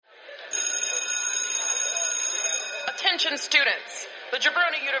Attention students, the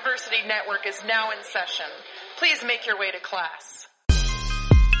Jabroni University Network is now in session. Please make your way to class.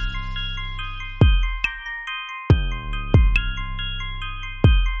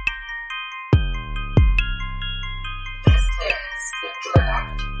 This is the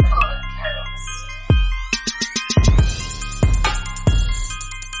Draft Podcast.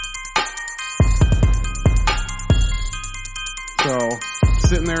 So,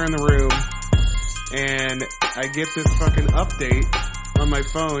 sitting there in the room, and I get this fucking update on my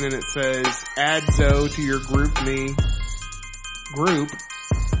phone, and it says, add Zoe to your GroupMe group,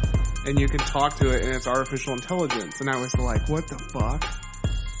 and you can talk to it, and it's artificial intelligence. And I was like, what the fuck?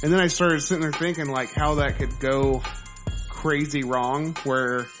 And then I started sitting there thinking, like, how that could go crazy wrong,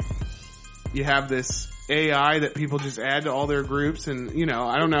 where you have this AI that people just add to all their groups, and, you know,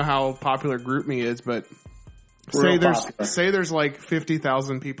 I don't know how popular GroupMe is, but say there's like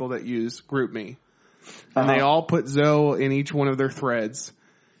 50,000 people that use GroupMe. And they all put Zoe in each one of their threads.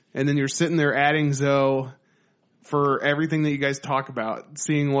 And then you're sitting there adding Zoe for everything that you guys talk about,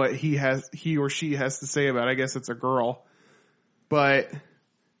 seeing what he or she has to say about it. I guess it's a girl. But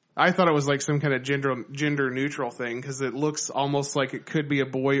I thought it was like some kind of gender neutral thing, because it looks almost like it could be a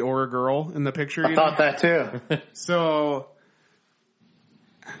boy or a girl in the picture. I thought that too. So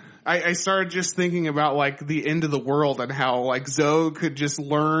I started just thinking about like the end of the world and how like Zoe could just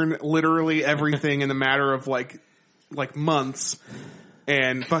learn literally everything in a matter of like months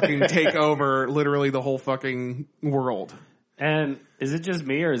and fucking take over literally the whole fucking world. And is it just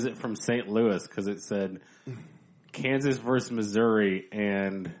me, or is it from St. Louis? Because it said Kansas versus Missouri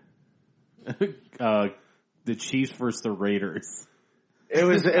and the Chiefs versus the Raiders. It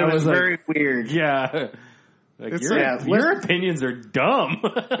was very weird. Yeah. Like, your opinions are dumb.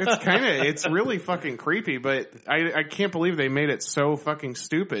 It's really fucking creepy, but I can't believe they made it so fucking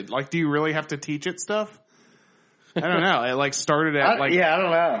stupid. Like, do you really have to teach it stuff? I don't know. It like started at I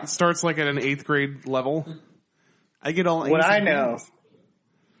don't know. It starts like at an 8th grade level. I get all what I know.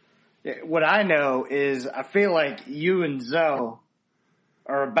 What I know is I feel like you and Zoe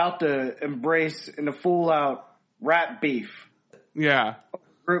are about to embrace in a full out rap beef. Yeah.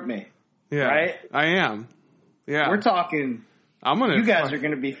 GroupMe. Yeah. Right? I am. Yeah. We're talking. You guys are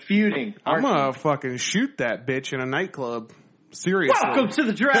going to be feuding. I'm going to fucking shoot that bitch in a nightclub. Seriously. Welcome to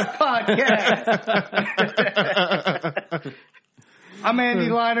the Draft Podcast. I'm Andy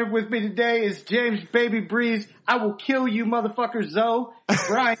Liner. With me today is James Baby Breeze. I will kill you, motherfucker, Zoe.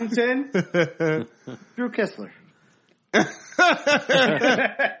 Bryanton. Drew Kistler.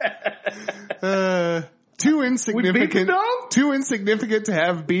 Too insignificant to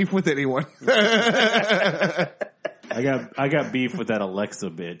have beef with anyone. I got beef with that Alexa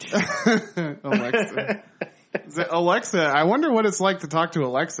bitch. Alexa. I wonder what it's like to talk to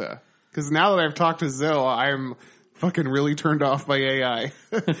Alexa. Because now that I've talked to Zoe, I'm fucking really turned off by AI.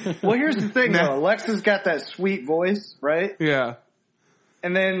 Well, here's the thing though. Alexa's got that sweet voice, right? Yeah.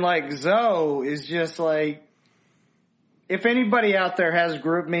 And then like Zoe is just like, if anybody out there has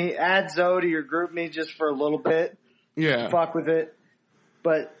GroupMe, add Zoe to your GroupMe just for a little bit. Yeah. Fuck with it.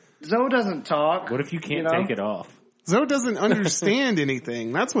 But Zoe doesn't talk. What if you can't take it off? Zoe doesn't understand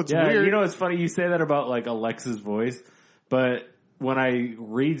anything. That's what's weird. You know, it's funny you say that about like Alexa's voice, but when I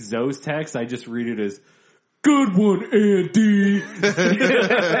read Zoe's text, I just read it as, good one, Andy.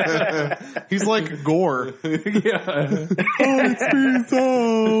 He's like Gore. Yeah. Oh, it's me,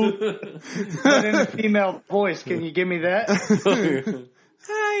 Zoe. But in a female voice, can you give me that?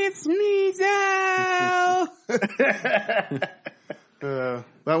 Hi, it's me, Zoe.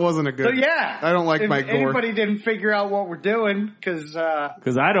 That wasn't a good. So yeah, I don't like my Gore. Anybody didn't figure out what we're doing because I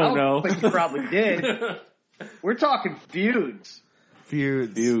don't know. But you probably did. We're talking feuds,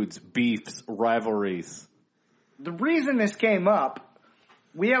 beefs, rivalries. The reason this came up,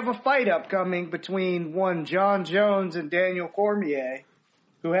 we have a fight upcoming between one John Jones and Daniel Cormier,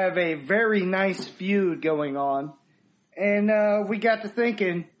 who have a very nice feud going on. And we got to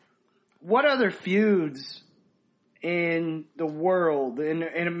thinking, what other feuds in the world,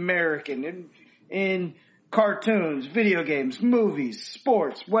 in American, in cartoons, video games, movies,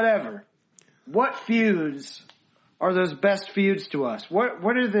 sports, whatever, what feuds are those best feuds to us? What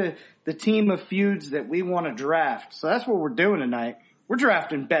are the team of feuds that we want to draft? So that's what we're doing tonight. We're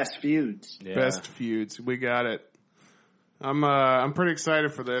drafting best feuds. Yeah. Best feuds. We got it. I'm pretty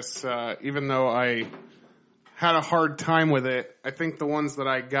excited for this, even though I had a hard time with it. I think the ones that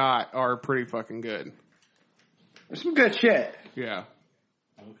I got are pretty fucking good. There's some good shit. Yeah.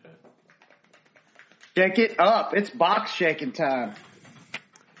 Okay. Shake it up. It's box shaking time.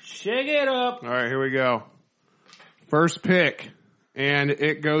 Shake it up. All right, here we go. First pick, and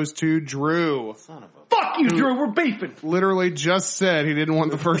it goes to Drew. Son of a... Fuck Fuck you, Drew. We're beefing. Literally just said he didn't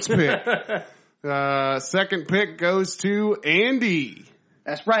want the first pick. Second pick goes to Andy.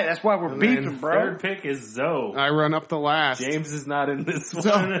 That's right. That's why we're beefing, bro. Third pick is Zoe. I run up the last. James is not in this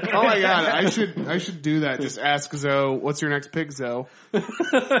one. Oh my god, I should do that. Just ask Zoe, what's your next pick, Zoe?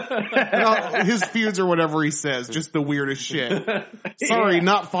 His feuds or whatever he says, just the weirdest shit. Sorry,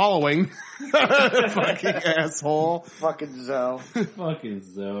 not following. Fucking asshole. Fucking Zoe. Fucking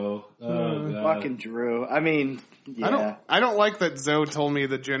Zoe. Oh, God. Fucking Drew. I mean, yeah. I don't like that Zoe told me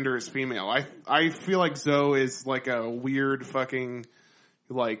the gender is female. I feel like Zoe is like a weird fucking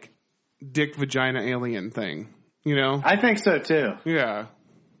like dick vagina alien thing. You know? I think so too. Yeah.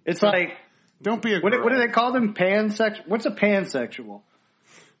 It's like, don't be a what girl. do they call them? Pansexual? What's a pansexual?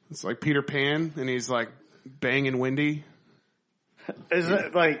 It's like Peter Pan and he's like banging Wendy. Is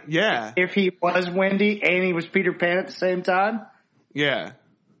it like, Yeah. if he was Wendy and he was Peter Pan at the same time? Yeah.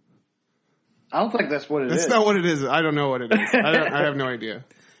 I don't think that's what it is. That's not what it is. I don't know what it is. I have no idea.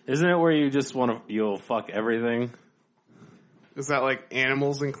 Isn't it where you just you'll fuck everything? Is that like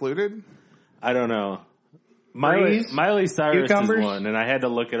animals included? I don't know. Breeze? Miley Cyrus Cucumbers? is one, and I had to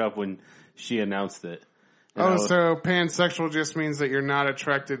look it up when she announced it. And So pansexual just means that you're not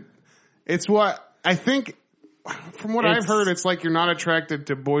attracted. It's what I think, from what I've heard, it's like you're not attracted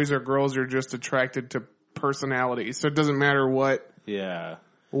to boys or girls, you're just attracted to personality. So it doesn't matter what it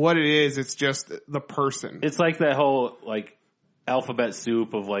is, it's just the person. It's like that whole like alphabet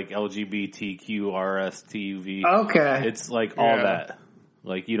soup of like LGBTQRSTV. Okay. It's like all that.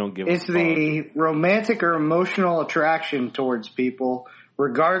 Like you don't give It's a fuck. the romantic or emotional attraction towards people,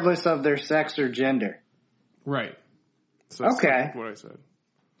 regardless of their sex or gender. Right. So that's Okay. what I said.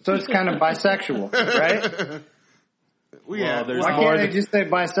 So it's kind of bisexual, right? Yeah. there's Why more can't they just say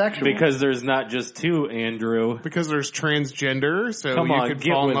bisexual? because there's not just two, Andrew. Because there's transgender, so Come you on, could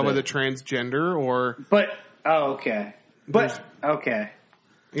get fall in with love it. with a transgender or... okay. Okay.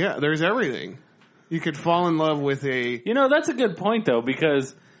 Yeah, there's everything. You could fall in love with a... You know, that's a good point, though,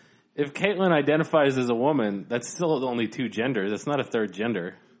 because if Caitlyn identifies as a woman, that's still only two genders. That's not a third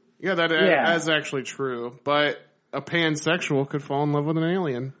gender. Yeah, that's actually true. But a pansexual could fall in love with an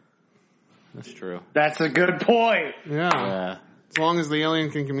alien. That's true. That's a good point. Yeah. As long as the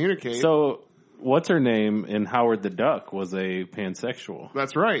alien can communicate. So, what's her name in Howard the Duck was a pansexual.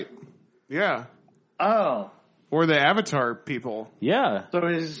 That's right. Yeah. Oh. Or the Avatar people. Yeah. So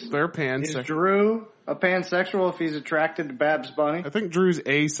They're is pansexual. Drew a pansexual if he's attracted to Babs Bunny? I think Drew's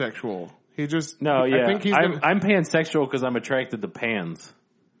asexual. He just... No, yeah. I think he's I'm pansexual because I'm attracted to pans.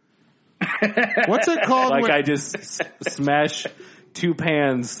 What's it called? Like, I just smash two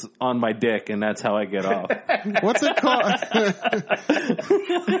pans on my dick, and that's how I get off. What's it called?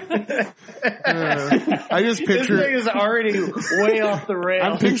 I just This picture... thing is already way off the rails.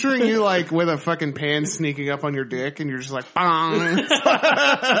 I'm picturing you like with a fucking pan sneaking up on your dick and you're just like, bong.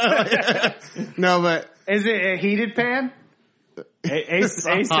 No, but... Is it a heated pan?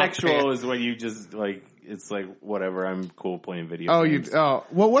 Asexual is when you just, like, it's like, whatever, I'm cool playing video games. Well,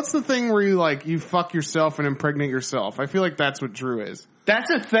 what's the thing where you fuck yourself and impregnate yourself? I feel like that's what Drew is.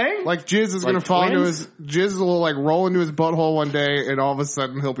 That's a thing? Like Jizz is Like gonna fall into twins? Jizz will like roll into his butthole one day and all of a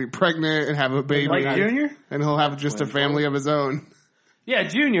sudden he'll be pregnant and have a baby. Like Junior? And he'll have just a family of his own. Yeah,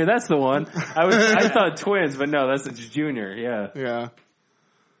 Junior, that's the one. I thought twins, but no, that's just Junior, yeah. Yeah.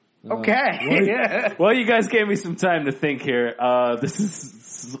 Okay. Yeah. Well, you guys gave me some time to think here. This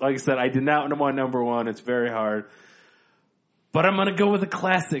is, like I said, I did not want number one. It's very hard. But I'm going to go with a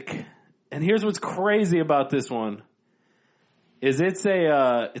classic. And here's what's crazy about this one. Is it's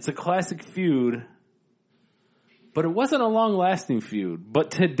a classic feud, but it wasn't a long-lasting feud.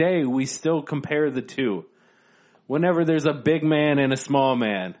 But today, we still compare the two. Whenever there's a big man and a small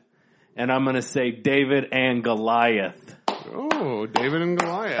man. And I'm going to say David and Goliath. Oh, David and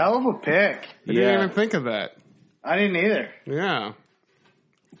Goliath. Hell of a pick. I didn't even think of that. I didn't either. Yeah.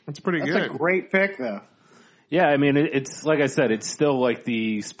 That's pretty That's good. a great pick, though. Yeah, I mean, it's like I said, it's still like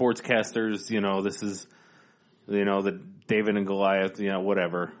the sportscasters, you know, this is, you know, the David and Goliath, you know,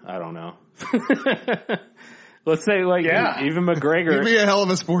 whatever. I don't know. Let's say, like, even McGregor. You'd be a hell of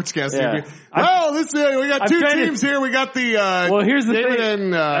a sportscaster. Yeah. We got two teams here. We got the, well, here's the David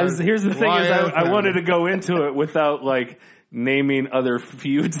thing. And, here's the thing is Goliath I wanted to go into it without, like, naming other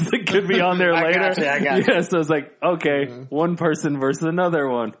feuds that could be on there later. I got you. Yeah, so it's like, okay, one person versus another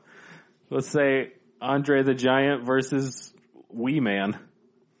one. Let's say Andre the Giant versus Wee Man.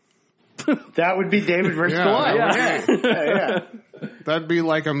 That would be David versus Yeah. Goliath. Yeah. that'd be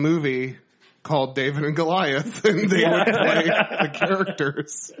like a movie called David and Goliath, and they would play the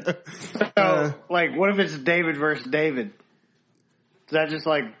characters. So, like, what if it's David versus David? Is that just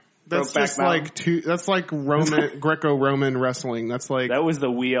like That's Brokeback just Mountain. like that's like Roman Greco-Roman wrestling. That's like That was the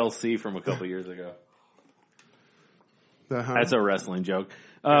WLC from a couple years ago. That's a wrestling joke.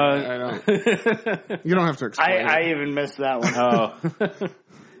 I don't. You don't have to explain. I even missed that one.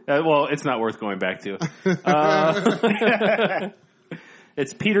 Well, it's not worth going back to.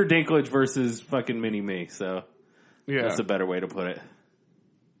 It's Peter Dinklage versus fucking Mini-Me, so that's a better way to put it.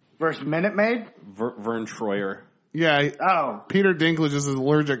 Versus Minute Maid? Vern Troyer. Yeah. Oh. Peter Dinklage is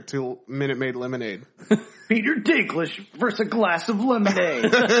allergic to Minute Maid lemonade. Peter Dinklage versus a glass of lemonade.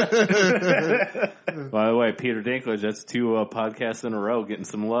 By the way, Peter Dinklage, that's 2 podcasts in a row getting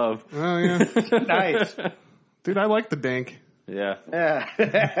some love. Oh, yeah. Nice. Dude, I like the Dink. Yeah.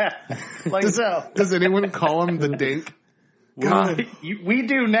 Yeah. Like so. Does anyone call him the Dink? God, we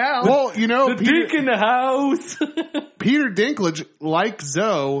do now. Well, you know, The Dink in the house. Peter Dinklage, like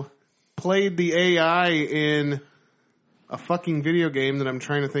Zoe, played the AI in a fucking video game that I'm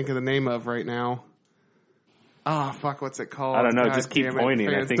trying to think of the name of right now. Ah, fuck, what's it called? I don't know. God Just keep damn it, pointing.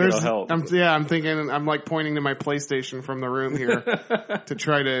 I fans. think it'll help. I'm thinking, I'm like pointing to my PlayStation from the room here to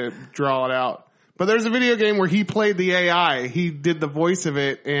try to draw it out. But there's a video game where he played the AI. He did the voice of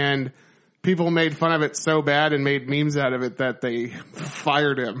it, and people made fun of it so bad and made memes out of it that they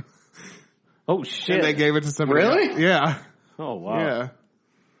fired him. Oh, shit. And they gave it to somebody Really? else. Yeah. Oh, wow. Yeah.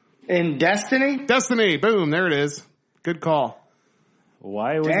 In Destiny? Destiny. Boom. There it is. Good call.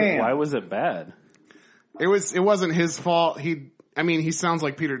 Why was it bad? It wasn't his fault. He sounds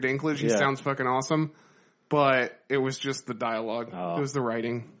like Peter Dinklage. He Yeah. sounds fucking awesome. But it was just the dialogue. Oh. It was the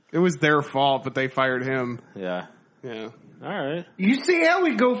writing. It was their fault, but they fired him. Yeah. Yeah. All right. You see how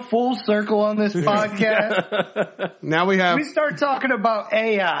we go full circle on this podcast? Now we have... We start talking about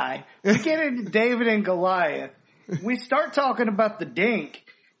AI. We get into David and Goliath. We start talking about the Dink.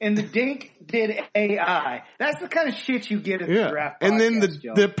 And the Dink did AI. That's the kind of shit you get at the draft podcast, and then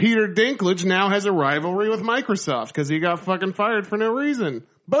Joe. the Peter Dinklage now has a rivalry with Microsoft because he got fucking fired for no reason.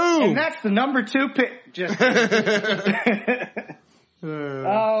 Boom! And that's the number 2 pick. Just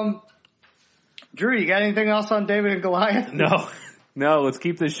Drew, you got anything else on David and Goliath? No, let's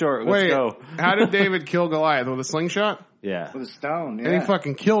keep this short. Let's go. How did David kill Goliath? With a slingshot? Yeah. With a stone, yeah. And he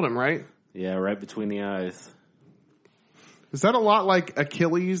fucking killed him, right? Yeah, right between the eyes. Is that a lot like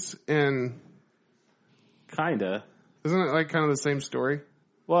Achilles and... Kinda. Isn't it like kind of the same story?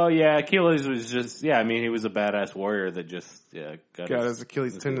 Well, yeah, Achilles was just, he was a badass warrior that just, got his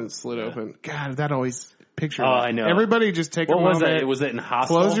Achilles tendon slit open. God, that always picture. Oh, I know. Everybody just take a What was moment. it? Was it in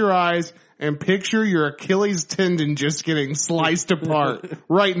Hostel? Close your eyes and picture your Achilles tendon just getting sliced apart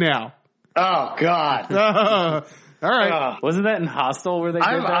right now. Oh, God. All right. Wasn't that in Hostel where they did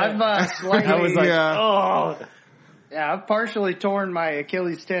that? I've slightly... I was like, Yeah. Yeah, I've partially torn my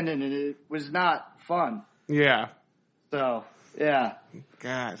Achilles tendon, and it was not fun. Yeah. So, yeah.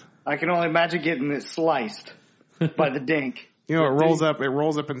 God. I can only imagine getting it sliced by the Dink. You know, it rolls up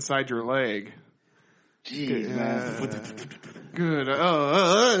inside your leg. Jeez, man. Good. Good. All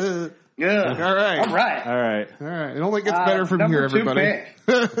right. All right. All right. All right. It only gets better from number here, 2 everybody.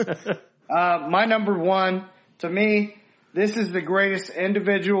 pick. My number 1, to me, this is the greatest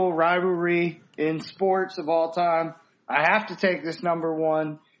individual rivalry in sports of all time. I have to take this number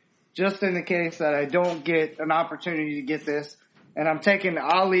 1 just in the case that I don't get an opportunity to get this. And I'm taking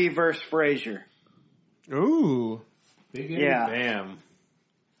Ali versus Frazier. Ooh. Yeah. Bam.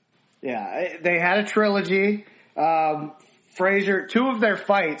 Yeah. They had a trilogy. Frazier, 2 of their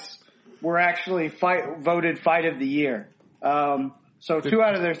fights were actually voted fight of the year. So 2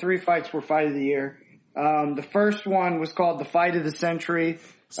 out of their 3 fights were fight of the year. The first one was called the fight of the century.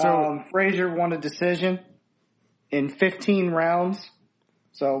 Frazier won a decision in 15 rounds.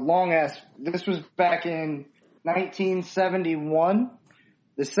 So long ass. This was back in 1971.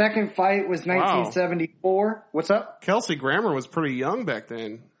 The second fight was 1974. What's up? Kelsey Grammer was pretty young back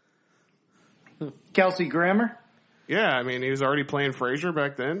then. Kelsey Grammer? Yeah, I mean, he was already playing Frazier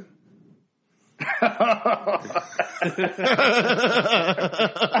back then. I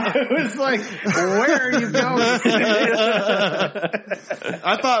was like, where are you going?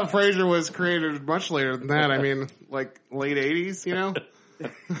 I thought Frazier was created much later than that. I mean, like late 80s, you know?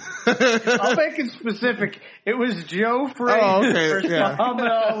 I'll make it specific. It was Joe Frazier versus Muhammad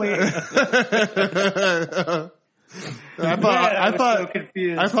Ali.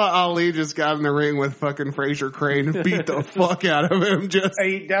 I thought Ali just got in the ring with fucking Frazier Crane and beat the fuck out of him.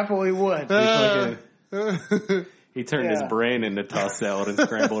 He definitely would. He turned his brain into tossed salad and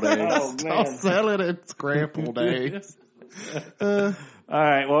scrambled eggs. Oh, man. Tossed salad and scrambled eggs. All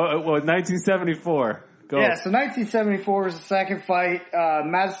right. Well, 1974. Go. Yeah, so 1974 was the second fight.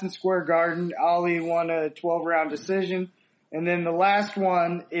 Madison Square Garden. Ali won a 12-round decision. And then the last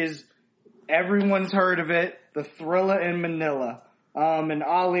one is everyone's heard of it, the Thrilla in Manila. And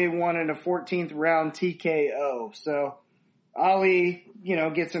Ali won in a 14th round TKO. So Ali,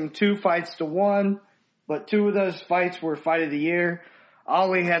 gets him 2 fights to 1, but 2 of those fights were fight of the year.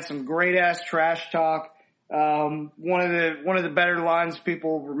 Ali had some great ass trash talk. One of the better lines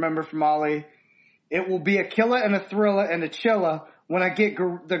people remember from Ali. It will be a killer and a thriller and a chiller when I get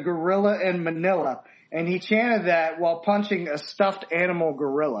the gorilla in Manila. And he chanted that while punching a stuffed animal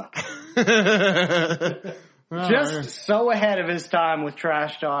gorilla. Just so ahead of his time with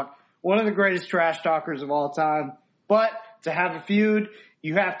trash talk. One of the greatest trash talkers of all time. But to have a feud,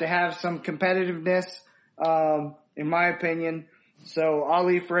 you have to have some competitiveness, in my opinion. So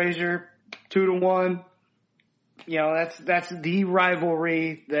Ali Frazier, 2-1. That's the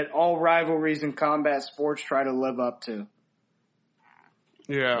rivalry that all rivalries in combat sports try to live up to.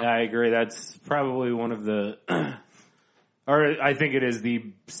 Yeah. I agree. That's probably one of the, or I think it is the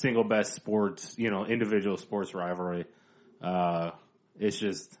single best sports, individual sports rivalry. It's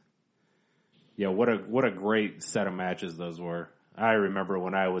just, what a great set of matches those were. I remember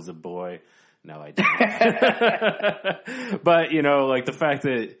when I was a boy. No, I don't. But, like the fact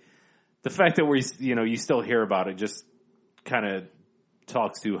that we, you still hear about it just kind of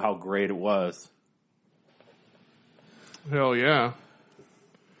talks to how great it was. Hell yeah.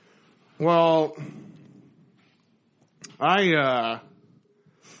 Well, I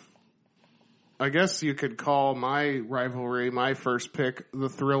guess you could call my rivalry, my first pick, the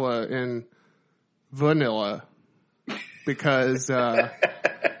Thrilla in Vanilla, because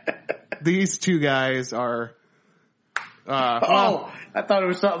these two guys are. I thought it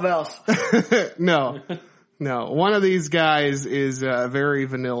was something else. No. One of these guys is very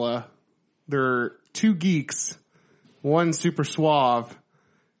vanilla. They're 2 geeks, one super suave,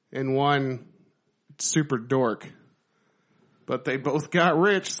 and one super dork. But they both got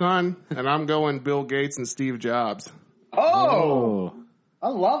rich, son. And I'm going Bill Gates and Steve Jobs. Oh. I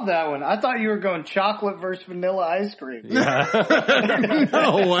love that one. I thought you were going chocolate versus vanilla ice cream. No,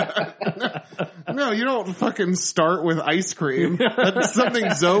 you don't fucking start with ice cream. That's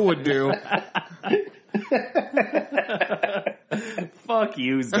something Zoe would do. Fuck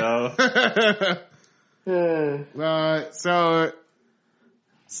you, Zoe. So,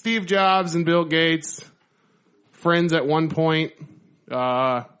 Steve Jobs and Bill Gates, friends at one point,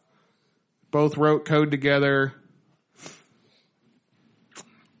 both wrote code together.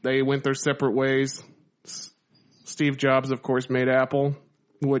 They went their separate ways. Steve Jobs, of course, made Apple,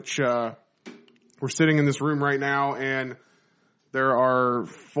 which we're sitting in this room right now, and there are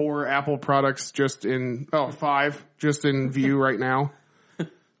 4 Apple products five just in view right now.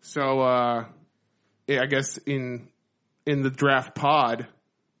 So, I guess in the draft pod,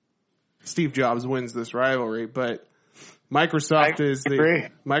 Steve Jobs wins this rivalry, but Microsoft is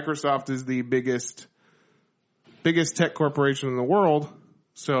the biggest tech corporation in the world.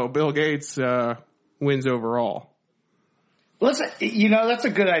 So Bill Gates wins overall. Listen, that's a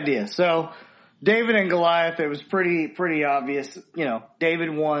good idea. So David and Goliath, it was pretty obvious.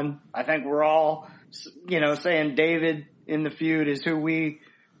 David won. I think we're all, saying David in the feud is who we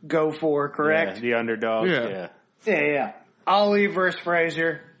go for, correct? Yeah, the underdog. Yeah. Ali versus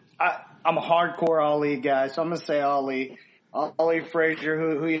Frazier. I'm a hardcore Ali guy, so I'm going to say Ali. Ali, Frazier,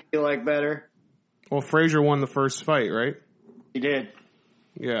 who you like better? Well, Frazier won the first fight, right? He did.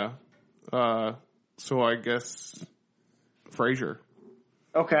 Yeah. So I guess Frazier.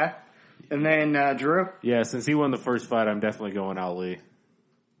 Okay. And then Drew? Yeah, since he won the first fight, I'm definitely going Ali.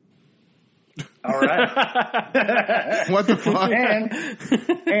 All right. What the fuck?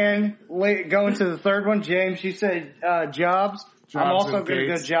 And going to the third one, James, you said Jobs. I'm also going to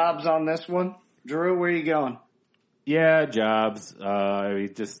go Jobs on this one. Drew, where are you going? Yeah, Jobs.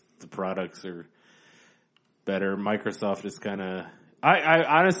 Just the products are better. Microsoft is kind of... I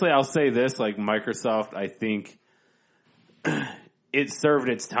honestly, I'll say this, like Microsoft, I think it served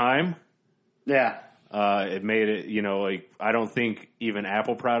its time. Yeah. It made it, I don't think even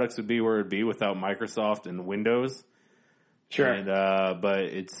Apple products would be where it'd be without Microsoft and Windows. Sure. And, but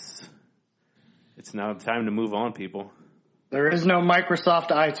it's now time to move on, people. There is no Microsoft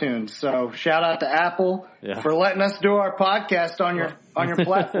iTunes, so shout out to Apple for letting us do our podcast on your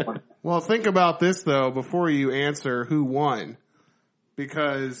platform. Well, think about this though before you answer who won,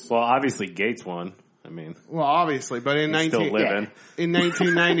 because obviously Gates won. Obviously, but in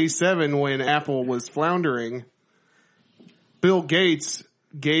 1997 when Apple was floundering, Bill Gates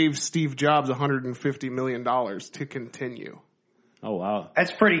gave Steve Jobs $150 million to continue. Oh wow,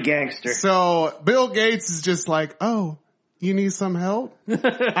 that's pretty gangster. So Bill Gates is just like, oh, You need some help?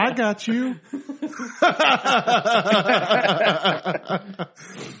 I got you.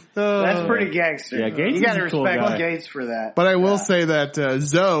 That's pretty gangster. Yeah, Gates you got to is a cool respect guy. Gates for that. But I will say that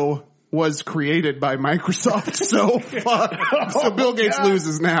Zoe was created by Microsoft, so fuck. So Bill Gates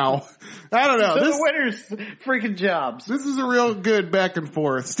loses now. I don't know. So the winner's freaking Jobs. This is a real good back and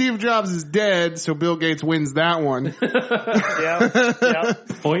forth. Steve Jobs is dead, so Bill Gates wins that one. Yep.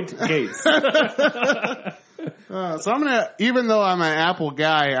 Point Gates. So I'm gonna, even though I'm an Apple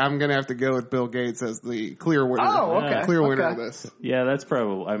guy, I'm gonna have to go with Bill Gates as the clear winner. Oh, okay. Clear winner Okay. of this. Yeah, that's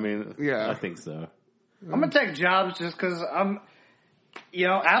probably. I mean, Yeah. I think so. I'm going to take Jobs just because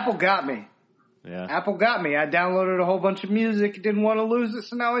Apple got me. Yeah. Apple got me. I downloaded a whole bunch of music, didn't want to lose it,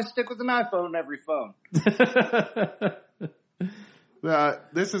 so now I stick with an iPhone in every phone.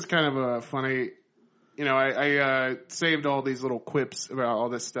 This is kind of a funny, I saved all these little quips about all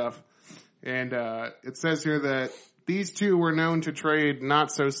this stuff. And it says here that these two were known to trade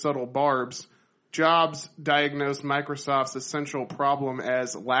not so subtle barbs. Jobs diagnosed Microsoft's essential problem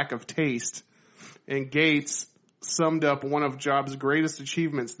as lack of taste. And Gates summed up one of Jobs' greatest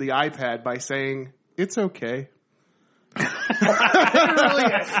achievements, the iPad, by saying, "It's okay."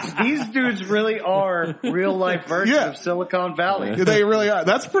 These dudes really are real life versions of Silicon Valley. They really are.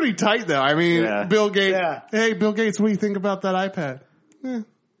 That's pretty tight, though. I mean, Yeah. Bill Gates. Yeah. Hey, Bill Gates, what do you think about that iPad?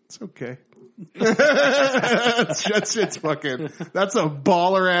 It's okay. It's fucking. That's a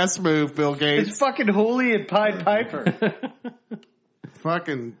baller ass move, Bill Gates. It's fucking Hooli and Pied Piper.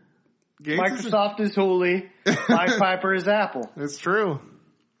 Fucking Gates. Microsoft is Hooli. Pied Piper is Apple. It's true.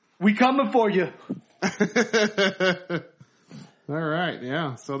 We coming for you. All right,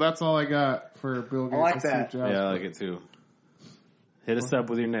 yeah. So that's all I got for Bill Gates. I like and Steve that. Jobs. Yeah, I like it too. Hit us up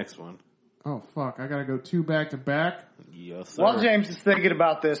with your next one. Oh fuck! I gotta go 2 back to back. Yes, sir. While James is thinking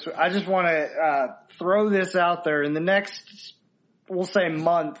about this, I just want to throw this out there. In the next, we'll say,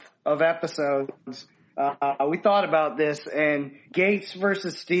 month of episodes, we thought about this, and Gates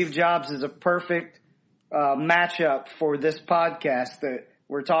versus Steve Jobs is a perfect matchup for this podcast that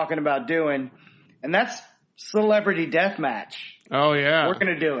we're talking about doing, and that's Celebrity Deathmatch. Oh yeah, We're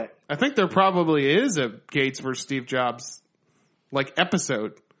going to do it. I think there probably is a Gates versus Steve Jobs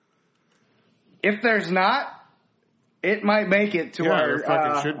episode. If there's not, it might make it to Yeah, there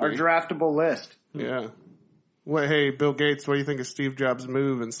fucking should our be. draftable list. Yeah. What? Hey, Bill Gates, what do you think of Steve Jobs'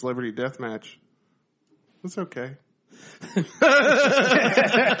 move in Celebrity Deathmatch? It's okay.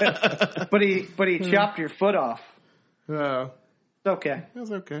 But he chopped your foot off. It's It's okay.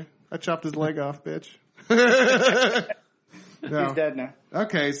 okay. I chopped his leg off, bitch. No. He's dead now.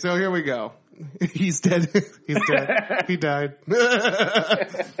 Okay, so here we go. He's dead. He's dead. He died.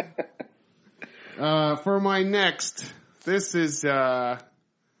 For my next, this is a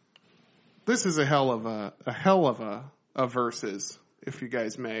hell of a versus, if you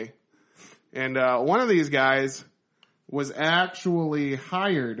guys may. And one of these guys was actually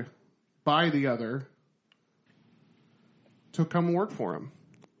hired by the other to come work for him.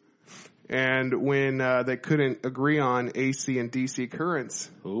 And when they couldn't agree on AC and DC currents,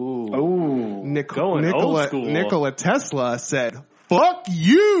 Ooh. Nikola, old school. Nikola Tesla said, "Fuck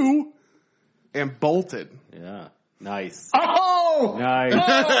you," and bolted. Yeah. Nice. Oh! Nice.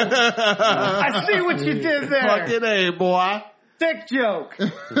 I see what you did there. Fucking A, boy. Sick joke.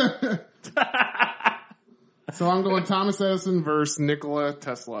 So I'm going Thomas Edison versus Nikola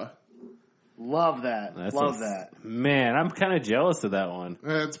Tesla. Love that. Love that. Man, I'm kind of jealous of that one.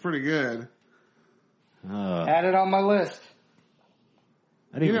 It's pretty good. Add it on my list.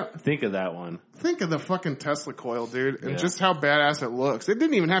 I didn't even think of that one. Think of the fucking Tesla coil, dude, and Yeah. just how badass it looks. It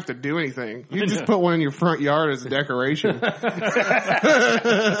didn't even have to do anything. You just put one in your front yard as a decoration.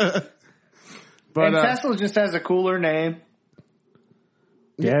 But And Tesla just has a cooler name.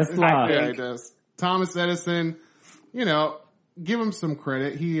 Tesla. yeah, he does. Thomas Edison, give him some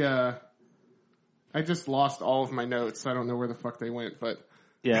credit. I just lost all of my notes. I don't know where the fuck they went, but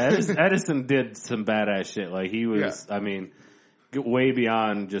Yeah, Edison did some badass shit. Like, he was, I mean, way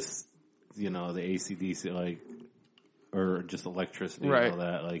beyond just, the AC/DC, or just electricity Right. and all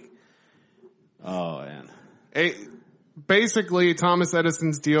that. Like, oh, man. Basically, Thomas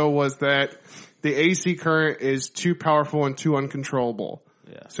Edison's deal was that the AC current is too powerful and too uncontrollable.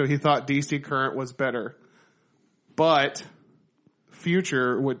 Yeah. So he thought DC current was better. But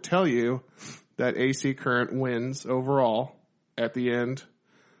future would tell you that AC current wins overall at the end.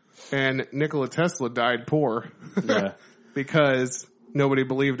 And Nikola Tesla died poor. Yeah. Because nobody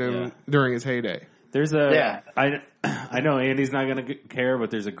believed him during his heyday. There's I know Andy's not going to care, but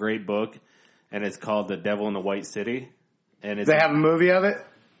there's a great book, and it's called The Devil in the White City. And it's They have a movie of it?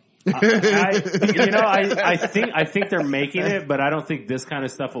 I think they're making it, but I don't think this kind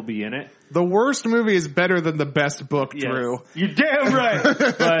of stuff will be in it. The worst movie is better than the best book, Yes. Drew. You're damn right.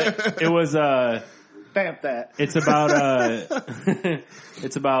 But it was Stamp that. it's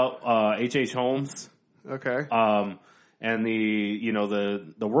about H.H. Holmes Okay. and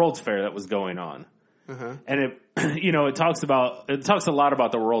the World's Fair that was going on. Uh-huh. And it talks a lot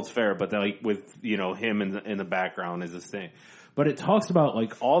about the World's Fair, but with him in the background is this thing. But it talks about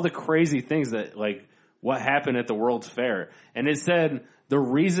like all the crazy things that like what happened at the World's Fair. And it said the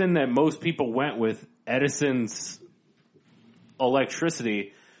reason that most people went with Edison's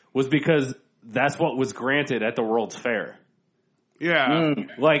electricity was because that's what was granted at the World's Fair. Yeah.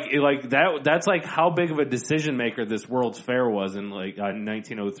 Like that's like how big of a decision maker this World's Fair was in like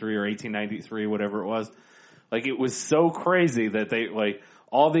 1903 or 1893, whatever it was. Like it was so crazy that they like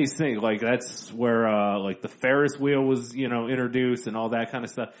all these things. Like that's where like the Ferris wheel was introduced and all that kind of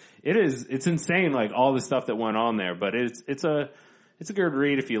stuff. It's insane. Like all the stuff that went on there. But it's a good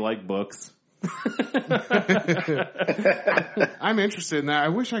read if you like books. I'm interested in that. I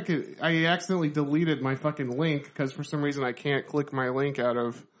wish I could. I accidentally deleted my fucking link because for some reason I can't click my link out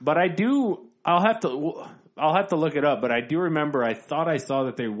of. But I do. I'll have to look it up. But I do remember. I thought I saw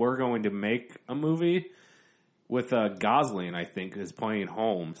that they were going to make a movie with Gosling. I think is playing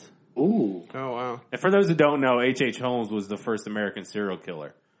Holmes. Ooh. Oh wow. And for those who don't know, H.H. Holmes was the first American serial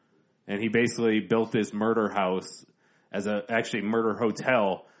killer, and he basically built this murder house as actually murder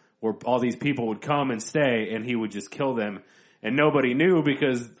hotel, where all these people would come and stay, and he would just kill them. And nobody knew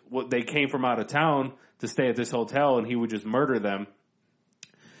because they came from out of town to stay at this hotel, and he would just murder them.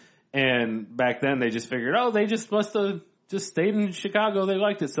 And back then, they just figured, they just must have just stayed in Chicago. They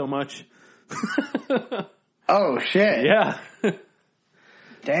liked it so much. Oh, shit. Yeah.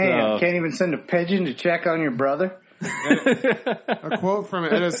 Damn, can't even send a pigeon to check on your brother? A quote from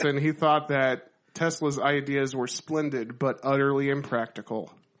Edison, he thought that Tesla's ideas were splendid, but utterly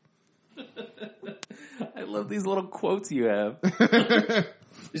impractical. I love these little quotes you have.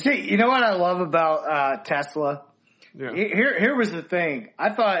 See, you know what I love about Tesla? Yeah. Here was the thing. I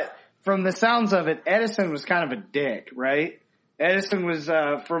thought, from the sounds of it, Edison was kind of a dick, right? Edison was,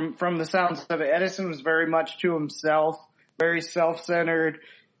 from the sounds of it, Edison was very much to himself, very self-centered,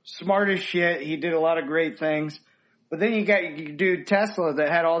 smart as shit. He did a lot of great things. But then you got your dude Tesla that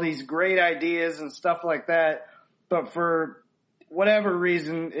had all these great ideas and stuff like that. But for whatever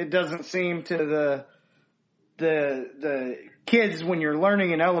reason, it doesn't seem to the kids when you're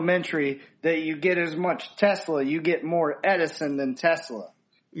learning in elementary that you get as much Tesla. You get more Edison than Tesla.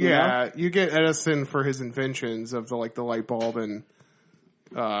 Yeah, you get Edison for his inventions of the light bulb and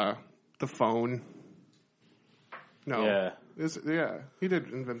the phone. No. Yeah. He did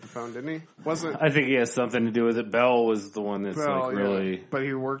invent the phone, didn't he? Wasn't I think he has something to do with it. Bell was the one that's really. Yeah. But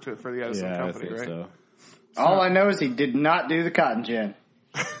he worked it for the Edison company, I think right? so. All I know is he did not do the cotton gin.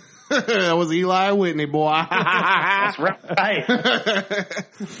 That was Eli Whitney, boy. That's right.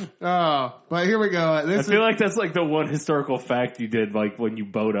 Oh, but here we go. I feel like that's like the one historical fact you did, like when you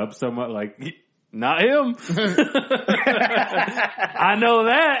bowed up so much, like, not him. I know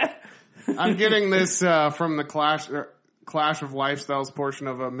that. I'm getting this from the Clash of Lifestyles portion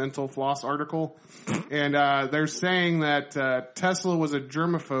of a Mental Floss article. And they're saying that Tesla was a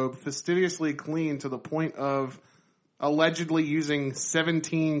germaphobe, fastidiously clean to the point of allegedly using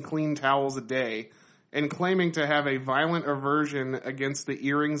 17 clean towels a day and claiming to have a violent aversion against the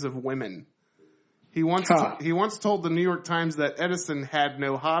earrings of women. He once told the New York Times that Edison had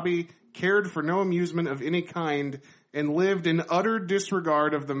no hobby, cared for no amusement of any kind, and lived in utter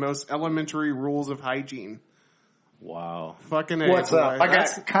disregard of the most elementary rules of hygiene. Wow. Fucking A. What's boy. up? I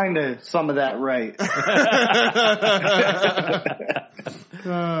got kind of some of that right.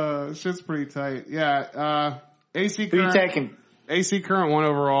 Shit's pretty tight. Yeah. AC Who you current. taking? AC current 1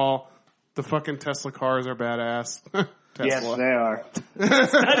 overall. The fucking Tesla cars are badass. Yes, Tesla. they are.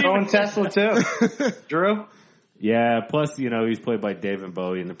 Going Tesla too. Drew? Yeah, plus, he's played by David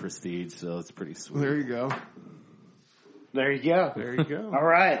Bowie in The Prestige, so it's pretty sweet. There you go. There you go. There you go. All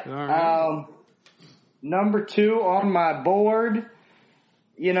right. All right. Number 2 on my board.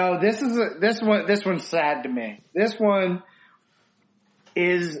 This one's sad to me. This one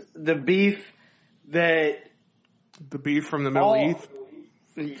is the beef that The beef from the Middle East.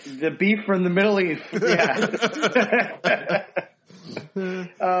 The beef from the Middle East. Yeah.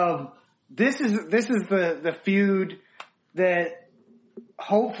 This is the feud that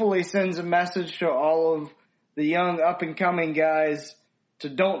hopefully sends a message to all of the young up and coming guys to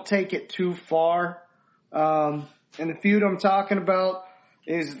don't take it too far. And the feud I'm talking about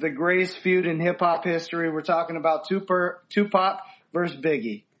is the greatest feud in hip hop history. We're talking about Tupac versus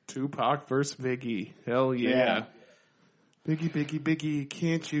Biggie. Tupac versus Biggie. Hell yeah. Biggie,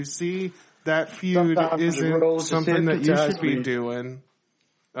 can't you see that feud Sometimes the isn't rules something that you hypnotize should be me. doing?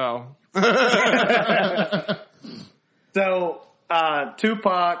 Oh. So,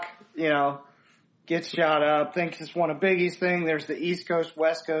 Tupac, gets shot up, thinks it's one of Biggie's thing. There's the East Coast,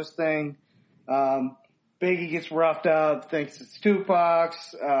 West Coast thing. Biggie gets roughed up, thinks it's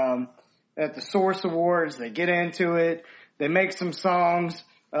Tupac's. At the Source Awards, they get into it. They make some songs.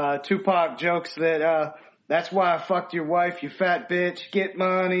 Tupac jokes that, that's why I fucked your wife, you fat bitch. Get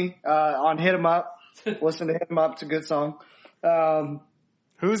money, on Hit 'Em Up. Listen to Hit 'Em Up. It's a good song.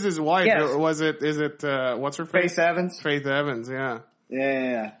 Who's his wife? Yes. Is it, what's her face? Faith Evans. Faith Evans, yeah.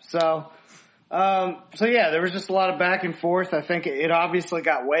 Yeah. So yeah, there was just a lot of back and forth. I think it obviously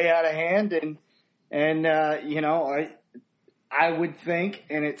got way out of hand, and I would think,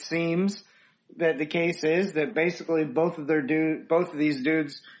 and it seems that the case is that basically both of these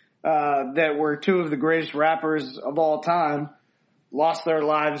dudes that were two of the greatest rappers of all time lost their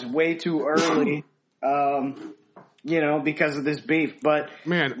lives way too early. Because of this beef. But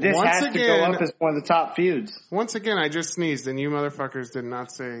man, this has to go up as one of the top feuds. Once again, I just sneezed, and you motherfuckers did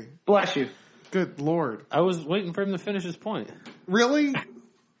not say. Bless you. Good Lord. I was waiting for him to finish his point. Really?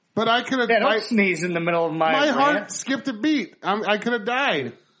 But I could have. Yeah, don't sneeze in the middle of my rant. Heart skipped a beat. I could have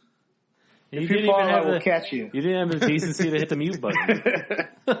died. If you fall, I will catch you. You didn't have the decency to hit the mute button.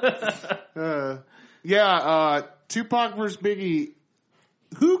 Tupac versus Biggie.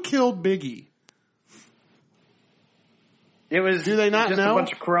 Who killed Biggie? It was Do they not just know? a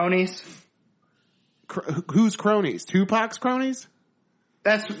bunch of cronies. Who's cronies? Tupac's cronies?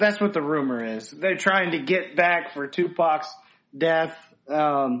 That's what the rumor is. They're trying to get back for Tupac's death.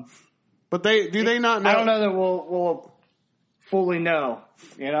 But do they not know? I don't know that we'll fully know.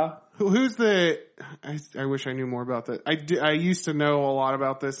 Who's the? I wish I knew more about that. I used to know a lot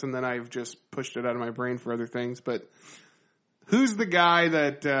about this, and then I've just pushed it out of my brain for other things. But who's the guy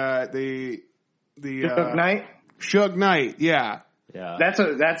that the Suge Knight? Suge Knight, yeah. That's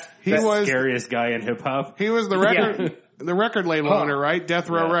the scariest guy in hip hop. He was the record label owner, right? Death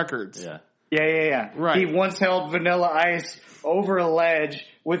Row Records. Yeah. Right. He once held Vanilla Ice over a ledge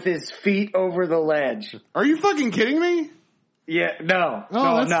with his feet over the ledge. Are you fucking kidding me? Yeah, no.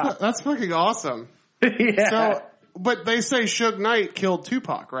 Oh, I'm not. That's fucking awesome. Yeah. So, but they say Suge Knight killed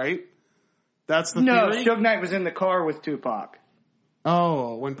Tupac, right? That's the theory? Suge Knight was in the car with Tupac.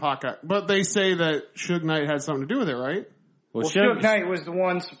 Oh, when Pac got... But they say that Suge Knight had something to do with it, right? Well, Suge Knight was the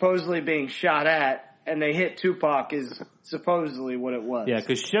one supposedly being shot at, and they hit Tupac is supposedly what it was. Yeah,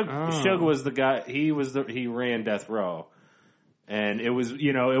 because Suge was the guy, he ran Death Row. And it was,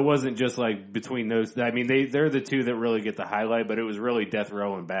 it wasn't just like between those, I mean, they're the two that really get the highlight, but it was really Death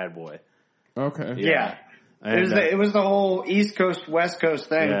Row and Bad Boy. Okay. Yeah. And, it was the whole East Coast, West Coast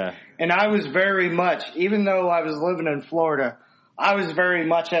thing. Yeah. And I was very much, even though I was living in Florida, I was very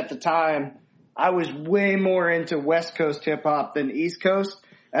much at the time, I was way more into West Coast hip hop than East Coast.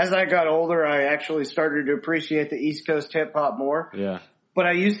 As I got older, I actually started to appreciate the East Coast hip hop more. Yeah. But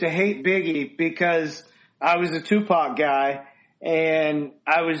I used to hate Biggie because I was a Tupac guy, and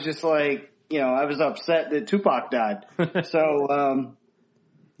I was just like, I was upset that Tupac died. So,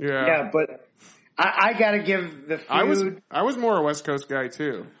 yeah, but I gotta give the feud. I was more a West Coast guy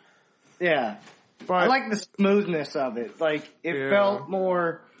too. Yeah. But I like the smoothness of it. Like, it felt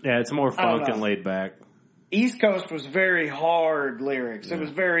more... Yeah, it's more funk and laid back. East Coast was very hard lyrics. Yeah. It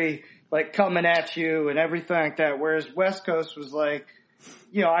was very, like, coming at you and everything like that. Whereas West Coast was like,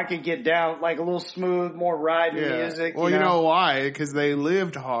 I could get down, like, a little smooth, more riding music. Well, you know why? Because they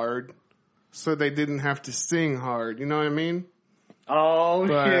lived hard, so they didn't have to sing hard. You know what I mean? Oh,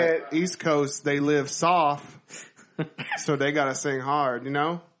 but shit. East Coast, they live soft, so they gotta sing hard,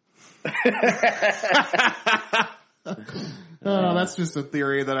 that's just a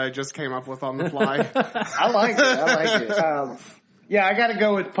theory that I just came up with on the fly. I like it. I gotta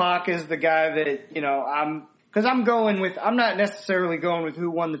go with Pac as the guy that, I'm not necessarily going with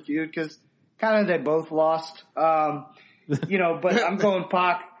who won the feud, cause kinda they both lost. But I'm going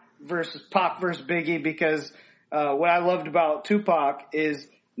Pac versus Biggie because, what I loved about Tupac is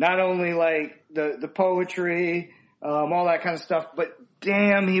not only like the poetry, all that kind of stuff, but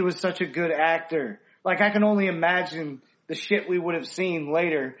damn, he was such a good actor. Like, I can only imagine the shit we would have seen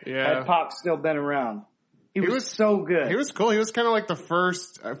later had Pac still been around. He was so good. He was cool. He was kind of like I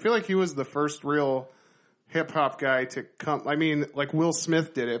feel like he was the first real hip-hop guy to come. I mean, like Will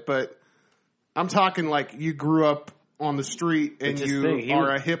Smith did it, but I'm talking like you grew up on the street and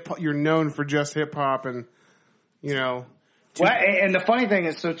you're known for just hip-hop and, Well, and the funny thing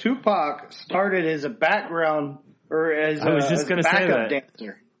is, so Tupac started as a background or as a backup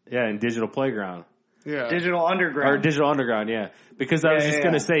dancer. Yeah, in Digital Playground. Yeah. Digital Underground. Or Digital Underground, yeah. Because I was just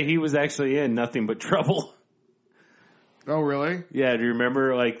going to say he was actually in Nothing But Trouble. Oh, really? Yeah, do you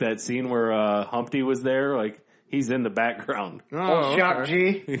remember like that scene where Humpty was there? Like, he's in the background. Oh, Shock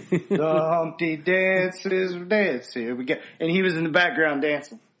G. The Humpty Dance is dance. Here we go. And he was in the background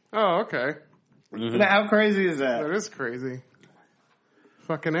dancing. Oh, okay. Mm-hmm. Now, how crazy is that? That is crazy.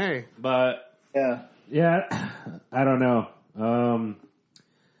 Fucking A. But, Yeah. I don't know.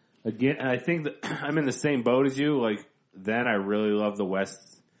 Again, I think that I'm in the same boat as you. Like, then I really love the West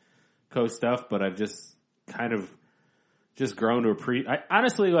Coast stuff, but I've just kind of just grown to appreciate.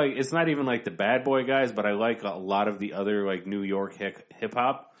 Honestly, like, it's not even like the Bad Boy guys, but I like a lot of the other like New York hip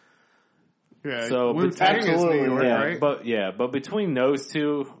hop. Yeah. So, Wu-Tang is New York, right? But between those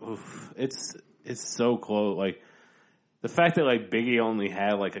two, it's so close. Like, the fact that like Biggie only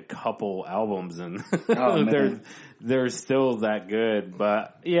had like a couple albums and they're still that good.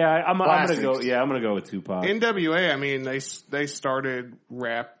 But yeah, I'm gonna go. Yeah, I'm gonna go with Tupac. NWA. I mean, they started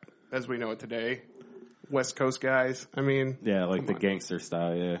rap as we know it today. West Coast guys. I mean, yeah, like the gangster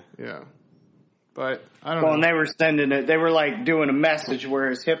style. Yeah, yeah. But I don't know. Well, and they were sending it. They were like doing a message,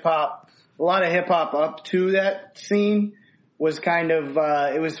 whereas hip hop, a lot of hip hop up to that scene was kind of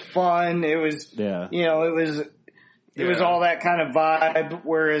it was fun. It was It was all that kind of vibe,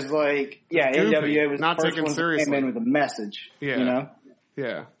 whereas like, NWA was not the first taken one that seriously. came in with a message. Yeah. You know?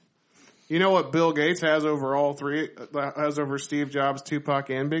 Yeah. You know what Bill Gates has over all three? Has over Steve Jobs, Tupac,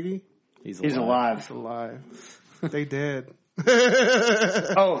 and Biggie? He's alive. He's alive. They did.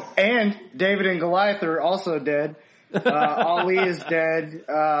 Oh, and David and Goliath are also dead. Ali is dead.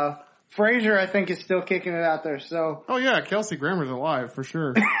 Frazier, I think, is still kicking it out there. So, oh yeah, Kelsey Grammer's alive for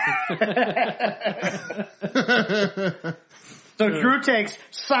sure. So Drew takes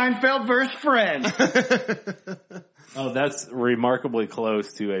Seinfeld versus Friends. Oh, that's remarkably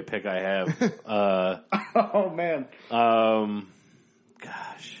close to a pick I have. Oh man.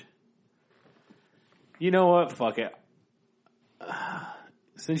 Gosh. You know what? Fuck it.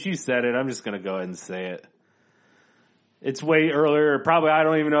 Since you said it, I'm just gonna go ahead and say it. It's way earlier. Probably, I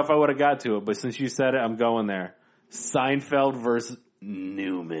don't even know if I would have got to it, but since you said it, I'm going there. Seinfeld versus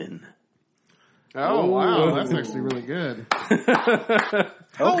Newman. Oh, wow. That's actually really good.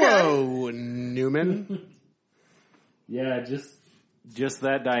 Hello, Newman. Yeah, just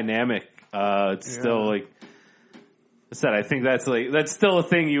that dynamic. It's still like I said, I think that's still a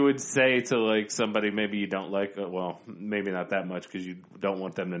thing you would say to like somebody maybe you don't like. Well, maybe not that much because you don't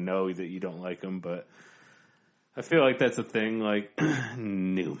want them to know that you don't like them, but I feel like that's a thing, like,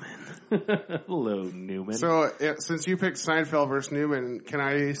 Newman. Hello, Newman. So, since you picked Seinfeld versus Newman, can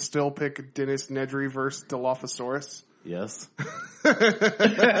I still pick Dennis Nedry versus Dilophosaurus? Yes.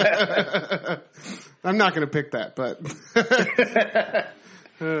 I'm not going to pick that, but...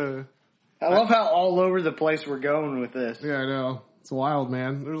 I love how all over the place we're going with this. Yeah, I know. It's wild,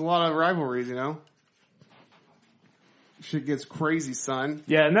 man. There's a lot of rivalries, you know? Shit gets crazy, son.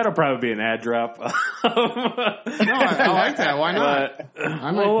 Yeah, and that'll probably be an ad drop. No, I like that. Why not? I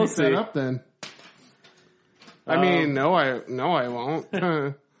might pick that up then. I mean, no, I won't.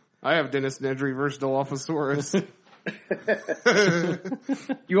 I have Dennis Nedry versus Dilophosaurus.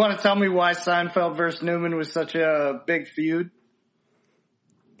 You want to tell me why Seinfeld versus Newman was such a big feud?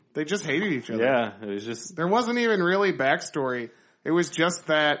 They just hated each other. Yeah, it was just... There wasn't even really backstory. It was just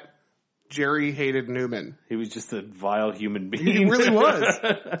that Jerry hated Newman. He was just a vile human being. He really was.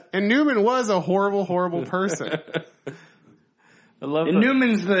 And Newman was a horrible, horrible person. I love and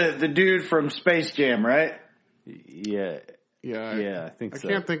Newman's the dude from Space Jam, right? Yeah. Yeah, I think so.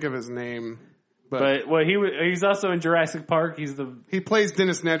 I can't think of his name. But well, he's also in Jurassic Park. He plays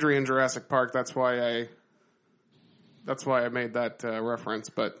Dennis Nedry in Jurassic Park. That's why I made that reference.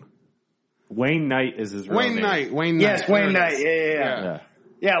 But Wayne Knight is his real name. Wayne Knight. Yes, Wayne Knight. Yeah.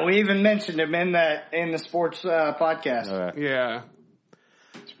 Yeah, we even mentioned him in the sports podcast. Yeah.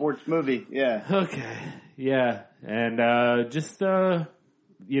 Sports movie, yeah. Okay, yeah. And just like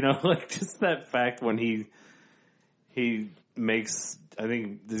just that fact when he makes, I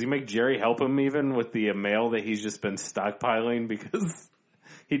think, does he make Jerry help him even with the mail that he's just been stockpiling because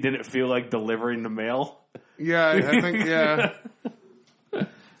he didn't feel like delivering the mail? Yeah, I think, yeah.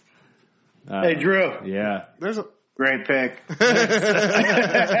 Hey, Drew. Yeah. There's a great pick.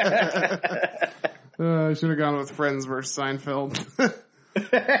 I should have gone with Friends versus Seinfeld.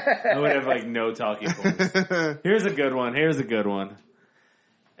 I would have like no talking points. Here's a good one.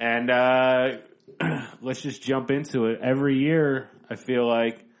 And let's just jump into it. Every year, I feel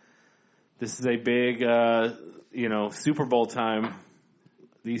like this is a big, Super Bowl time.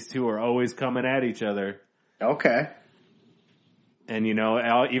 These two are always coming at each other. Okay. And, you know,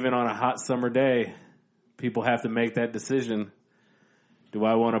 even on a hot summer day, people have to make that decision. Do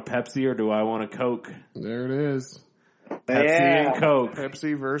I want a Pepsi or do I want a Coke? There it is. Pepsi and Coke.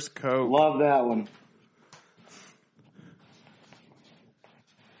 Pepsi versus Coke. Love that one.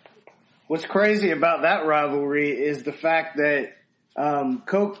 What's crazy about that rivalry is the fact that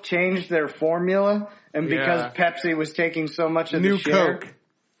Coke changed their formula, and because Pepsi was taking so much of the share, Coke.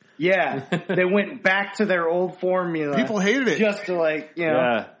 Yeah, they went back to their old formula. People hated it. Just to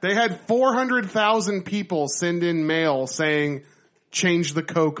They had 400,000 people send in mail saying, change the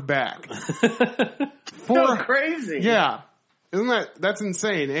Coke back. So crazy. Yeah. That's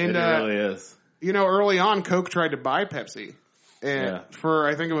insane. And, it really is. You know, early on, Coke tried to buy Pepsi. And for,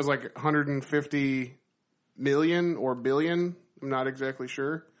 I think it was like 150 million or billion. I'm not exactly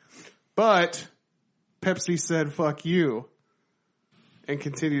sure. But Pepsi said, fuck you. And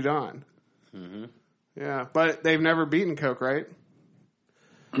continued on. Mm-hmm. Yeah. But they've never beaten Coke, right?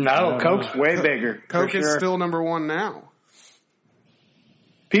 No, Coke's way bigger. Coke is still number one now.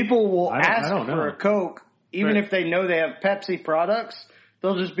 People will ask for a Coke, even if they know they have Pepsi products.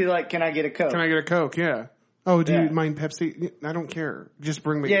 They'll just be like, can I get a Coke? Can I get a Coke? Yeah. Oh, do you mind Pepsi? I don't care. Just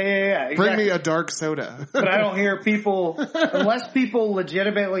bring me. Exactly. Bring me a dark soda. But I don't hear people, unless people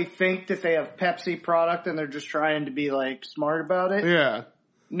legitimately think that they have Pepsi product and they're just trying to be like smart about it. Yeah.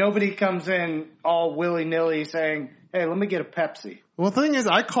 Nobody comes in all willy-nilly saying, hey, let me get a Pepsi. Well, the thing is,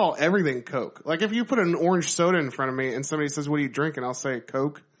 I call everything Coke. Like, if you put an orange soda in front of me and somebody says, what are you drinking? I'll say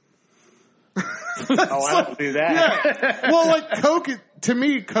Coke. I don't do that. Yeah. Well, like, Coke, to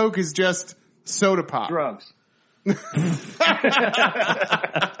me, Coke is just soda pop. Drugs.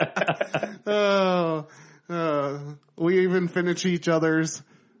 We even finish each other's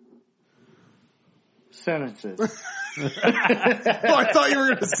sentences. Oh, I thought you were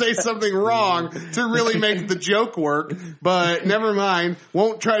going to say something wrong to really make the joke work, but never mind.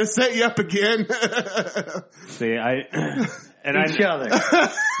 Won't try to set you up again. See, each other.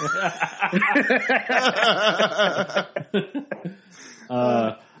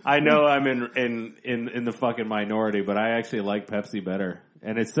 I know I'm in the fucking minority, but I actually like Pepsi better.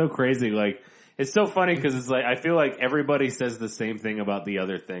 And it's so crazy. Like, it's so funny because it's like, I feel like everybody says the same thing about the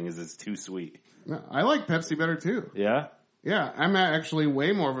other thing is it's too sweet. No, I like Pepsi better too. Yeah? Yeah, I'm actually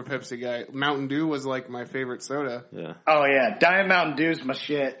way more of a Pepsi guy. Mountain Dew was like my favorite soda. Yeah. Oh yeah, Diet Mountain Dew's my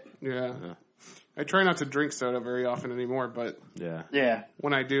shit. Yeah. I try not to drink soda very often anymore, but yeah.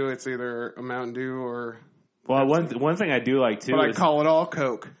 When I do, it's either a Mountain Dew or... Well, one thing I do like too but I call it all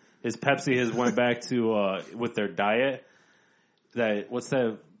Coke. Is Pepsi has went back to, with their diet, what's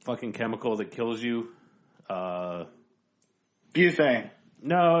that fucking chemical that kills you? Butane.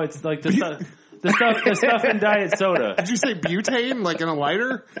 No, it's like the stuff in diet soda. Did you say butane, like in a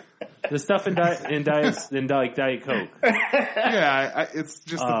lighter? The stuff in Diet Coke. Yeah, it's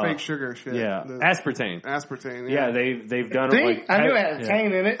just the fake sugar shit. Yeah, aspartame. Aspartame. Yeah, they've done it. Like, I knew it had tang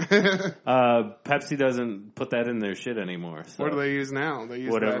in it. Pepsi doesn't put that in their shit anymore. So. What do they use now? They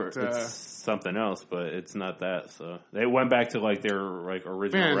use whatever. That, it's something else, but it's not that. So they went back to like their like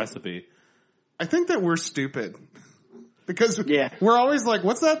original recipe. I think that we're stupid. Because we're always like,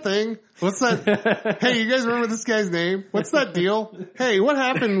 what's that thing? What's that? Hey, you guys remember this guy's name? What's that deal? Hey, what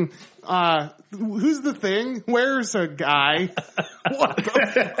happened? Who's the thing? Where's a guy? What the fuck?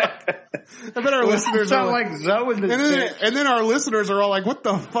 I bet our listeners sound like Zoe in the and then our listeners are all like, what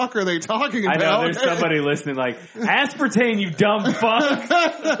the fuck are they talking about? I know, there's somebody listening like, aspartame, you dumb fuck.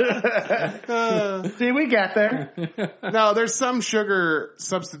 See, we got there. No, there's some sugar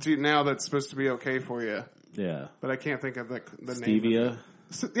substitute now that's supposed to be okay for you. Yeah. But I can't think of the Stevia. name.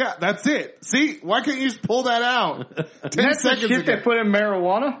 Stevia? Yeah, that's it. See? Why can't you just pull that out? 10 that's seconds the shit ago. they put in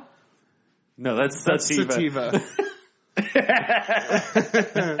marijuana? No, that's sativa.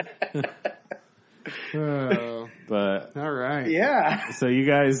 But all right. Yeah. So you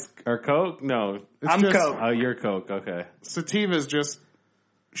guys are Coke? No. I'm Coke. Oh, you're Coke. Okay. Sativa is just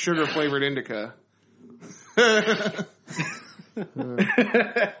sugar flavored indica.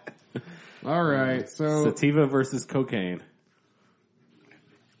 All right. So sativa versus cocaine.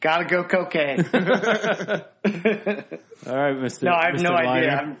 Gotta go cocaine. All right, Mr. No, I have Mr. no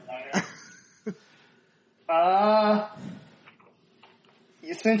Liner. idea.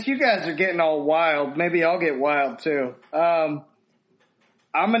 Since you guys are getting all wild, maybe I'll get wild too. I'm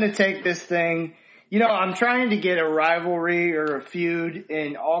gonna take this thing. You know, I'm trying to get a rivalry or a feud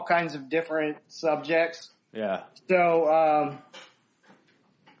in all kinds of different subjects. Yeah. So,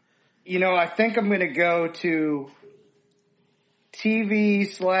 you know, I think I'm gonna go to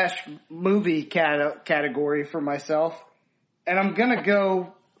TV/movie category for myself. And I'm gonna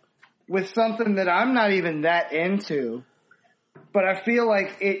go with something that I'm not even that into. but I feel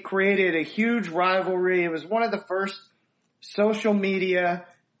like it created a huge rivalry. It was one of the first social media,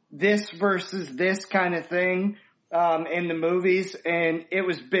 this versus this kind of thing in the movies, and it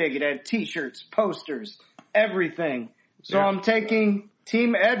was big. It had T-shirts, posters, everything. So I'm taking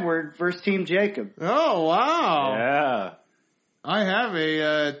Team Edward versus Team Jacob. Oh, wow. Yeah. I have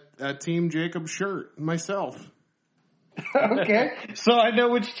a Team Jacob shirt myself. Okay, so I know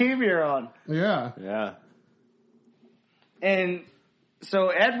which team you're on. Yeah. Yeah. And so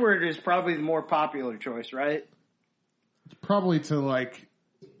Edward is probably the more popular choice, right? Probably to like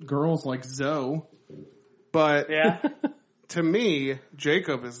girls like Zoe. But Yeah, to me,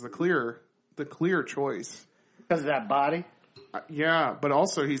 Jacob is the clear choice. because of that body. Yeah, but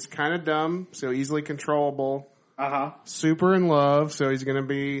also he's kind of dumb, so easily controllable. Uh-huh. Super in love, so he's gonna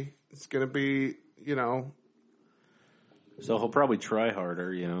be, you know, So he'll probably try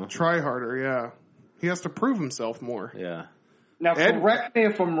harder, you know. try harder. Yeah, he has to prove himself more. Yeah. Now, correct me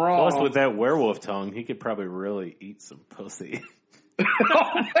if I'm wrong. Plus, with that werewolf tongue, he could probably really eat some pussy. Oh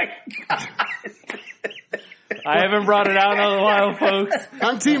my God. I haven't brought it out in a while, folks.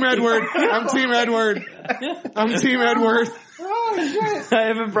 I'm Team Edward. I'm Team Edward. I'm Team Edward. Oh shit. I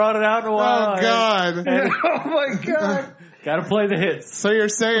haven't brought it out in a while. Oh God. Oh my God. Gotta play the hits. So you're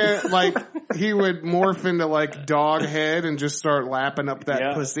saying like he would morph into like dog head and just start lapping up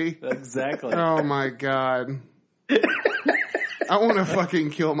that pussy? Exactly. Oh my God. I want to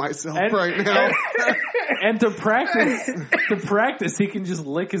fucking kill myself right now. And to practice, he can just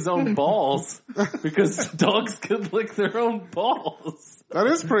lick his own balls because dogs can lick their own balls. That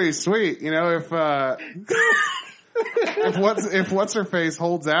is pretty sweet. You know, if what's her face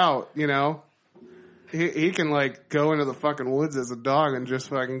holds out, you know, he can like go into the fucking woods as a dog and just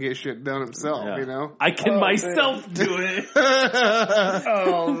fucking get shit done himself. Yeah. You know, I can myself do it.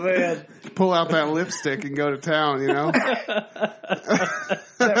 Oh man. Pull out that lipstick and go to town. You know,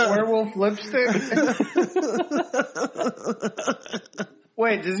 That werewolf lipstick?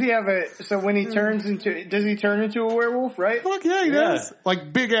 Wait, does he have so when he does he turn into a werewolf, right? fuck yeah, he does.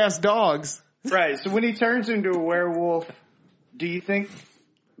 Like big ass dogs. Right, so when he turns into a werewolf, do you think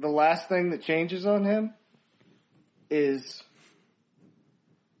the last thing that changes on him is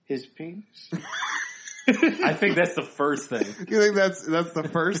his penis? I think that's the first thing. You think that's the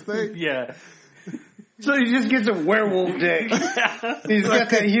first thing? Yeah. So he just gets a werewolf dick. He's got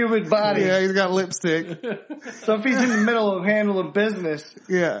that human body. Yeah, he's got lipstick. So if he's in the middle of handling business,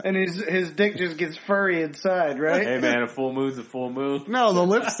 Yeah. and his dick just gets furry inside, right? Hey man, a full moon's a full moon. No, the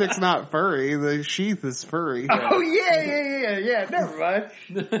lipstick's not furry. The sheath is furry. Oh yeah. Never mind.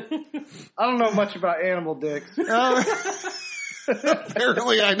 I don't know much about animal dicks.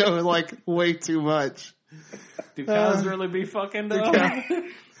 Apparently, I know like way too much. Do cows really be fucking though?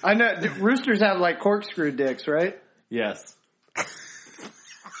 I know roosters have like corkscrew dicks, right? Yes.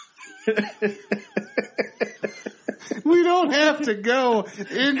 We don't have to go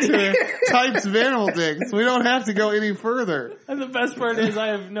into types of animal dicks. We don't have to go any further. And the best part is I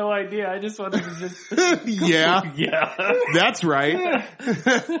have no idea. I just wanted to just... Yeah, Yeah. that's right.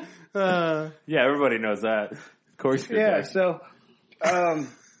 Yeah, everybody knows that. Corkscrew Yeah. dick. So,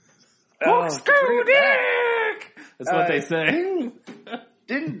 Corkscrew dick! That's what they say.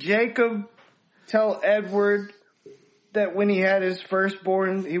 Didn't Jacob tell Edward that when he had his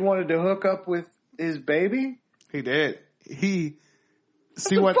firstborn, he wanted to hook up with his baby? He did. That's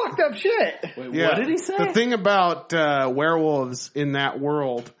some fucked up shit. Wait, Yeah. what did he say? The thing about werewolves in that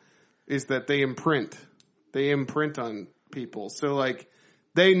world is that they imprint. They imprint on people. So, like,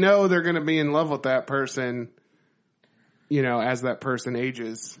 they know they're going to be in love with that person, you know, as that person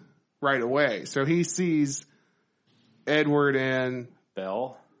ages right away. So he sees Edward and...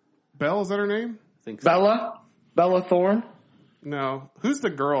 Belle? Belle, is that her name? I think so. Bella Thorne? No. Who's the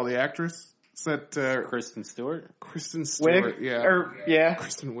girl, the actress? Is that Kristen Stewart? Kristen Stewart? Wig? Yeah. Yeah.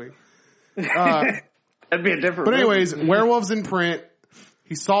 Kristen Wiig. That'd be a different But movie. anyways, werewolves in print.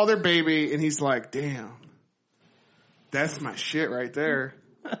 He saw their baby and he's like, damn, that's my shit right there.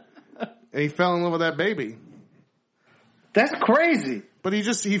 And he fell in love with that baby. That's crazy. But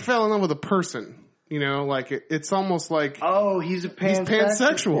he fell in love with a person. You know, like it's almost like Oh, he's he's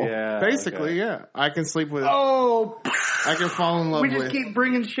pansexual. Yeah, Basically, okay. yeah. I can sleep with, Oh, I can fall in love we just with, keep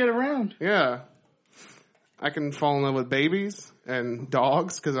bringing shit around. yeah. I can fall in love with babies and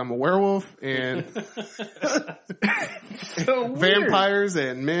dogs because I'm a werewolf and So weird. vampires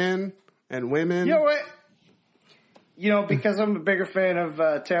and men and women. You know what? Because I'm a bigger fan of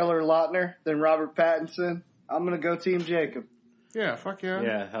Taylor Lautner than Robert Pattinson, I'm going to go Team Jacob. Yeah, fuck yeah.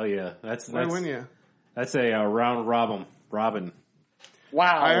 Yeah, hell yeah. That's Why wouldn't you? That's a round robin.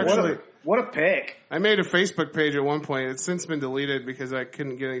 Wow, what a pick. I made a Facebook page at one point. It's since been deleted because I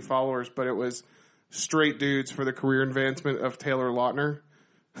couldn't get any followers, but it was Straight Dudes for the Career Advancement of Taylor Lautner.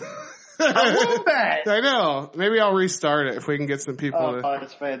 I love that. I know. Maybe I'll restart it if we can get some people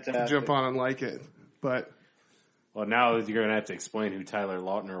That's fantastic. to jump on and like it. But Well, now you're going to have to explain who Tyler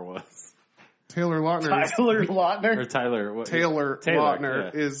Lautner was. Taylor Lautner Tyler Lautner? Or Tyler. What, Taylor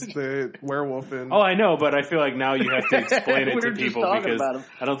Lautner yeah. is the werewolf in... Oh, I know, but I feel like now you have to explain it We to were just people talking because about him.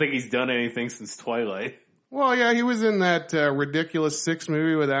 I don't think he's done anything since Twilight. Well, yeah, he was in that Ridiculous Six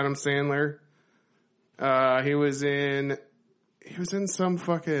movie with Adam Sandler. He was in some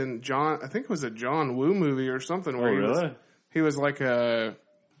fucking I think it was a John Woo movie or something. Where really? He was like it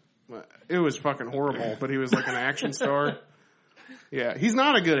was fucking horrible, but he was like an action star. Yeah, he's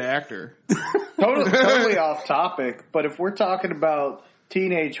not a good actor. Totally off topic, but if we're talking about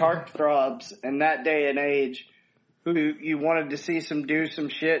teenage heartthrobs in that day and age who you wanted to see do some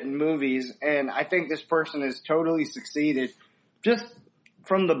shit in movies, and I think this person has totally succeeded. Just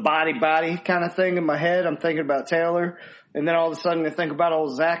from the body kind of thing in my head, I'm thinking about Taylor, and then all of a sudden I think about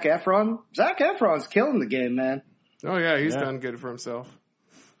old Zac Efron. Zac Efron's killing the game, man. Oh yeah, he's done good for himself.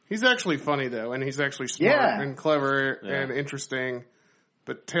 He's actually funny though, and he's actually smart and clever and interesting.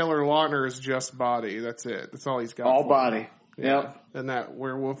 But Taylor Lautner is just body. That's it. That's all he's got. All body. Yeah. Yep. And that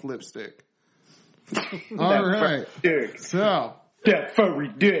werewolf lipstick. All right. Dick. So That furry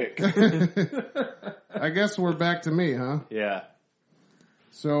dick. I guess we're back to me, huh? Yeah.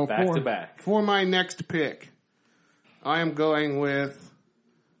 So Back to back. For my next pick, I am going with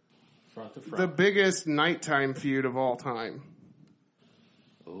Front to front. the biggest nighttime feud of all time.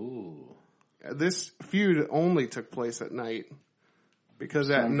 Ooh. This feud only took place at night because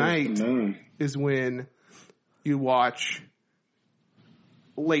at night is when you watch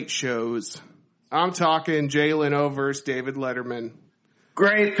late shows. I'm talking Jay Leno versus David Letterman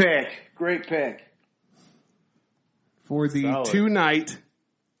Great pick. for the Solid. 2-night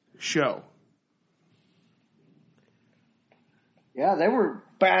show. Yeah, they were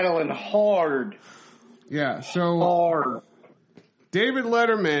battling hard. Yeah, so Hard. David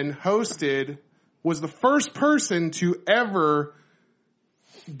Letterman was the first person to ever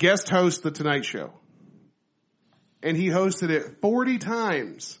guest host The Tonight Show. And he hosted it 40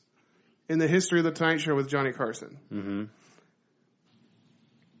 times in the history of The Tonight Show with Johnny Carson. Mm-hmm.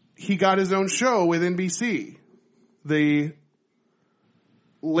 He got his own show with NBC, The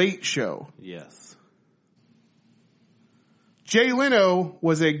Late Show. Yes. Jay Leno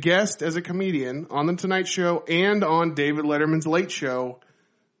was a guest as a comedian on The Tonight Show and on David Letterman's Late Show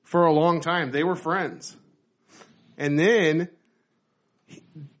for a long time. They were friends. And then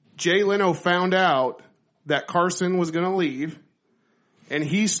Jay Leno found out that Carson was going to leave, and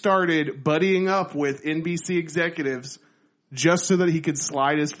he started buddying up with NBC executives just so that he could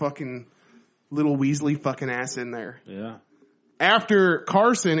slide his fucking little Weasley fucking ass in there. Yeah. After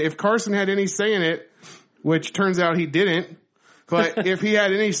Carson, if Carson had any say in it, which turns out he didn't, but if he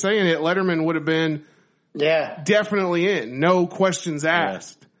had any say in it, Letterman would have been definitely in. No questions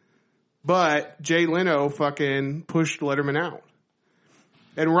asked. Yeah. But Jay Leno fucking pushed Letterman out.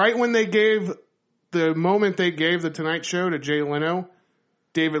 And right when the moment they gave The Tonight Show to Jay Leno,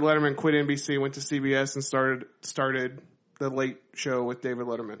 David Letterman quit NBC, went to CBS, and started The Late Show with David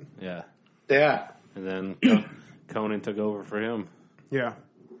Letterman. Yeah. Yeah. And then Conan took over for him. Yeah.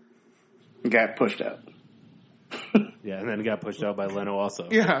 Got pushed out. Yeah, and then he got pushed out by Leno also.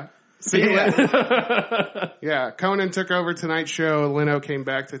 Yeah. Yeah, Conan took over Tonight Show. Leno came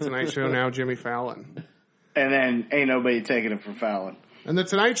back to Tonight Show. Now Jimmy Fallon. And then ain't nobody taking it from Fallon. And the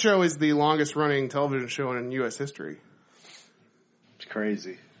Tonight Show is the longest running television show in U.S. history. It's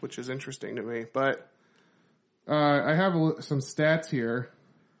crazy. Which is interesting to me. But I have some stats here.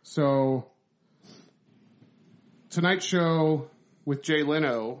 So Tonight Show with Jay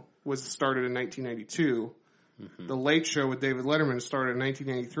Leno was started in 1992. Mm-hmm. The Late Show with David Letterman started in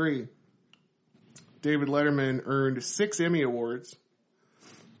 1993. David Letterman earned 6 Emmy Awards.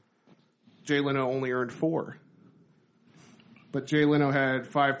 Jay Leno only earned 4. But Jay Leno had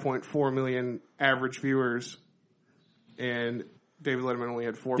 5.4 million average viewers, and David Letterman only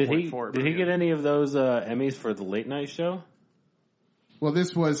had 4.4 million. Did he get any of those Emmys for the late night show? Well,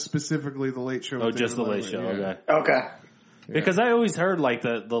 this was specifically the Late Show. Oh, just the Late Show. Yeah. Okay. Yeah. Because I always heard like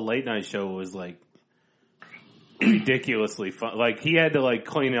the late night show was like ridiculously fun. Like he had to like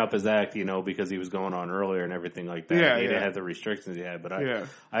clean up his act, you know, because he was going on earlier and everything like that. Yeah, he didn't have the restrictions he had. But Yeah.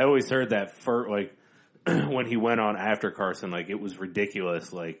 I always heard that for like when he went on after Carson, like it was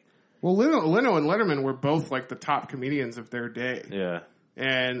ridiculous. Like, well, Leno and Letterman were both like the top comedians of their day. yeah.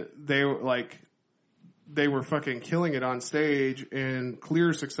 And they were like, they were fucking killing it on stage and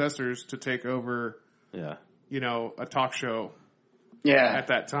clear successors to take over, a talk show at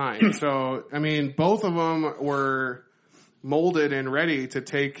that time. So, I mean, both of them were molded and ready to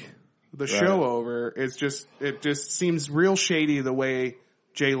take the show over. It just seems real shady the way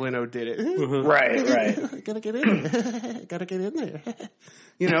Jay Leno did it. Right. Gotta get in there. Gotta get in there.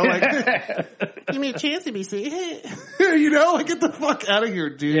 Like, give me a chance to be seen. Like, get the fuck out of here,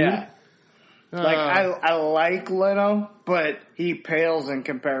 dude. Yeah. Like, I like Leno, but he pales in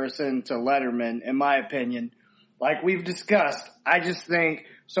comparison to Letterman, in my opinion. Like we've discussed, I just think,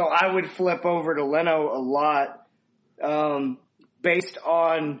 so I would flip over to Leno a lot, based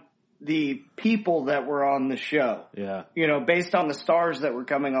on the people that were on the show. Yeah. Based on the stars that were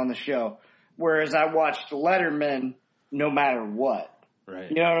coming on the show. Whereas I watched Letterman no matter what. Right.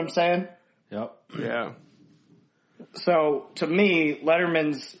 You know what I'm saying? Yep. Yeah. So to me,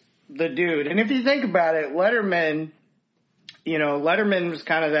 Letterman's the dude. And if you think about it, Letterman was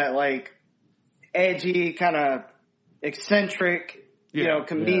kind of that like edgy, kind of eccentric,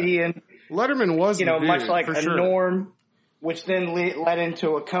 comedian. Yeah. Letterman was, the dude, much like a sure. Norm, which then led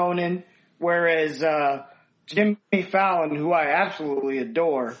into a Conan. Whereas, Jimmy Fallon, who I absolutely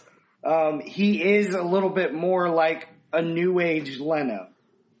adore, he is a little bit more like a new age Leno.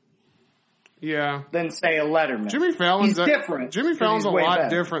 Yeah. Than say a Letterman. Jimmy Fallon's different. Jimmy Fallon's a lot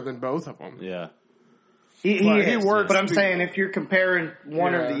different than both of them. Yeah. He works. But I'm saying if you're comparing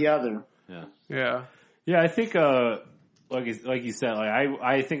one or the other. Yeah. Yeah. Yeah, I think, like you said, like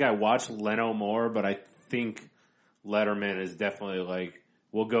I think I watched Leno more, but I think Letterman is definitely like,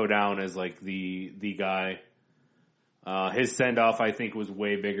 will go down as like the guy. His send off, I think, was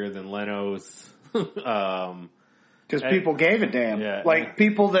way bigger than Leno's. Because people gave a damn. Yeah,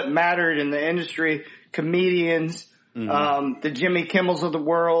 people that mattered in the industry, comedians, the Jimmy Kimmels of the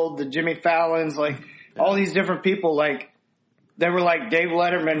world, the Jimmy Fallons, all these different people, they were like, Dave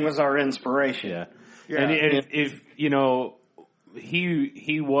Letterman was our inspiration. Yeah. And if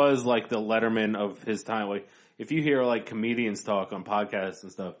he was like the Letterman of his time. Like, if you hear like comedians talk on podcasts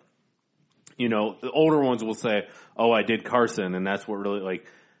and stuff, the older ones will say, oh, I did Carson, and that's what really like.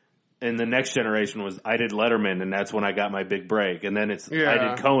 And the next generation was, I did Letterman, and that's when I got my big break. And then I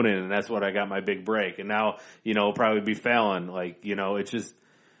did Conan, and that's when I got my big break. And now, it'll probably be Fallon. It's just,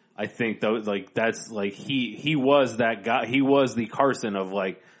 I think that's like, he was that guy. He was the Carson of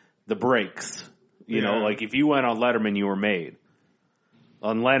like the breaks. If you went on Letterman, you were made.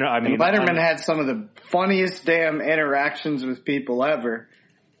 On Letterman had some of the funniest damn interactions with people ever.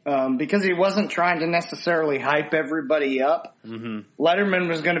 Because he wasn't trying to necessarily hype everybody up. Mm-hmm. Letterman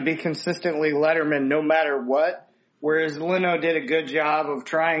was going to be consistently Letterman no matter what, whereas Leno did a good job of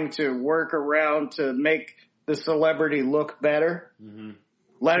trying to work around to make the celebrity look better. Mm-hmm.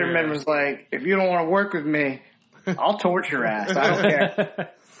 Letterman was like, if you don't want to work with me, I'll torture your ass. I don't care.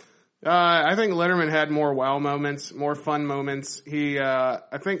 I think Letterman had more wow moments, more fun moments. I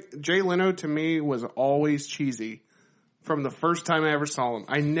think Jay Leno to me was always cheesy. From the first time I ever saw him.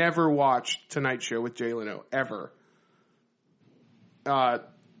 I never watched Tonight Show with Jay Leno, ever. I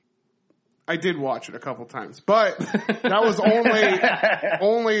did watch it a couple times, but that was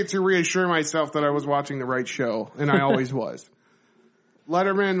only to reassure myself that I was watching the right show, and I always was.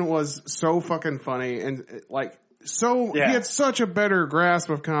 Letterman was so fucking funny, and he had such a better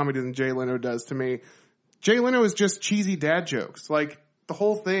grasp of comedy than Jay Leno does to me. Jay Leno is just cheesy dad jokes, like the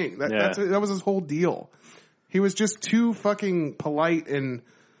whole thing. That was his whole deal. He was just too fucking polite and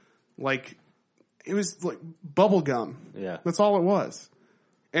it was like bubblegum. Yeah. That's all it was.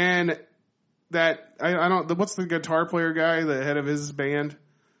 And that, I don't, what's the guitar player guy, the head of his band?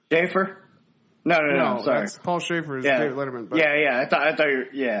 Schaefer? No, sorry. That's Paul Schaefer is David Letterman. But I thought you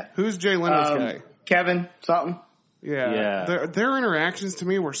were, Who's Jay Leno's guy? Kevin something? Yeah. Their interactions to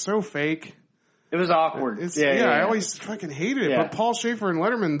me were so fake. It was awkward. I always fucking hated it. But Paul Schaefer and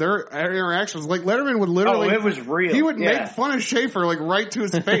Letterman, their interactions, Letterman would literally... Oh, it was real. He would make fun of Schaefer, right to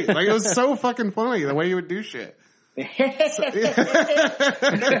his face. It was so fucking funny, the way he would do shit. You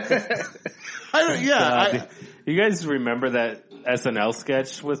guys remember that SNL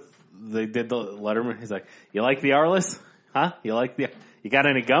sketch they did the Letterman? He's like, you like the Arliss? Huh? You got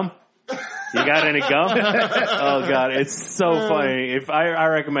any gum? You got any gum? Oh God, it's so funny. I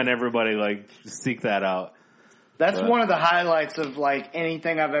recommend everybody seek that out. That's one of the highlights of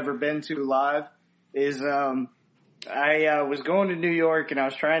anything I've ever been to live is I was going to New York and I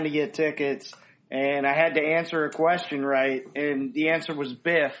was trying to get tickets and I had to answer a question right and the answer was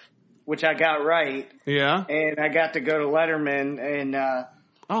Biff, which I got right. Yeah. And I got to go to Letterman and the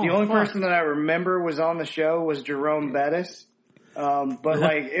only person that I remember was on the show was Jerome Bettis. But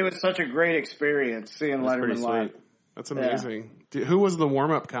like, it was such a great experience seeing Letterman live. That's amazing. Who was the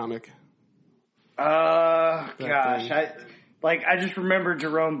warm-up comic? Gosh, I just remember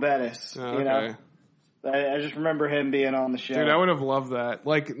Jerome Bettis. Oh, you know, I just remember him being on the show. Dude, I would have loved that.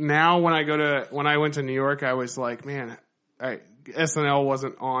 Like now, when I went to New York, I was like, man, SNL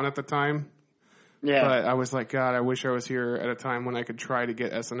wasn't on at the time. Yeah, but I was like, God, I wish I was here at a time when I could try to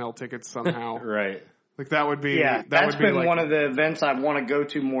get SNL tickets somehow. Right. Like that would be. Yeah, that's been like, one of the events I want to go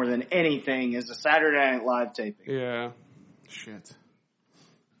to more than anything is a Saturday Night Live taping. Yeah. Shit.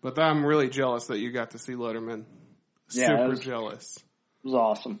 But I'm really jealous that you got to see Letterman. Super jealous. It was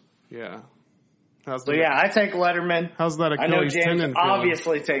awesome. Yeah. I take Letterman. How's that Achilles tendon feeling?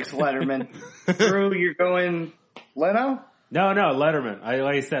 Obviously takes Letterman. Drew, you're going Leno? No, Letterman.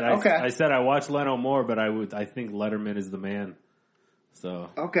 Like I said, Okay. I said I watch Leno more, but I think Letterman is the man. So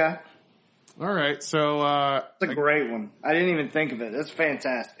okay. All right, so it's a great one. I didn't even think of it. That's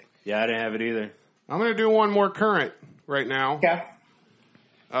fantastic. Yeah, I didn't have it either. I'm going to do one more current right now. Okay.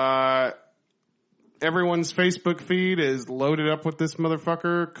 Everyone's Facebook feed is loaded up with this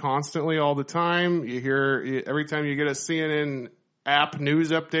motherfucker constantly all the time. You hear every time you get a CNN app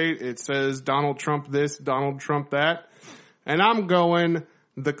news update, it says Donald Trump this, Donald Trump that. And I'm going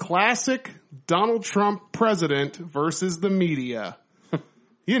the classic Donald Trump president versus the media.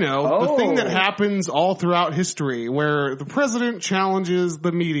 You know, the thing that happens all throughout history where the president challenges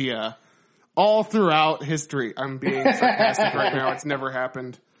the media all throughout history. I'm being sarcastic right now. It's never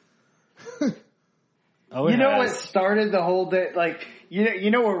happened. You know what started the whole day? Like, you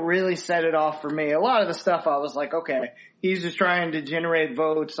know what really set it off for me? A lot of the stuff I was like, okay, he's just trying to generate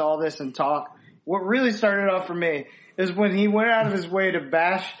votes, all this and talk. What really started off for me is when he went out of his way to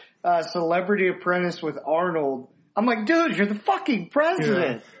bash Celebrity Apprentice with Arnold. I'm like, dude, you're the fucking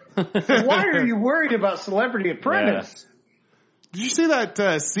president. Yeah. Why are you worried about Celebrity Apprentice? Yeah. Did you see that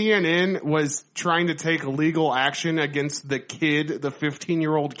CNN was trying to take legal action against the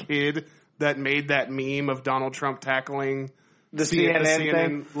 15-year-old kid that made that meme of Donald Trump tackling the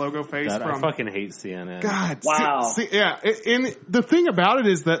CNN logo face? I fucking hate CNN. God. Wow. And the thing about it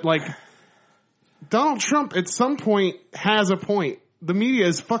is that, like, Donald Trump at some point has a point. The media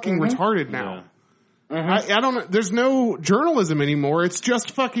is fucking retarded now. Yeah. I don't know. There's no journalism anymore. It's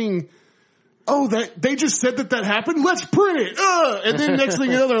just fucking, they just said that happened. Let's print it. And then next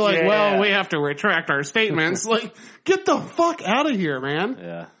thing you know, they're like, we have to retract our statements. Like, get the fuck out of here, man.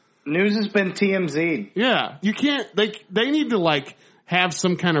 Yeah. News has been TMZ'd. Yeah. You can't, they need to like have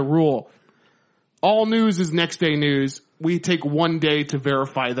some kind of rule. All news is next day news. We take 1 day to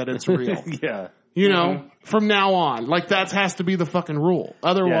verify that it's real. Yeah. You know, from now on. Like, that has to be the fucking rule.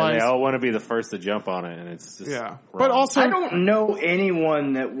 Otherwise. Yeah, they all want to be the first to jump on it, and it's just wrong. But also, I don't know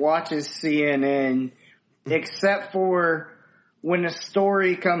anyone that watches CNN except for when a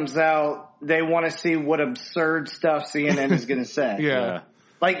story comes out, they want to see what absurd stuff CNN is going to say. Yeah.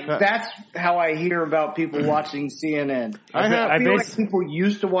 Like, that's how I hear about people watching CNN. I feel like people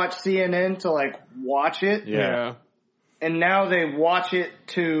used to watch CNN to, like, watch it. Yeah. And now they watch it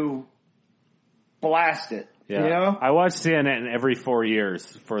to blast it. Yeah. You know? I watch CNN every 4 years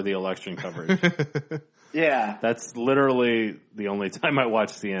for the election coverage. Yeah. That's literally the only time I watch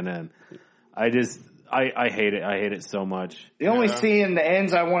CNN. I hate it. I hate it so much. The only the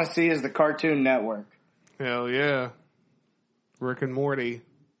ends I want to see is the Cartoon Network. Hell yeah. Rick and Morty.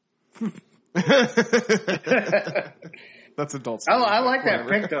 That's adult. I like that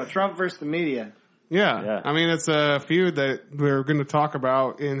pick though. Trump versus the media. Yeah. I mean, it's a feud that we're going to talk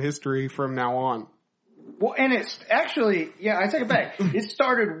about in history from now on. Well, and it's actually, I take it back. It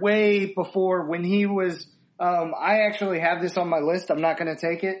started way before when he was, I actually have this on my list. I'm not going to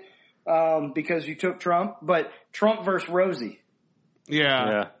take it, because you took Trump, but Trump versus Rosie.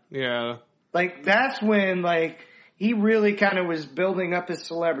 Yeah. Like, that's when, like, he really kind of was building up his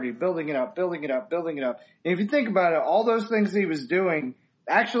celebrity, building it up. And if you think about it, all those things he was doing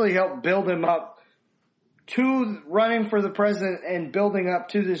actually helped build him up to running for the president and building up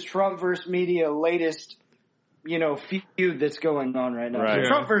to this Trump versus media latest, feud that's going on right now. Right. So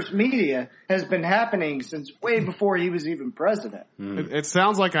Trump versus media has been happening since way before he was even president. It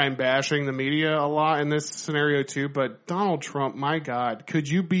sounds like I'm bashing the media a lot in this scenario too, but Donald Trump, my God, could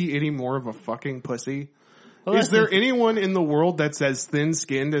you be any more of a fucking pussy? Well, is there anyone in the world that's as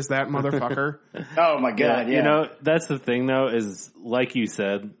thin-skinned as that motherfucker? Oh my God, yeah. That's the thing though, is like you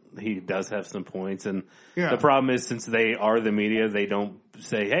said, he does have some points, and the problem is since they are the media, they don't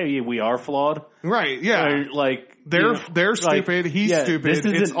say, "Hey, we are flawed." Right? Yeah. They're stupid. He's stupid.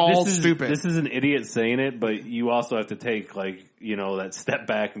 It's all stupid. This is an idiot saying it, but you also have to take that step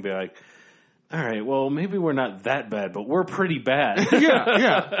back and be like, all right, well, maybe we're not that bad, but we're pretty bad.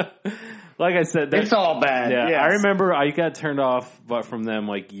 Yeah. Like I said, It's all bad. Yeah, yes. I remember I got turned off from them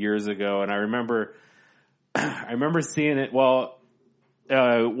like years ago, and I remember seeing it. Well,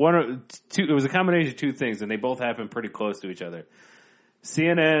 it was a combination of two things, and they both happened pretty close to each other.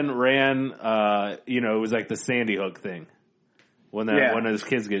 CNN ran, it was like the Sandy Hook thing when those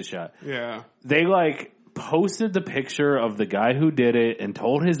kids get shot. Yeah. They like posted the picture of the guy who did it and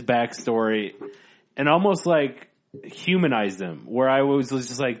told his backstory and almost like humanized him, where I was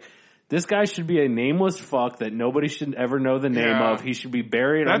just like, this guy should be a nameless fuck that nobody should ever know the name of. He should be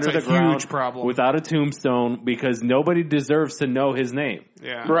buried under the ground. That's a huge problem. Without a tombstone, because nobody deserves to know his name.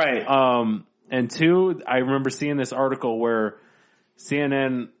 Yeah. Right. And two, I remember seeing this article where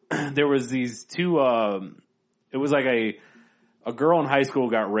CNN, there was these two, it was like a girl in high school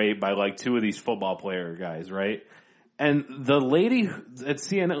got raped by like two of these football player guys, right? And the lady at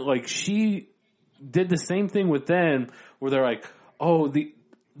CNN, like, she did the same thing with them, where they're like, oh,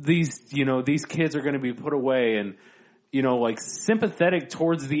 these kids are going to be put away, and, like sympathetic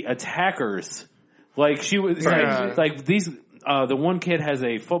towards the attackers. Like she was like these, the one kid has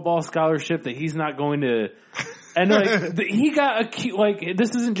a football scholarship that he's not going to, and like he got accused, like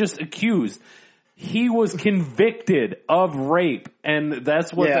this isn't just accused. He was convicted of rape, and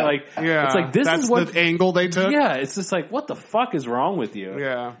that's what it's like. That's the angle they took. Yeah, it's just like, what the fuck is wrong with you?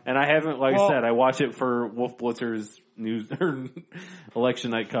 Yeah, and I haven't, like I said, I watch it for Wolf Blitzer's news or election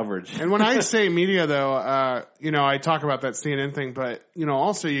night coverage. And when I say media, though, I talk about that CNN thing, but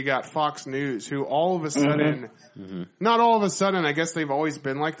also you got Fox News, who all of a sudden, not all of a sudden, I guess they've always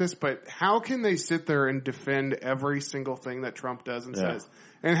been like this, but how can they sit there and defend every single thing that Trump does and says?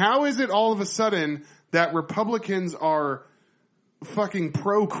 And how is it all of a sudden that Republicans are fucking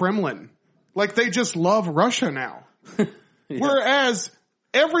pro-Kremlin? Like, they just love Russia now. Whereas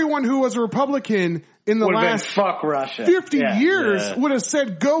everyone who was a Republican in the last fuck Russia. 50 years would have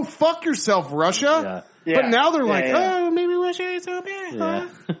said, go fuck yourself, Russia. Yeah. But now they're oh, maybe Russia ain't so bad, huh?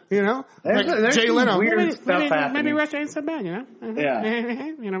 There's Jay Leno. Maybe Russia ain't so bad, Yeah.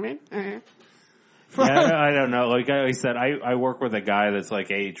 You know what I mean? I don't know. Like I said, I work with a guy that's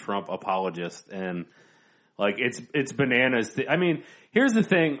like a Trump apologist, and like it's bananas. I mean, here's the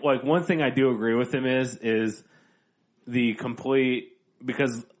thing. Like, one thing I do agree with him is the complete,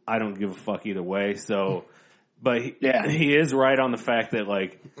 because I don't give a fuck either way. So, but he is right on the fact that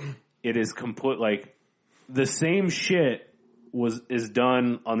like it is complete. Like the same shit is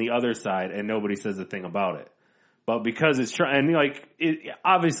done on the other side, and nobody says a thing about it. But because it's and like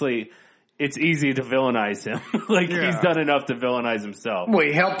obviously. It's easy to villainize him. He's done enough to villainize himself. Well,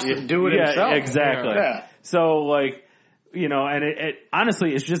 he helps to do it himself. Exactly. Yeah. So, like, and it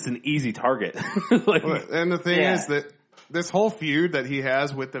honestly, it's just an easy target. And the thing is that this whole feud that he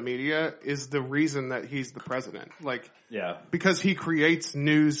has with the media is the reason that he's the president. Because he creates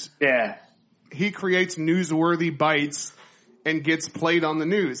news. Yeah. He creates newsworthy bites and gets played on the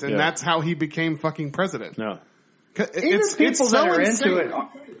news. And that's how he became fucking president. No. It's people that are into it.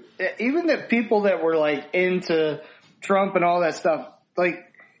 Even the people that were like into Trump and all that stuff,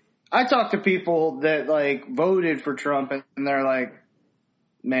 like I talked to people that like voted for Trump, and they're like,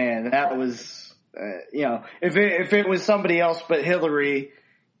 "Man, that was, if it was somebody else but Hillary,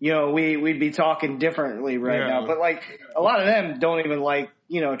 we'd be talking differently right now." But like a lot of them don't even like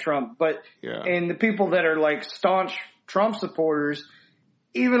Trump, but and the people that are like staunch Trump supporters,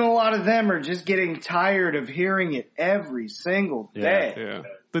 even a lot of them are just getting tired of hearing it every single day. Yeah.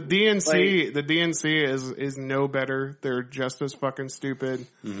 The DNC is no better. They're just as fucking stupid.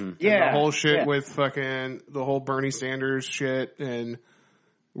 Mm-hmm. Yeah. The whole shit with fucking the whole Bernie Sanders shit and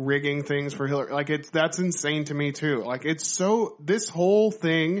rigging things for Hillary. Like that's insane to me too. Like this whole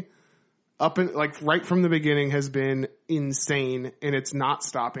thing right from the beginning has been insane, and it's not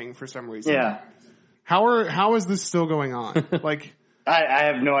stopping for some reason. Yeah. How is this still going on? Like, I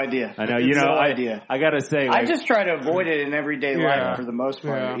have no idea. I know, idea. I gotta say, I just try to avoid it in everyday life for the most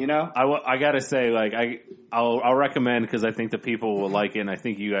part. I gotta say, I'll recommend, because I think the people will like it, and I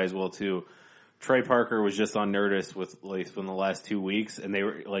think you guys will too. Trey Parker was just on Nerdist in the last 2 weeks, and they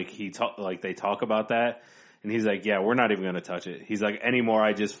were they talk about that, and he's like, "Yeah, we're not even gonna touch it." He's like, "Anymore,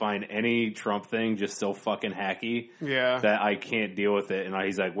 I just find any Trump thing just so fucking hacky that I can't deal with it." And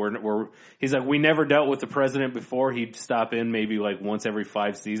he's like, "We never dealt with the president before. He'd stop in maybe like once every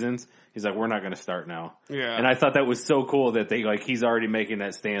 5 seasons." He's like, "We're not gonna start now." Yeah, and I thought that was so cool that they he's already making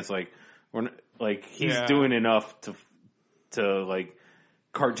that stance. He's doing enough to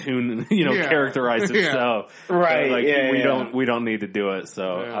cartoon, characterize himself. Right. We don't need to do it. So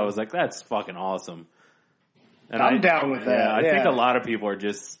I was like, that's fucking awesome. And I'm down with that. Yeah, I think a lot of people are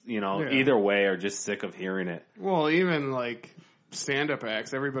just, either way are just sick of hearing it. Well, even like stand-up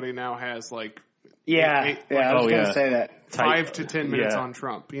acts, everybody now has like I was going to say that 5 to 10 minutes on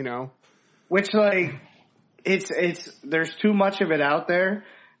Trump. Which like it's there's too much of it out there,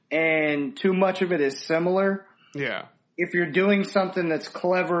 and too much of it is similar. Yeah. If you're doing something that's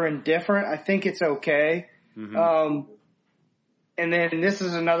clever and different, I think it's okay. Mm-hmm. And then this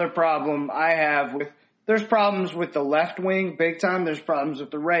is another problem I have with. There's problems with the left wing big time. There's problems with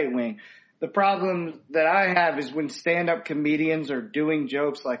the right wing. The problem that I have is when stand-up comedians are doing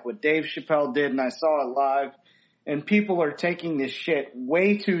jokes like what Dave Chappelle did, and I saw it live, and people are taking this shit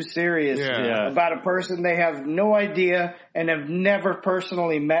way too serious about a person they have no idea and have never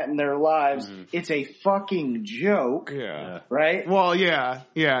personally met in their lives. Mm-hmm. It's a fucking joke. Yeah. Right? Well, yeah.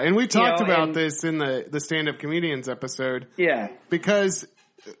 And we talked about this in the stand-up comedians episode. Yeah. Because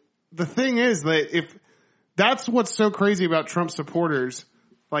the thing is that if that's what's so crazy about Trump supporters,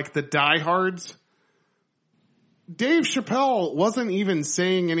 like the diehards, Dave Chappelle wasn't even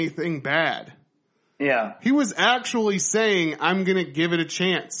saying anything bad. Yeah. He was actually saying, I'm going to give it a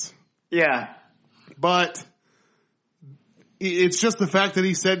chance. Yeah. But it's just the fact that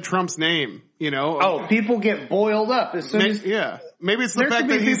he said Trump's name, Oh, people get boiled up as soon as... Yeah. Maybe it's the fact that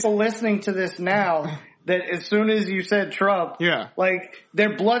there could be people listening to this now that as soon as you said Trump, like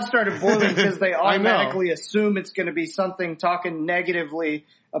their blood started boiling because they automatically assume it's going to be something talking negatively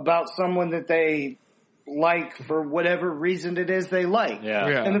about someone that they like for whatever reason it is they like.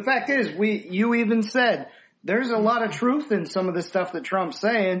 Yeah. And the fact is, you even said there's a lot of truth in some of the stuff that Trump's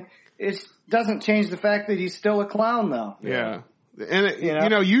saying. It doesn't change the fact that he's still a clown, though. Yeah.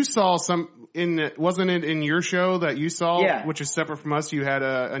 And you saw wasn't it in your show that you saw, which is separate from us, you had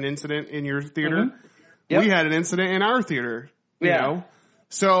an incident in your theater? Mm-hmm. Yep. We had an incident in our theater, you know?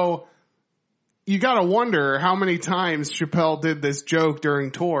 So you gotta wonder how many times Chappelle did this joke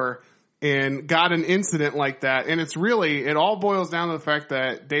during tour and got an incident like that. And it all boils down to the fact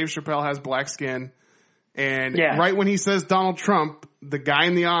that Dave Chappelle has black skin. And right when he says Donald Trump, the guy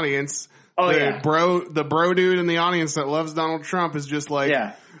in the audience, the bro dude in the audience that loves Donald Trump is just like,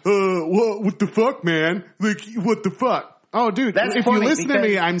 what the fuck, man? Like, what the fuck? Oh, dude, if you listen to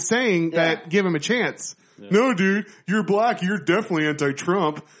me, I'm saying that give him a chance. Yeah. No, dude, you're black. You're definitely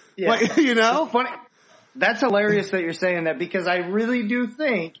anti-Trump. Yeah. Like, It's funny. That's hilarious that you're saying that, because I really do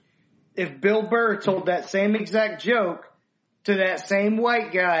think if Bill Burr told that same exact joke to that same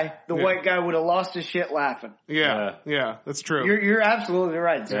white guy, the white guy would have lost his shit laughing. Yeah, that's true. You're absolutely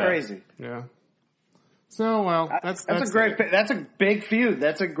right. It's crazy. Yeah. So, well, that's a big feud.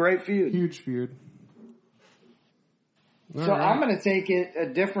 That's a great feud. Huge feud. So I'm going to take it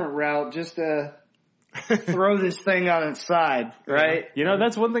a different route just to throw this thing on its side, right?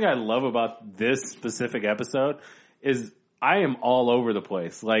 That's one thing I love about this specific episode is I am all over the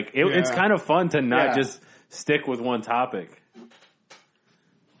place. Like, it's kind of fun to not just stick with one topic.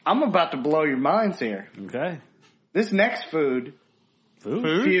 I'm about to blow your minds here. Okay. This next feud?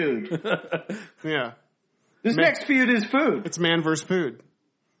 Yeah. This next feud is food. It's man versus food.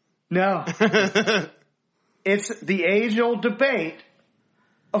 No. It's the age-old debate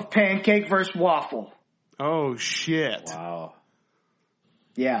of pancake versus waffle. Oh, shit. Wow.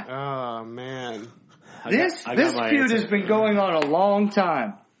 Yeah. Oh, man. This feud has been going on a long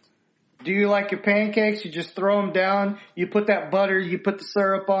time. Do you like your pancakes? You just throw them down. You put that butter. You put the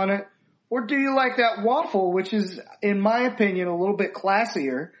syrup on it. Or do you like that waffle, which is, in my opinion, a little bit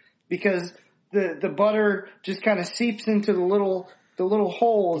classier because the butter just kind of seeps into the little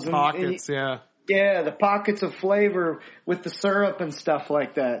holes. Pockets, Yeah, the pockets of flavor with the syrup and stuff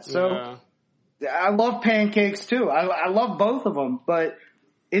like that. So I love pancakes too. I love both of them, but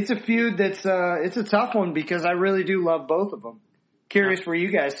it's a feud that's it's a tough one because I really do love both of them. Curious where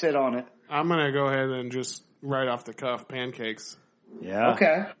you guys sit on it. I'm going to go ahead and just right off the cuff pancakes. Yeah.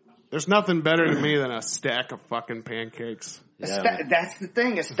 Okay. There's nothing better to me than a stack of fucking pancakes. That's the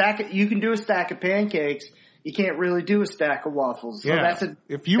thing. You can do a stack of pancakes. You can't really do a stack of waffles. So that's a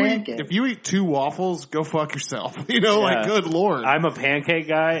pancake. If you eat 2 waffles, go fuck yourself. Like, good Lord. I'm a pancake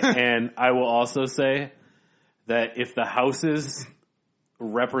guy, and I will also say that if the houses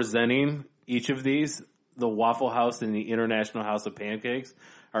representing each of these, the Waffle House and the International House of Pancakes,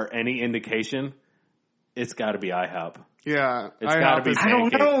 are any indication, it's got to be IHOP. Yeah. It's got to be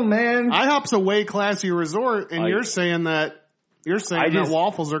pancake. I don't know, man. IHOP's a way classier resort, and you're saying that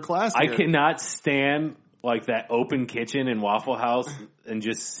waffles are classier. I cannot stand like that open kitchen in Waffle House and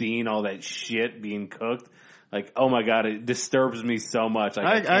just seeing all that shit being cooked. Like, oh my God, it disturbs me so much.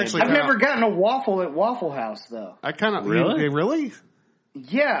 Like, I've never gotten a waffle at Waffle House though. I kind of really.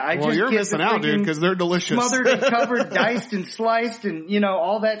 Yeah, You're get missing the out, dude, freaking because they're delicious. Smothered and covered, diced and sliced, and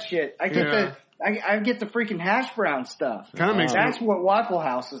all that shit. I get I get the freaking hash brown stuff. Kind of makes That's what Waffle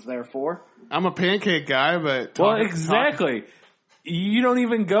House is there for. I'm a pancake guy, but exactly. You don't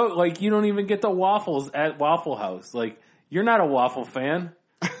even you don't even get the waffles at Waffle House. Like, you're not a waffle fan.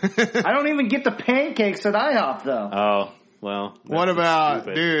 I don't even get the pancakes at IHOP though. Oh, well. What about,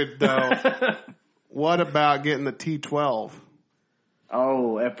 dude, though? What about getting the T12?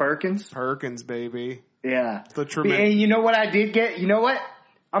 Oh, at Perkins? Perkins, baby. Yeah. The tremendous. And you know what I did get? You know what?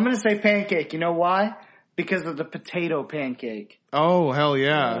 I'm going to say pancake. You know why? Because of the potato pancake. Oh, hell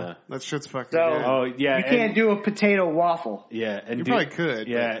yeah. That shit's fucking good. Oh, yeah. You can't do a potato waffle. Yeah. And you probably could.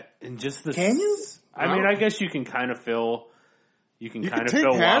 Yeah. And just the... Can you? I mean, I guess you can kind of fill... You can kind of take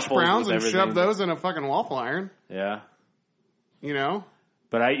fill hash waffles browns with and everything. shove those in a fucking waffle iron. Yeah. You know?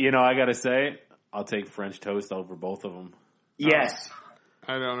 But I gotta say, I'll take French toast over both of them. Yes.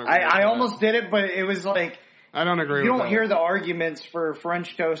 I don't agree. I almost did it, but it was like... I don't agree with You that. don't hear the arguments for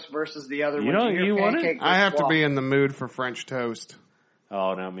French toast versus the other You ones. don't- hear you want it? pancake I have versus to be waffle. in the mood for French toast.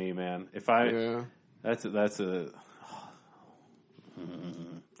 Oh, not me, man. That's a.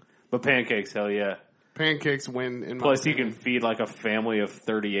 But pancakes, hell yeah. Pancakes win in my Plus, you opinion. can feed like a family of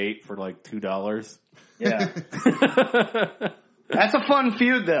 38 for like $2. Yeah. That's a fun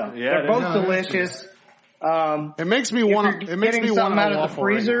feud, though. Yeah, They're both delicious. It makes me want to. It makes me want something out of the waffle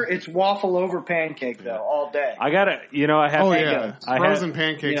freezer. right now. It's waffle over pancake, though, all day. I gotta, I have. Oh to yeah, I frozen have,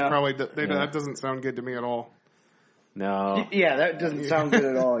 pancakes Yeah. probably. That doesn't sound good to me at all. No, Yeah, that doesn't sound good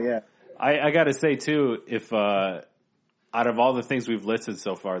at all. Yeah. I gotta say too, if out of all the things we've listed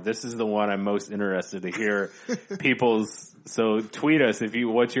so far, this is the one I'm most interested to hear people's. So tweet us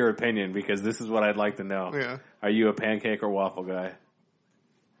what's your opinion, because this is what I'd like to know. Yeah. Are you a pancake or waffle guy?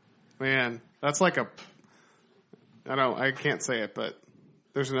 Man, that's like I can't say it, but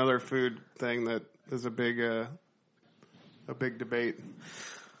there's another food thing that is a big debate.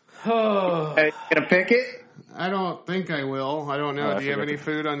 Hey, you gonna pick it? I don't think I will. I don't know. Oh, I Do you have forgot any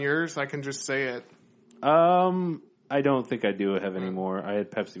food on yours? I can just say it. I don't think I do have any more. I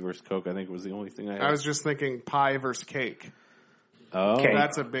had Pepsi versus Coke. I think it was the only thing I had. I was just thinking pie versus cake. Oh, Cake.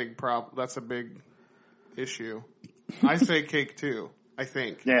 That's a big problem. That's a big issue. I say cake too. I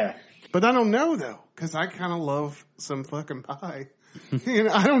think. Yeah. But I don't know though, because I kind of love some fucking pie.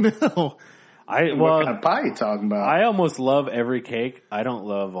 I don't know. What kind of pie you talking about? I almost love every cake. I don't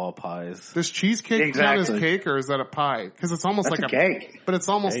love all pies. Does cheesecake count as Exactly. cake, or is that a pie? Because it's almost That's like a cake. But it's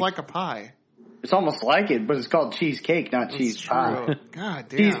almost Cake. like a pie. It's almost like it, but it's called cheesecake, not cheese It's pie. true. God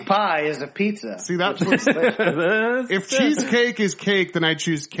Cheese damn. pie is a pizza. See, that's which is delicious. if cheesecake is cake, then I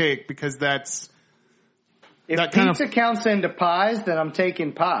choose cake because that's. If that kind pizza counts into pies, then I'm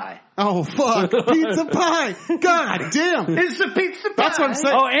taking pie. Oh fuck, pizza pie! God damn. It's a pizza pie. That's what I'm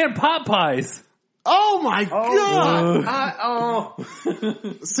saying. Oh, and pot pies. Oh my god! Oh,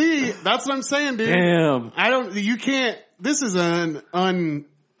 See, that's what I'm saying, dude. Damn. You can't. This is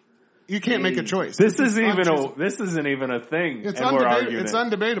you can't make a choice. This isn't unchoosable. even a thing. It's and we're arguing It's it.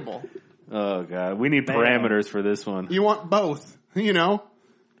 undebatable. Oh god, we need parameters for this one. You want both,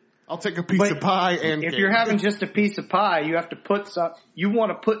 I'll take a piece But of pie and if cake. you're having just a piece of pie, you have to you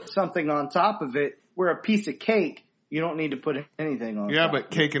want to put something on top of it, where a piece of cake, you don't need to put anything on Yeah, top.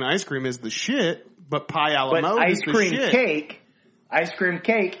 but cake and ice cream is the shit, but pie a la But mode is ice the cream shit.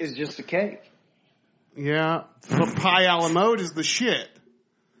 cake is just a cake. Yeah, but pie a la mode is the shit.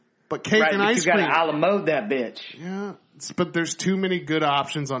 But cake Right, and but ice you cream. gotta a la mode that bitch. Yeah, but there's too many good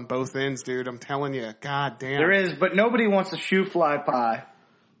options on both ends, dude. I'm telling you. God damn. There is, but nobody wants a shoe fly pie.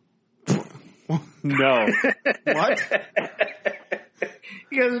 No. What?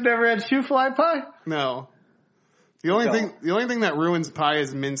 You guys have never had shoe fly pie? No. The only thing that ruins pie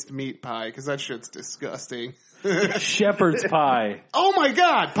is minced meat pie, because that shit's disgusting. Shepherd's pie. Oh my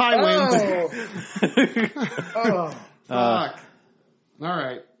god, pie wins. Oh, Fuck. All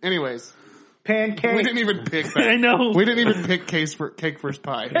right. Anyways, pancake. we didn't even pick that. I know. We didn't even pick cake versus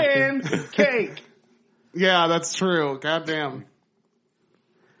pie. Pancake. Yeah, that's true. Goddamn.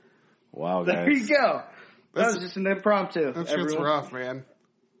 Wow, guys. There you go. That was just an impromptu. That shit's everyone. rough, man.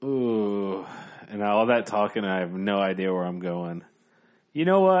 Ooh. And all that talking, I have no idea where I'm going. You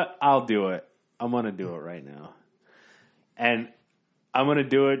know what? I'll do it. I'm going to do it right now. And I'm going to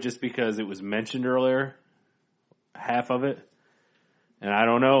do it just because it was mentioned earlier. Half of it. And I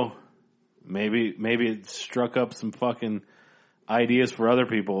don't know. Maybe it struck up some fucking ideas for other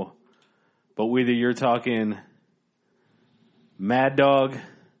people. But whether you're talking Mad Dog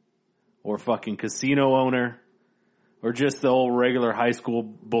or fucking casino owner or just the old regular high school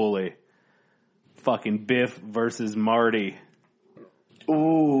bully, fucking Biff versus Marty.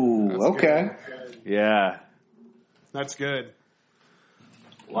 Ooh, okay. Yeah. That's good.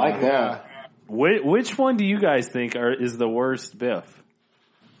 Like that. Which one do you guys think is the worst Biff?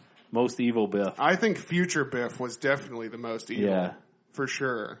 Most evil Biff? I think future Biff was definitely the most evil. Yeah. For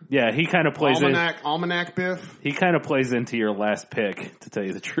sure. Yeah, he kind of plays Almanac Biff. He kind of plays into your last pick, to tell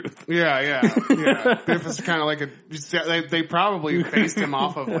you the truth. Yeah. Biff is kind of like they probably based him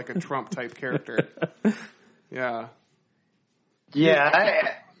off of like a Trump type character. Yeah.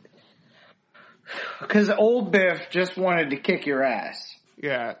 Yeah, because old Biff just wanted to kick your ass.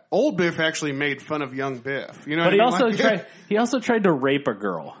 Yeah, old Biff actually made fun of young Biff. You know, but he also tried to rape a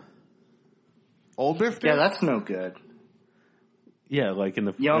girl. Old Biff did? Yeah, that's no good. Yeah, like in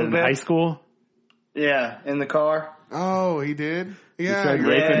Biff? high school. Yeah, in the car. Oh, he did? Yeah. He tried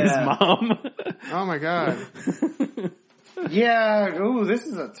raping his mom. Oh my God. Yeah, ooh, this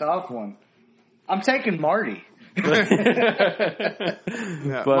is a tough one. I'm taking Marty. Yeah,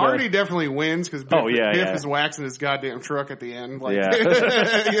 Marty definitely wins because Biff is waxing his goddamn truck at the end. Like,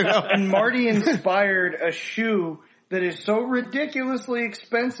 you know? And Marty inspired a shoe that is so ridiculously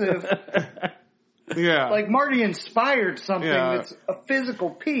expensive. Yeah. Like Marty inspired something that's a physical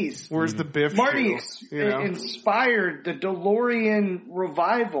piece. Where's the Biff Marty shoe? inspired the DeLorean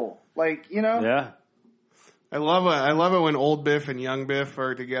revival. Like, you know? Yeah. I love it when old Biff and young Biff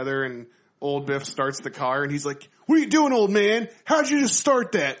are together and old Biff starts the car and he's like, "What are you doing, old man? How'd you just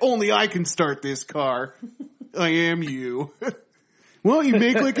start that? Only I can start this car. I am you." "Well, you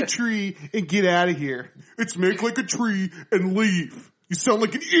make like a tree and get out of here." "It's make like a tree and leave. You sound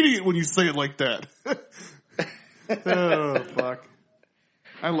like an idiot when you say it like that." Oh, fuck.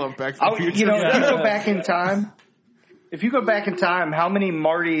 I love Back to the Future. You know, if you go back in time, how many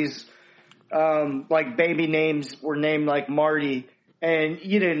Martys, like baby names were named like Marty? And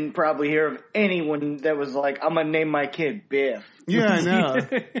you didn't probably hear of anyone that was like, "I'm going to name my kid Biff." Yeah, I know.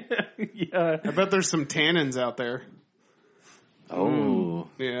 Yeah. I bet there's some tannins out there. Oh.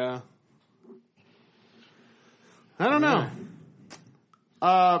 Yeah. I don't know.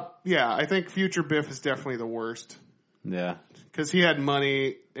 Yeah, I think future Biff is definitely the worst. Yeah. Because he had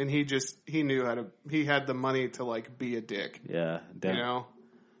money and he had the money to like be a dick. Yeah. You know?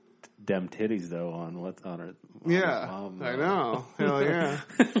 Dem titties though on what's on her. Yeah, mom, I know. Hell yeah.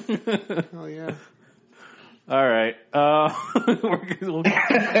 Hell yeah. All right. We'll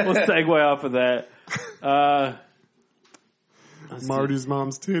segue off of that. Marty's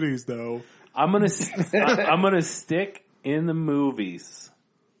mom's titties though. I'm gonna stick in the movies.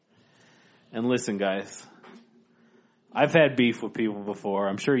 And listen, guys. I've had beef with people before.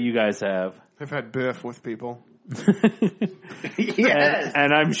 I'm sure you guys have. I've had biff with people. Yes.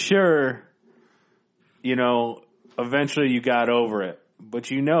 And I'm sure, you know, eventually you got over it.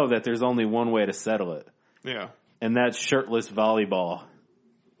 But you know that there's only one way to settle it. Yeah. And that's shirtless volleyball.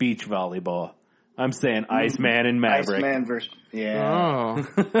 Beach volleyball. I'm saying Iceman and Maverick. Iceman versus... Yeah.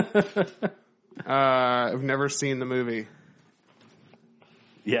 Oh. I've never seen the movie.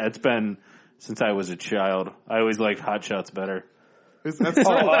 Yeah, it's been since I was a child. I always liked Hot Shots better. That's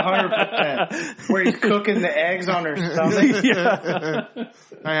 100%. Where he's cooking the eggs on her stomach. Yeah.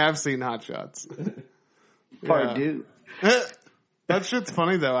 I have seen Hot Shots. Pardon. That shit's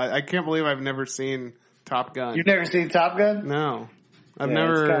funny though. I can't believe I've never seen Top Gun. You've never seen Top Gun? No. I've Yeah,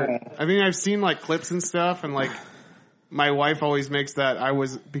 never... I mean, I've seen like clips and stuff and like my wife always makes that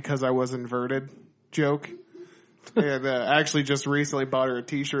because I was inverted joke. And I actually just recently bought her a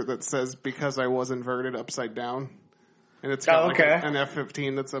t-shirt that says because I was inverted upside down. And it's got like an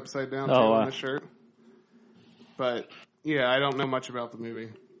F-15 that's upside down too on the shirt. But yeah, I don't know much about the movie.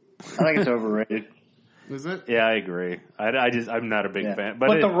 I think it's overrated. Is it? Yeah, I agree. I'm not a big fan.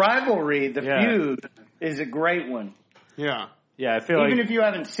 But the rivalry, the feud, is a great one. Yeah. Yeah, I feel Even if you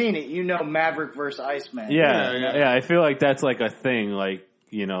haven't seen it, you know Maverick versus Iceman. Yeah, I feel like that's like a thing, like,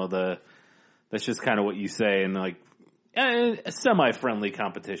 you know, that's just kind of what you say, and like, a semi-friendly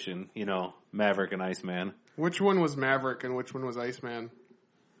competition, you know, Maverick and Iceman. Which one was Maverick and which one was Iceman?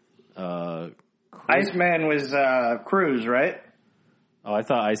 Iceman was Cruz, right? Oh, I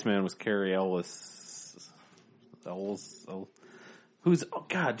thought Iceman was Carrie Ellis. Who's,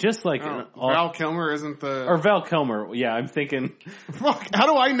 just like... Val Kilmer isn't the... Or Val Kilmer, yeah, I'm thinking... Fuck, how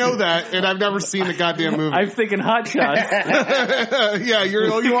do I know that and I've never seen the goddamn movie? I'm thinking Hot Shots. Yeah,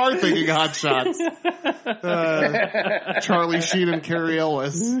 you are thinking Hot Shots. Charlie Sheen and Carrie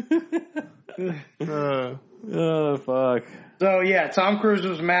Ellis. Oh, fuck. So, yeah, Tom Cruise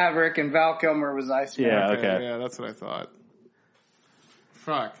was Maverick and Val Kilmer was Iceman. Yeah, okay. Yeah, that's what I thought.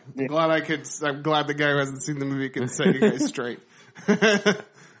 Fuck. I'm glad the guy who hasn't seen the movie can set you guys straight.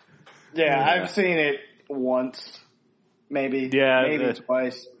 Yeah, I've seen it once. maybe. Yeah, maybe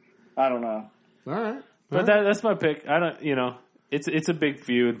twice. I don't know. All right. But that's my pick. I don't, it's a big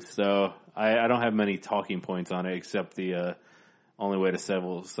feud, so I don't have many talking points on it except the only way to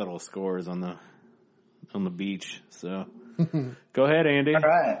settle scores on the beach. So go ahead, Andy. All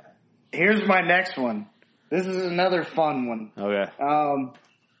right. Here's my next one. This is another fun one. Okay.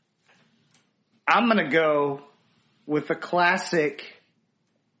 I'm gonna go with a classic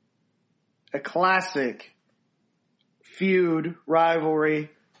feud rivalry.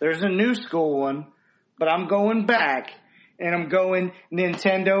 There's a new school one, but I'm going back, and I'm going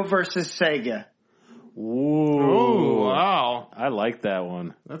Nintendo versus Sega. Ooh, wow. I like that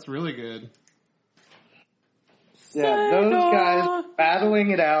one. That's really good. Yeah, those guys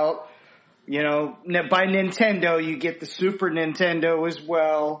battling it out. By Nintendo, you get the Super Nintendo as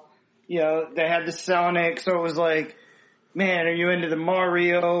well. They had the Sonic, so it was like, man, are you into the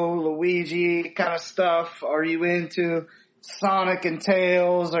Mario, Luigi kind of stuff? Are you into Sonic and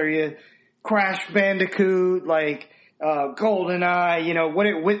Tails? Are you Crash Bandicoot, like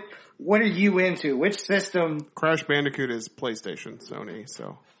GoldenEye? What are you into? Which system? Crash Bandicoot is PlayStation, Sony,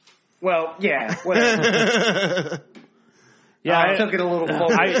 so. Well, yeah, whatever. Yeah, I took it a little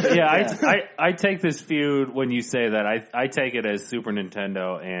closer. I take this feud when you say that. I take it as Super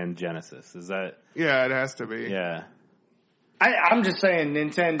Nintendo and Genesis. Is that? Yeah, it has to be. Yeah. I'm just saying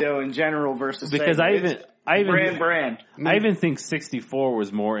Nintendo in general versus because Sega. I even brand. I even think 64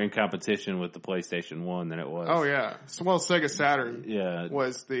 was more in competition with the PlayStation 1 than it was. Oh yeah. Well, Sega Saturn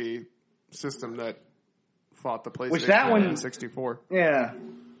was the system that fought the PlayStation Which that one, and 64. Yeah.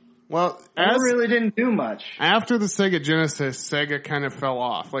 Well, I really didn't do much. After the Sega Genesis, Sega kind of fell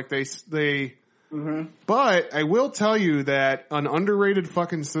off. Like they But I will tell you that an underrated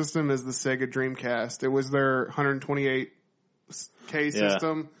fucking system is the Sega Dreamcast. It was their 128K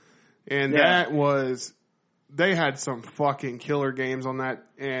system. And that was, they had some fucking killer games on that.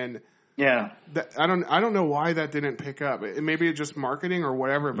 And I don't know why that didn't pick up. Maybe it's just marketing or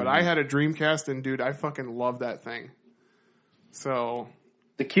whatever, but I had a Dreamcast and dude, I fucking love that thing. So.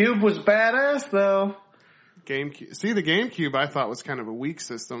 The Cube was badass though. GameCube. See, the GameCube I thought was kind of a weak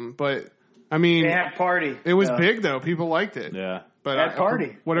system, but I mean, they had party. It was big though. People liked it. Yeah, but had party.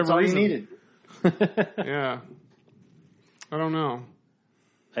 For whatever That's all reason, you needed. Yeah, I don't know.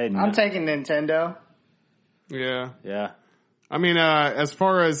 I'm taking Nintendo. Yeah. I mean, as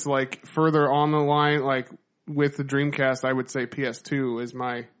far as like further on the line, like with the Dreamcast, I would say PS2 is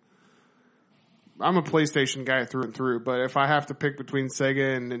my. I'm a PlayStation guy through and through, but if I have to pick between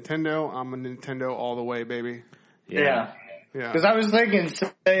Sega and Nintendo, I'm a Nintendo all the way, baby. Yeah. Because I was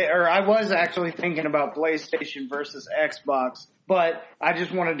actually thinking about PlayStation versus Xbox, but I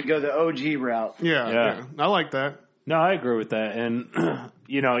just wanted to go the OG route. Yeah. I like that. No, I agree with that. And,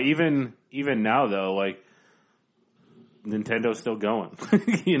 even now though, like, Nintendo's still going,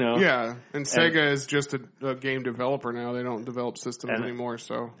 Yeah, and Sega is just a game developer now. They don't develop systems anymore.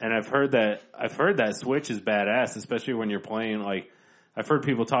 So, and I've heard that Switch is badass, especially when you're playing. Like, I've heard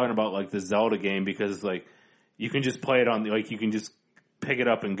people talking about like the Zelda game because like you can just play it on you can just pick it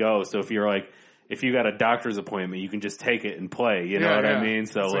up and go. So if you got a doctor's appointment, you can just take it and play. You know what I mean?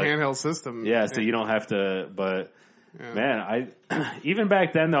 So it's like a handheld system. Yeah, so you don't have to. But man, even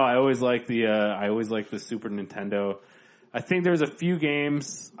back then though, I always liked the Super Nintendo. I think there's a few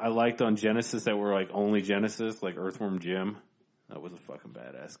games I liked on Genesis that were like only Genesis, like Earthworm Jim. That was a fucking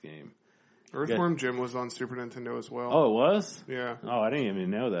badass game. Earthworm Jim was on Super Nintendo as well. Oh, it was? Yeah. Oh, I didn't even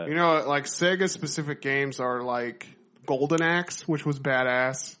know that. Like Sega specific games are like Golden Axe, which was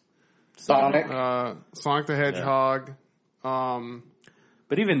badass. Sonic the Hedgehog.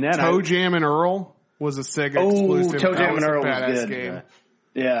 But even then, Toe Jam and Earl was a Sega exclusive. Toe Jam and Earl was good. Game.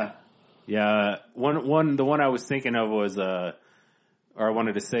 Yeah. Yeah, the one I was thinking of was, or I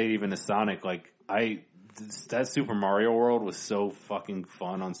wanted to say even the Sonic, like, that Super Mario World was so fucking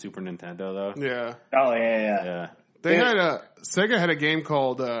fun on Super Nintendo though. Yeah. Oh yeah. Sega had a game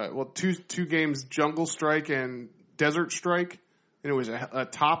called, two games, Jungle Strike and Desert Strike, and it was a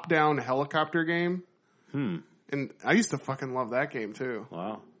top-down helicopter game. And I used to fucking love that game too.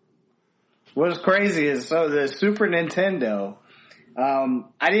 Wow. What's crazy is, so the Super Nintendo,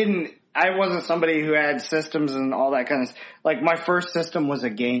 I wasn't somebody who had systems and all that kind of stuff. Like, my first system was a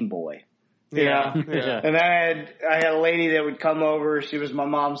Game Boy. Yeah. And I had a lady that would come over. She was my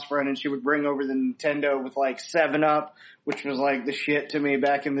mom's friend, and she would bring over the Nintendo with, like, 7-Up, which was, like, the shit to me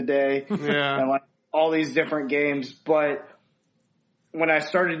back in the day. Yeah. And, like, all these different games. But when I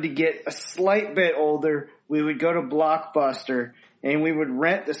started to get a slight bit older, we would go to Blockbuster, and we would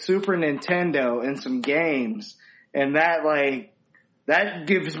rent the Super Nintendo and some games. And that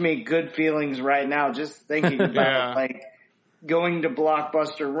gives me good feelings right now just thinking about it. Like, going to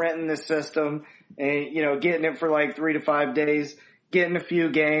Blockbuster, renting the system, and, getting it for like 3 to 5 days, getting a few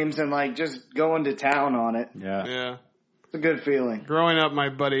games, and like just going to town on it. Yeah. Yeah. It's a good feeling. Growing up, my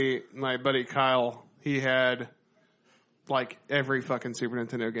buddy Kyle, he had like every fucking Super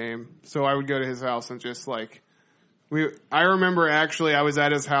Nintendo game. So I would go to his house and just like, I remember actually I was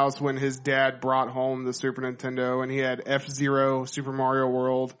at his house when his dad brought home the Super Nintendo and he had F-Zero, Super Mario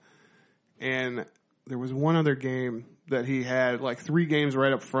World, and there was one other game that he had, like 3 games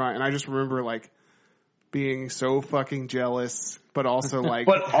right up front, and I just remember like being so fucking jealous, but also like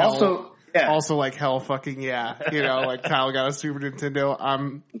also like hell fucking yeah. Like Kyle got a Super Nintendo.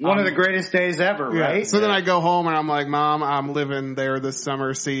 One of the greatest days ever, right? So then I go home and I'm like, Mom, I'm living there this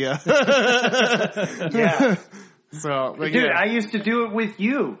summer. See ya. Yeah. So, but dude, yeah. I used to do it with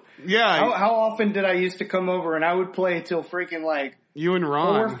you. Yeah. How often did I used to come over and I would play till freaking like you and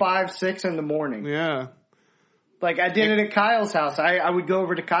Ron 4, 5, 6 in the morning? Yeah. Like I did it at Kyle's house. I would go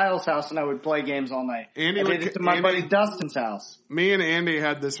over to Kyle's house and I would play games all night. I did it to my buddy Dustin's house. Me and Andy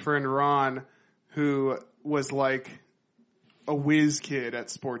had this friend Ron who was like a whiz kid at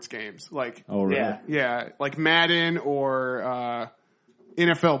sports games. Like, oh really? Yeah, like Madden or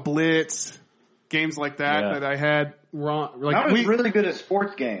NFL Blitz, games like that I had. Ron, like I was really good at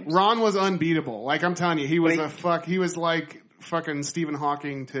sports games. Ron was unbeatable. Like I'm telling you, he was he was like fucking Stephen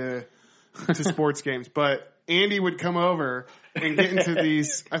Hawking to sports games. But Andy would come over and get into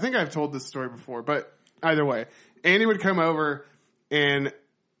these. I think I've told this story before, but either way, Andy would come over and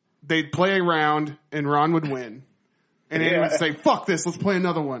they'd play a round and Ron would win. And Andy would say, fuck this, let's play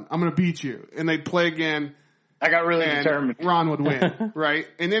another one. I'm going to beat you. And they'd play again. I got really determined. Ron would win, right?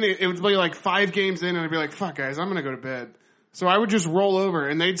 And then it would be like 5 games in and I'd be like, fuck guys, I'm going to go to bed. So I would just roll over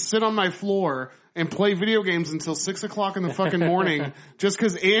and they'd sit on my floor and play video games until 6 o'clock in the fucking morning just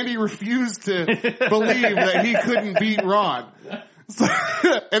because Andy refused to believe that he couldn't beat Ron. So,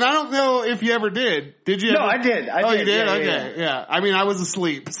 and I don't know if you ever did. Did you? No, ever? I did. You did? Yeah, okay. Yeah. I mean, I was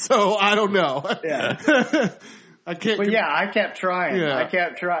asleep, so I don't know. Yeah. I can't. But yeah, I kept trying. Yeah. I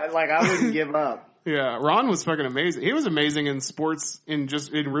kept trying. Like, I wouldn't give up. Yeah, Ron was fucking amazing. He was amazing in sports in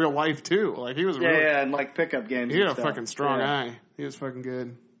real life too. Like he was and like pickup games. He had a fucking strong eye. He was fucking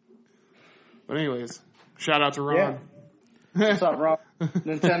good. But anyways, shout out to Ron. Yeah. What's up, Ron?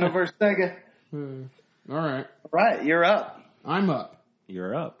 Nintendo versus Sega. All right. All right, you're up. I'm up.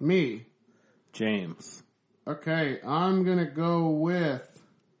 You're up. Me. James. Okay, I'm gonna go with.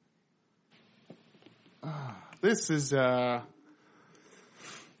 This is.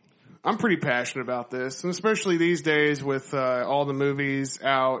 I'm pretty passionate about this, and especially these days with all the movies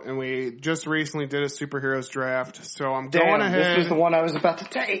out, and we just recently did a superheroes draft, so I'm going ahead. This was the one I was about to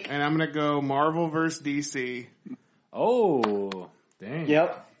take. And I'm going to go Marvel versus DC. Oh, dang.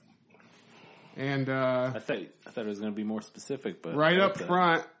 Yep. And I thought it was going to be more specific, but right up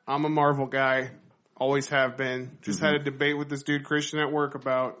front, I'm a Marvel guy. Always have been. Just had a debate with this dude Christian at work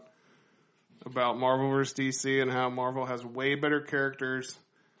about Marvel versus DC and how Marvel has way better characters.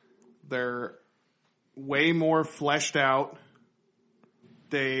 They're way more fleshed out.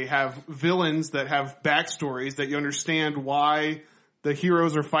 They have villains that have backstories that you understand why the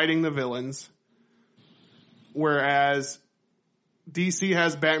heroes are fighting the villains. Whereas DC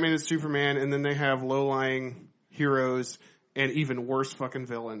has Batman and Superman, and then they have low-lying heroes and even worse fucking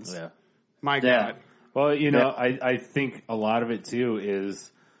villains. Yeah. My God. Well, I think a lot of it too is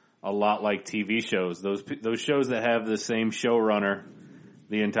a lot like TV shows. Those shows that have the same showrunner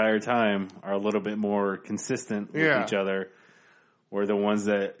the entire time are a little bit more consistent with each other. Where the ones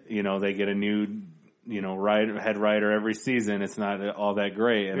that, they get a new, head writer every season, it's not all that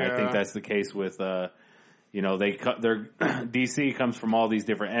great. And I think that's the case with, DC comes from all these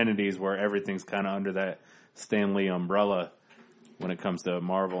different entities where everything's kind of under that Stan Lee umbrella when it comes to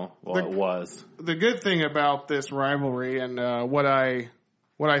Marvel. Well, it was. The good thing about this rivalry and what I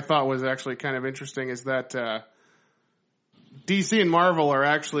thought was actually kind of interesting is that DC and Marvel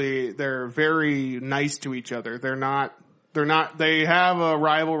are they're very nice to each other. They have a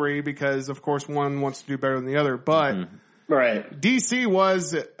rivalry because, of course, one wants to do better than the other, but right. DC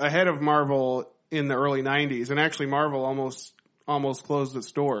was ahead of Marvel in the early 90s, and actually Marvel almost closed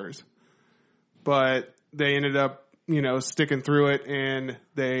its doors. But they ended up, sticking through it, and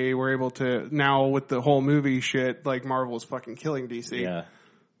they were able to, now with the whole movie shit, like Marvel is fucking killing DC. Yeah.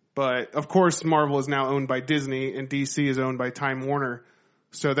 But, of course, Marvel is now owned by Disney, and DC is owned by Time Warner.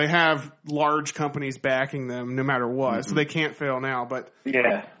 So they have large companies backing them no matter what. So they can't fail now. But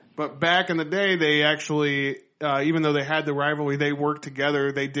back in the day, they actually, even though they had the rivalry, they worked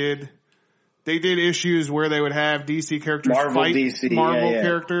together. They did issues where they would have DC characters fight Marvel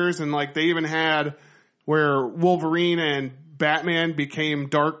characters. And like they even had where Wolverine and Batman became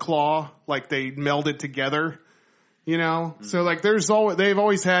Dark Claw, like they melded together, you know? So like they've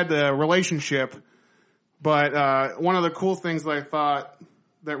always had a relationship, but one of the cool things that I thought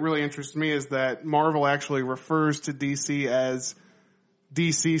that really interests me is that Marvel actually refers to DC as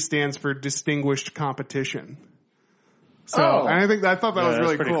DC stands for Distinguished Competition. So and I thought that was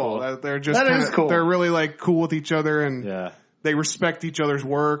really cool. That they're just is cool. They're really like cool with each other and they respect each other's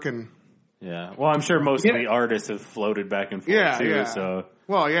work and well, I'm sure most of the artists have floated back and forth too. Yeah. So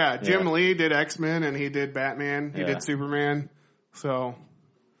Jim Lee did X-Men and he did Batman. He did Superman. So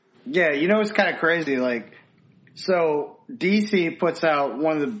yeah, you know it's kind of crazy. Like, so DC puts out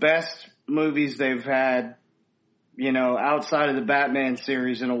one of the best movies they've had, you know, outside of the Batman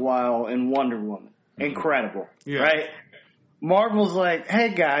series in a while, in Wonder Woman. Incredible, right? Marvel's like,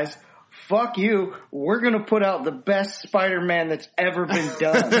 hey guys, fuck you. We're going to put out the best Spider-Man that's ever been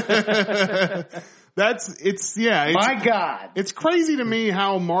done. My God. It's crazy to me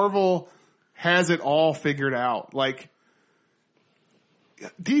how Marvel has it all figured out. Like,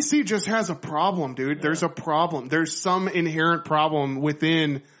 DC just has a problem, dude. Yeah. There's a problem. There's some inherent problem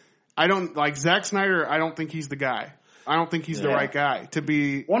within. Zack Snyder, I don't think he's the guy. I don't think he's the right guy to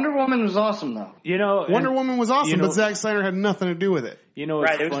be. Wonder Woman was awesome, though. You know, Wonder Woman was awesome, but Zack Snyder had nothing to do with it. You know,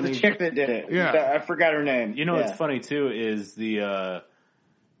 right? It was the chick that did it. Yeah, I forgot her name. You know, what's funny too is the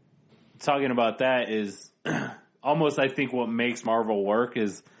talking about that is almost. I think what makes Marvel work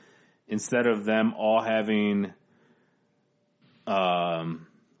is instead of them all having,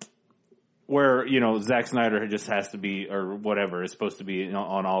 where you know Zack Snyder just has to be or whatever is supposed to be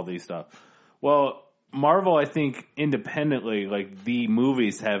on all these stuff. Well. Marvel, I think, independently, like, the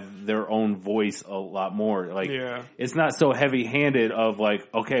movies have their own voice a lot more. Like, it's not so heavy-handed of, like,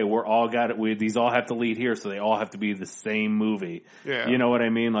 okay, these all have to lead here, so they all have to be the same movie. Yeah. You know what I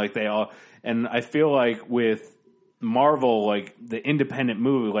mean? Like, and I feel like with Marvel, like, the independent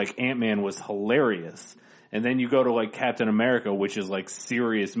movie, like, Ant-Man was hilarious. And then you go to, like, Captain America, which is, like,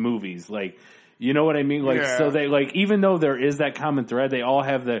 serious movies. Like, you know what I mean? Like, so they, like, even though there is that common thread, they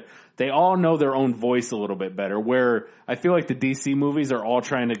all know their own voice a little bit better, where I feel like the DC movies are all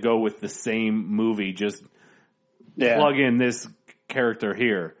trying to go with the same movie, just plug in this character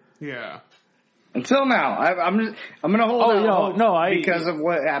here. Yeah. Until now. I'm going to hold out because of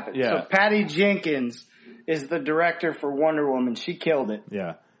what happened. Yeah. So Patty Jenkins is the director for Wonder Woman. She killed it.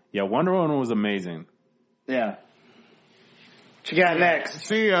 Yeah. Yeah, Wonder Woman was amazing. Yeah. What you got next?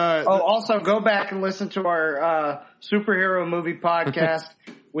 See, also go back and listen to our superhero movie podcast.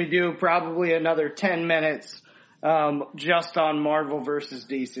 We do probably another 10 minutes just on Marvel versus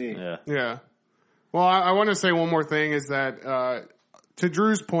DC. Yeah. Well, I want to say one more thing is that to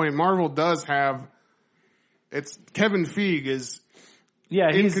Drew's point, Marvel does have Kevin Feige is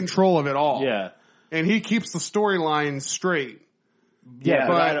in control of it all. Yeah. And he keeps the storyline straight. Yeah,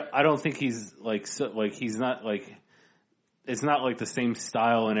 but I don't think he's he's not like. It's not like the same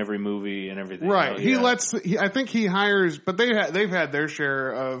style in every movie and everything. Right. I think he hires, but they've had their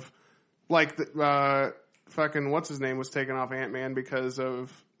share of, like, fucking, what's his name was taken off Ant-Man because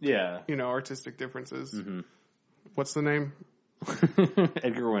of, artistic differences. Mm-hmm. What's the name?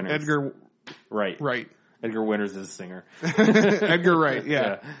 Edgar Winters. Edgar Right. Edgar Winters is a singer. Edgar Wright,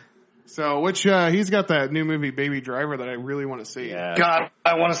 yeah. So, which, he's got that new movie, Baby Driver, that I really want to see. Yeah. God,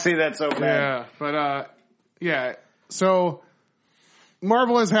 I want to see that so bad. Yeah, but, So,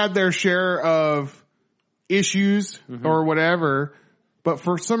 Marvel has had their share of issues or whatever, but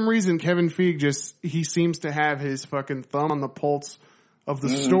for some reason Kevin Feige he seems to have his fucking thumb on the pulse of the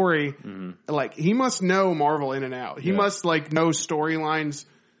story. Mm-hmm. Like, he must know Marvel in and out. He must, like, know storylines.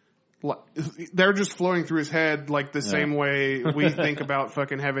 They're just flowing through his head like the same way we think about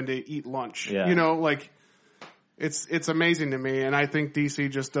fucking having to eat lunch. Yeah. You know, like... It's amazing to me, and I think DC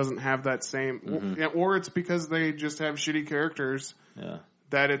just doesn't have that same, or it's because they just have shitty characters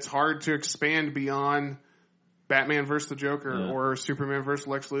that it's hard to expand beyond Batman versus the Joker or Superman versus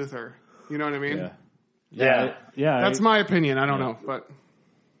Lex Luthor. You know what I mean? Yeah. That's my opinion. I don't know, but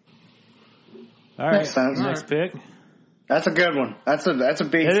all right. Makes sense. Next pick. That's a good one. That's a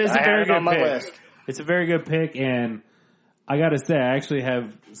beast. It is a very good on my pick. list. It's a very good pick, and I got to say, I actually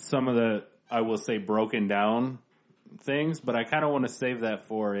have some of the, I will say, broken down things, but I kind of want to save that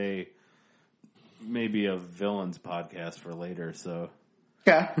for maybe a villains podcast for later. So,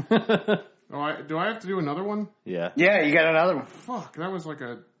 yeah. Do I have to do another one? Yeah. Yeah, you got another one. Fuck, that was like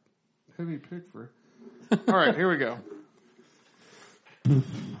a heavy pick for. All right, here we go. Man,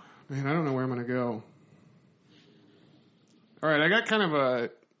 I don't know where I'm going to go. All right, I got kind of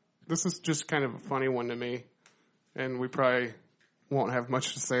this is just kind of a funny one to me, and we probably won't have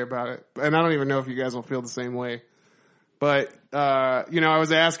much to say about it. And I don't even know if you guys will feel the same way. But, I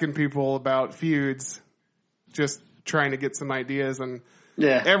was asking people about feuds, just trying to get some ideas, and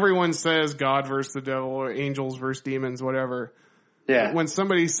everyone says God versus the devil or angels versus demons, whatever. Yeah. When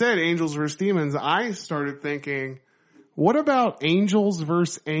somebody said angels versus demons, I started thinking, what about angels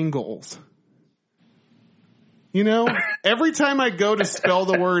versus angles? Every time I go to spell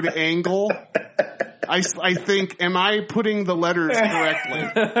the word angle, I think, am I putting the letters correctly?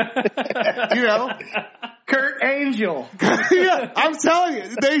 Kurt Angel. Yeah, I'm telling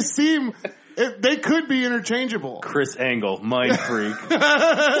you, they could be interchangeable. Chris Angle, mind freak.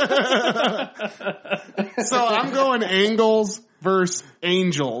 So I'm going angles versus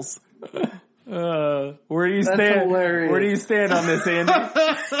angels. Where do you stand? Hilarious. Where do you stand on this, Andy?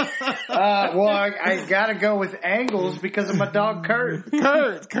 Well, I gotta go with angles because of my dog Kurt.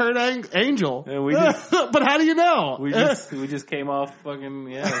 Angel. And we just, but how do you know? We just came off fucking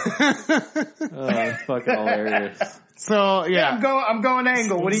it's fucking hilarious. So yeah, I'm going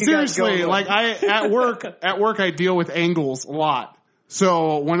angle. What do you seriously? guys Like at work I deal with angles a lot.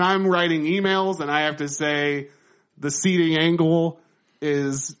 So when I'm writing emails and I have to say the seating angle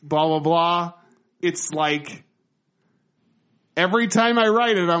is blah blah blah, it's like every time I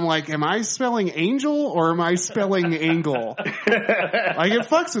write it, I'm like, am I spelling angel or am I spelling angle? Like it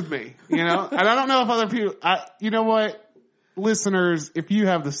fucks with me, And I don't know if other people. You know what? Listeners, if you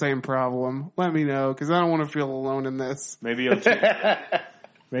have the same problem, let me know because I don't want to feel alone in this. Maybe you'll change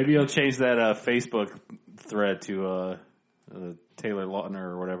that Facebook thread to Taylor Lautner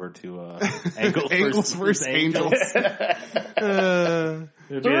or whatever to angles versus angels.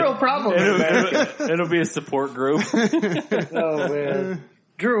 It's a real problem. It'll be a support group. Oh man,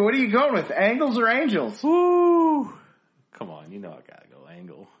 Drew, what are you going with? Angles or angels? Woo! Come on, I gotta go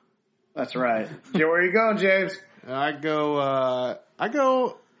angle. That's right. Where are you going, James? I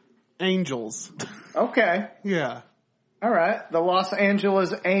go angels. Okay. Yeah. All right. The Los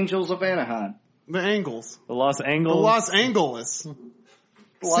Angeles Angels of Anaheim. The Angles. The Los Angeles. The Los Angeles.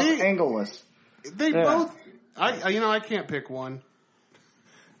 Los Angeles. They both. I can't pick one.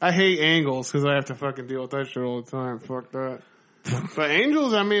 I hate angles because I have to fucking deal with that shit all the time. Fuck that. But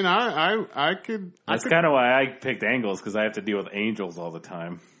angels, I mean, I could. That's kind of why I picked angles because I have to deal with angels all the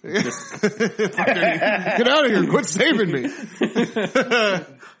time. Get out of here! Quit saving me.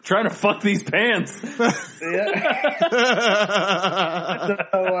 Trying to fuck these pants. So,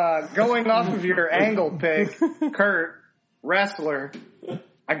 going off of your angle pick, Kurt, wrestler,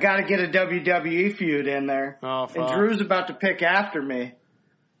 I got to get a WWE feud in there. Oh, fuck. And Drew's about to pick after me.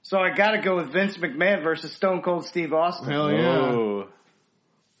 So I got to go with Vince McMahon versus Stone Cold Steve Austin. Hell yeah. Oh.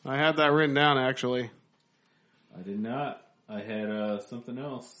 I had that written down, actually. I did not. I had something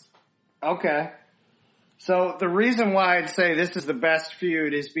else. Okay. So the reason why I'd say this is the best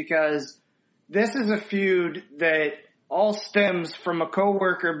feud is because this is a feud that all stems from a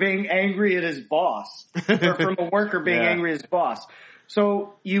coworker being angry at his boss, or from a worker being angry at his boss.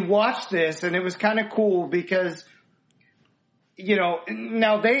 So you watch this, and it was kind of cool because,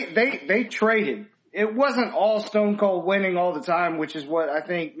 now they traded. It wasn't all Stone Cold winning all the time, which is what I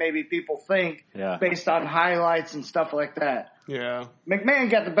think maybe people think based on highlights and stuff like that. Yeah. McMahon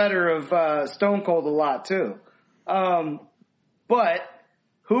got the better of Stone Cold a lot too. But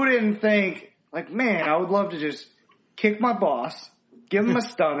who didn't think, man, I would love to just kick my boss, give him a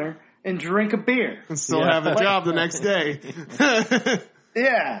stunner, and drink a beer. And still have a job the next day.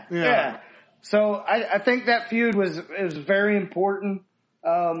 Yeah. So I think that feud was very important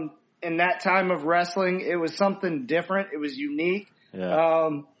in that time of wrestling. It was something different. It was unique.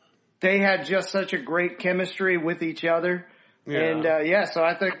 Yeah. They had just such a great chemistry with each other. Yeah. And so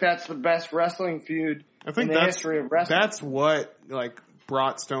I think that's the best wrestling feud in the history of wrestling. That's what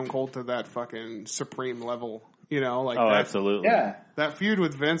brought Stone Cold to that fucking supreme level. Absolutely. Yeah. That feud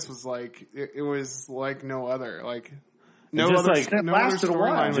with Vince was it was like no other. No other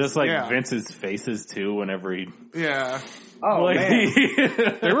storyline. Just Vince's faces too whenever he. Yeah. Oh man.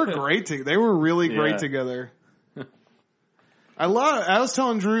 They were great. They were really great together. I was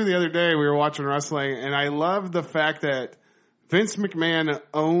telling Drew the other day we were watching wrestling, and I love the fact that Vince McMahon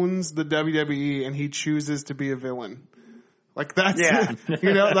owns the WWE and he chooses to be a villain. That's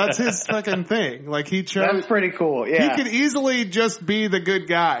that's his fucking thing. He chose. That's pretty cool. Yeah. He could easily just be the good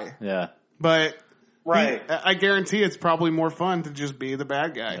guy. Yeah. But right. I guarantee it's probably more fun to just be the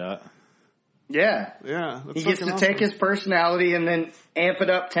bad guy. Yeah. Yeah. He gets to take his personality and then amp it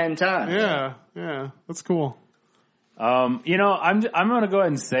up 10 times. Yeah. Yeah. That's cool. I'm gonna go ahead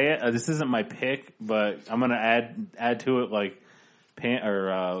and say it. This isn't my pick, but I'm gonna add to it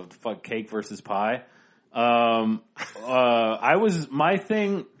cake versus pie. I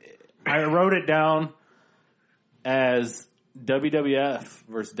wrote it down. as WWF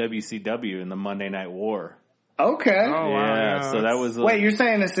versus WCW in the Monday Night War. Okay. Oh, wow. Yeah, so that was... Wait, you're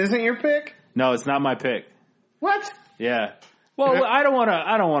saying this isn't your pick? No, it's not my pick. What? Yeah. Well, I don't want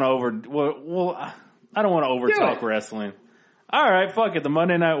to overtalk wrestling. All right, fuck it. The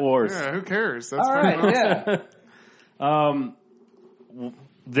Monday Night Wars. Yeah, who cares? That's All right, yeah.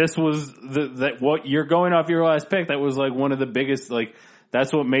 This was what you're going off your last pick. That was like one of the biggest, like,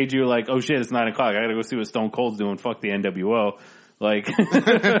 that's what made you like, oh shit, it's 9 o'clock. I gotta go see what Stone Cold's doing. Fuck the NWO. Like,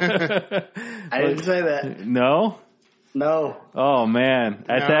 I didn't say that. No? No. Oh man.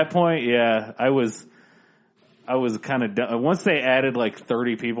 At that point, yeah, I was kind of done. Once they added like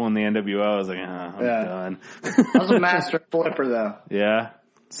 30 people in the NWO, I was like, I'm done. I was a master flipper though. Yeah.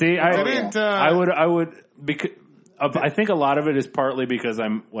 See, I would, because I think a lot of it is partly because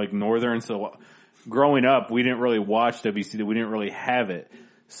I'm like Northern, so growing up, we didn't really watch WCW. We didn't really have it.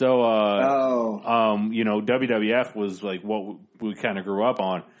 So, WWF was like what we kind of grew up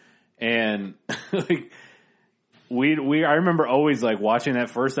on. And like, I remember always like watching that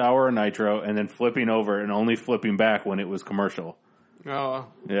first hour of Nitro and then flipping over and only flipping back when it was commercial. Oh.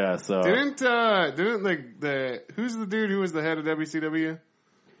 Yeah, so. Didn't like who's the dude who was the head of WCW?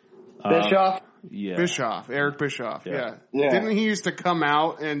 Bischoff? Yeah. Bischoff, Eric Bischoff, yeah. Yeah. Didn't he used to come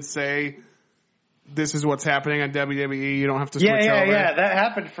out and say, this is what's happening on WWE, you don't have to switch over? Yeah, that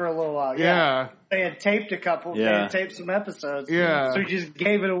happened for a little while. Yeah. They had taped a couple, they had taped some episodes. Yeah. So he just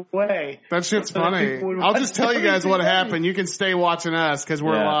gave it away. That shit's funny. I'll just tell you guys what happened. You can stay watching us because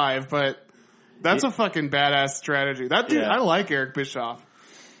we're live, but that's a fucking badass strategy. That dude, I like Eric Bischoff.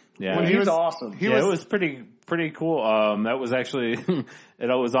 Yeah. When he was awesome. It was pretty cool. That was actually, it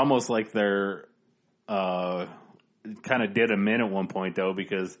was almost like their, kind of did him in at one point though,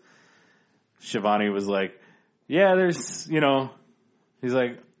 because Shivani was like, yeah, there's, he's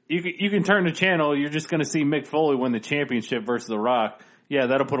like, you can turn the channel. You're just going to see Mick Foley win the championship versus The Rock. Yeah,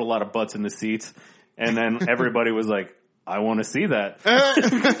 that'll put a lot of butts in the seats. And then everybody was like, I want to see that.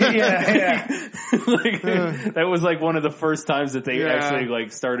 That was like one of the first times that they actually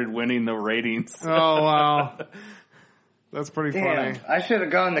like started winning the ratings. Oh wow, that's pretty funny. I should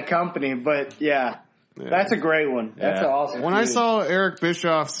have gone the company, but that's a great one. That's an awesome. When I saw Eric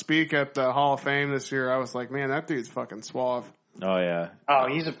Bischoff speak at the Hall of Fame this year, I was like, man, that dude's fucking suave. Oh yeah. Oh,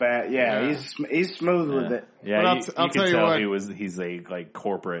 he's a bad. Yeah, he's smooth with it. Yeah, I'll tell you what. He's a like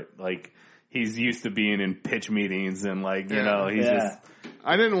corporate, like he's used to being in pitch meetings and like he's just.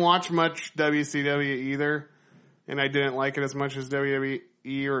 I didn't watch much WCW either, and I didn't like it as much as WWE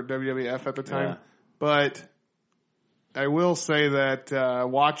or WWF at the time. But I will say that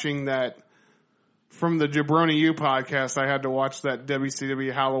watching that from the Jabroni U podcast, I had to watch that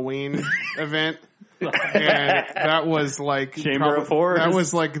WCW Halloween event. And that was like Chamber of Horrors. That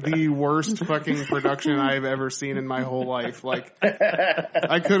was like the worst fucking production I've ever seen in my whole life. Like,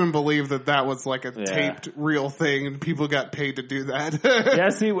 I couldn't believe that was like a taped real thing, and people got paid to do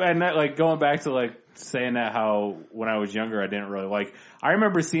that. See, and that like going back to like saying that how when I was younger I didn't really like. I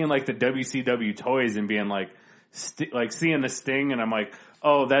remember seeing like the WCW toys and being like, like seeing the Sting, and I'm like,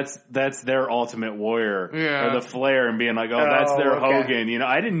 oh, that's their Ultimate Warrior, or the Flair, and being like, oh, that's their Hogan.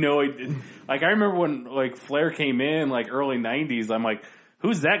 I didn't know. Like, I remember when like Flair came in, like early '90s. I'm like,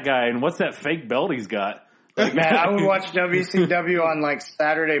 who's that guy, and what's that fake belt he's got? Like, man, I would watch WCW on like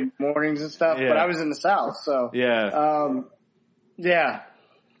Saturday mornings and stuff, but I was in the South, so it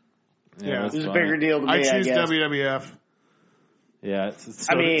was a bigger deal to me. I choose WWF. Yeah,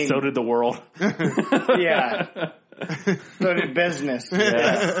 so did the world. So did business.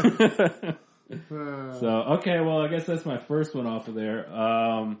 Yeah. So, okay, well, I guess that's my first one off of there.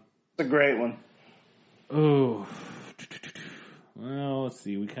 It's a great one. Oh. Well, let's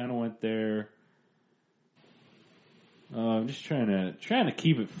see. We kind of went there. I'm just trying to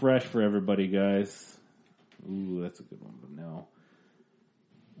keep it fresh for everybody, guys. Ooh, that's a good one, but no.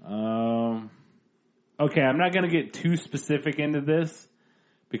 Okay, I'm not going to get too specific into this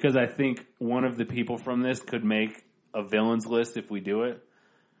because I think one of the people from this could make a villains list if we do it.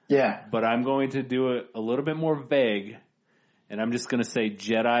 Yeah. But I'm going to do it a little bit more vague, and I'm just going to say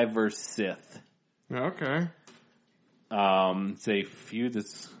Jedi versus Sith. Okay. It's a feud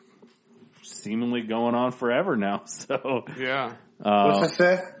that's seemingly going on forever now. So yeah. What's a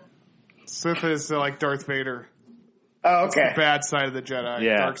Sith? Sith is like Darth Vader. Oh, okay. It's the bad side of the Jedi.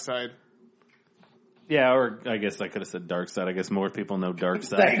 Yeah. Dark side. Yeah, or I guess I could have said dark side. I guess more people know dark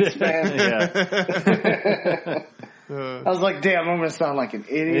side. Thanks, man. Yeah. I was like, damn, I'm going to sound like an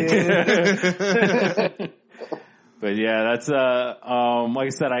idiot. But yeah, that's, like I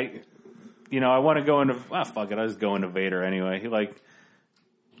said, I want to go into, fuck it, I was going to Vader anyway.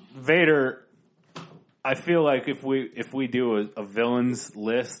 Vader I feel like if we do a villains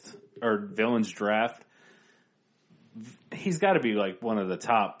list or villains draft, he's got to be like one of the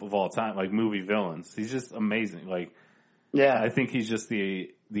top of all time, like movie villains. He's just amazing. Like, Yeah. I think he's just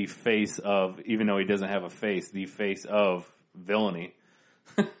the face of, even though he doesn't have a face, the face of villainy.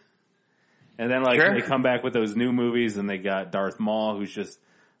 And then like Sure. they come back with those new movies, and they got Darth Maul, who's just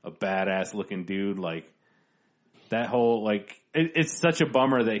a badass looking dude. Like that whole like it's such a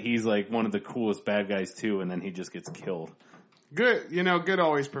bummer that he's like one of the coolest bad guys too, and then he just gets killed. Good, good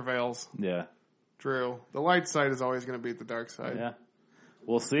always prevails. Yeah, True. The light side is always going to beat the dark side. yeah.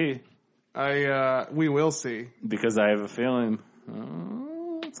 We'll see, We will see. because I have a feeling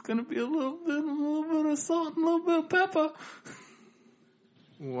it's going to be a little bit of salt and a little bit of pepper.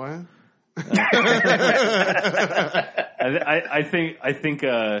 What?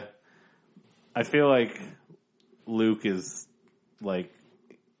 I feel like Luke is like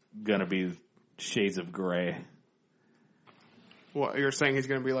gonna be shades of gray. What, you're saying he's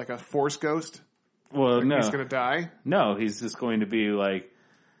going to be like a force ghost? Well, no, He's going to die? no, he's just going to be like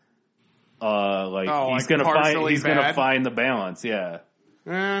he's like gonna partially he's gonna bad? find the balance. Yeah,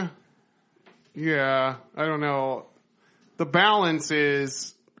 Yeah, I don't know. The balance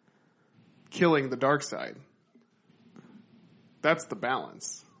is killing the dark side. That's the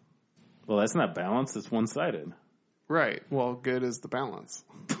balance. well, that's not balance. It's one sided. Right. Well, good is the balance.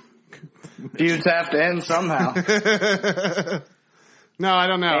 Feuds have to end somehow. No, I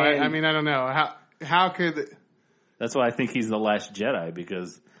don't know. And- I mean, I don't know. How could... That's why I think he's the last Jedi,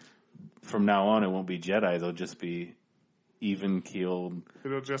 because from now on it won't be Jedi. They'll just be even keeled.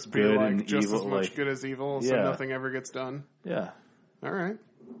 It'll just be Good like and just evil, as much like- good as evil, so Yeah. nothing ever gets done. Yeah. All right.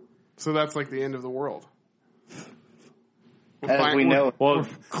 So that's like the end of the world. As we know. Well,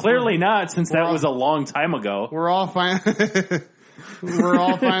 clearly not, since that all- was a long time ago. We're all fine. We're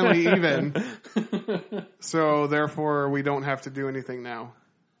all finally even. So therefore, we don't have to do anything now.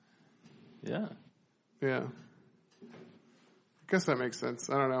 Yeah. Yeah. I guess that makes sense.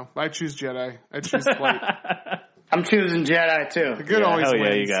 I don't know. I choose Jedi. I choose flight. I'm choosing Jedi too. The good Yeah, always hell wins.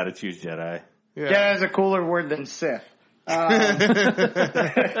 yeah, you gotta choose Jedi. Yeah. Jedi is a cooler word than Sith.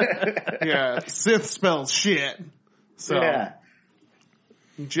 Yeah. Sith spells shit. So Yeah.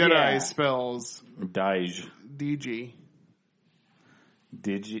 Jedi Yeah. spells Dij. DG.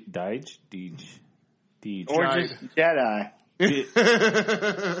 Dij? Dij. Or Jedi. just Jedi.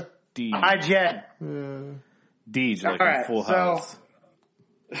 Dij. Hi, Jed. Dij, like All in right, Full so- House.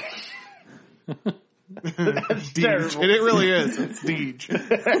 That's Deej. terrible. And it really is. It's Deej.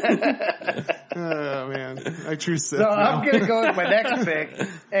 Oh, man. I choose Sith So now. I'm going to go with my next pick.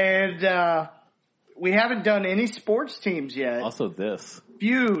 And we haven't done any sports teams yet. Also this.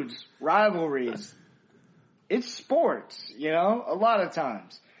 Feuds, rivalries. It's sports, a lot of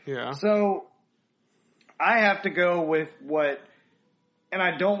times. Yeah. So I have to go with what, and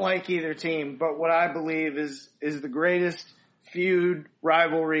I don't like either team, but what I believe is the greatest feud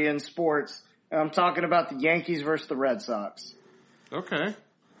rivalry in sports. And I'm talking about the Yankees versus the Red Sox. Okay.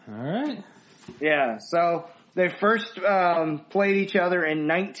 All right. Yeah, so they first played each other in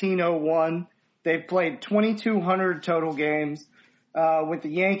 1901. They've played 2,200 total games, with the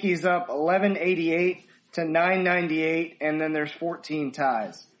Yankees up 1188 to 998, and then there's 14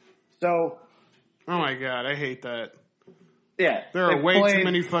 ties. So, Oh, my God. I hate that. yeah. There are they've way played too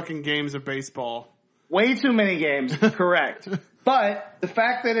many fucking games of baseball. Way too many games, correct. But the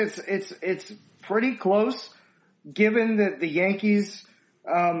fact that it's pretty close, given that the Yankees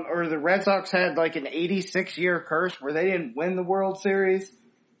or the Red Sox had like an 86-year curse where they didn't win the World Series,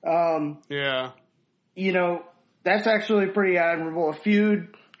 Yeah. that's actually pretty admirable. A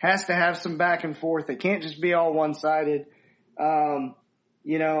feud has to have some back and forth. It can't just be all one-sided. And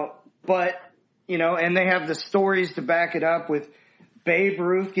they have the stories to back it up with Babe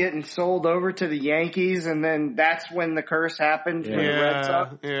Ruth getting sold over to the Yankees, and then that's when the curse happened for the Red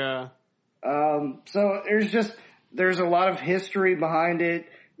Sox. Yeah. So there's a lot of history behind it.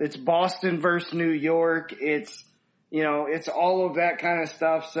 It's Boston versus New York. It's all of that kind of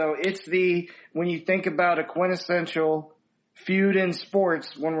stuff. So when you think about a quintessential feud in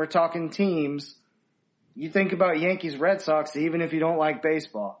sports, when we're talking teams, you think about Yankees Red Sox, even if you don't like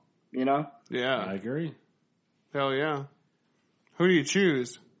baseball, I Yeah. agree. Hell yeah. Who do you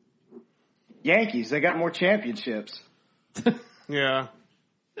choose? Yankees, they got more championships. Yeah.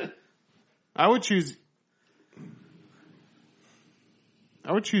 I would choose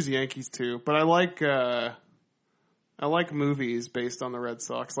Yankees too, but I like movies based on the Red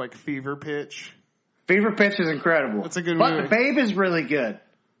Sox, like Fever Pitch. Fever Pitch is incredible. That's a good but movie. the Babe is really good.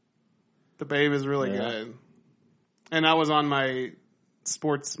 The Babe is really Yeah. good. And I was on my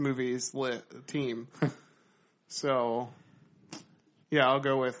sports movies team. So, yeah, I'll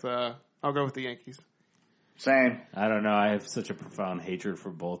go with the Yankees. Same. I don't know. I have such a profound hatred for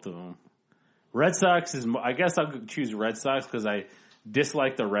both of them. Red Sox I guess I'll choose Red Sox because I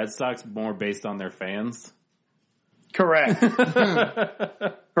dislike the Red Sox more based on their fans. Correct.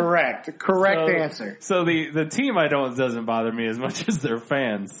 Correct answer. So the team doesn't bother me as much as their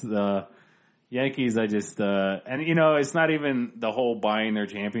fans. The Yankees, I just and it's not even the whole buying their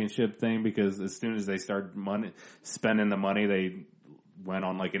championship thing because as soon as they started spending the money, they went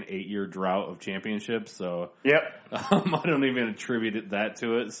on like an 8-year drought of championships. So yep, I don't even attribute that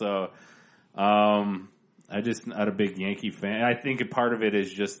to it. So I'm not a big Yankee fan. I think a part of it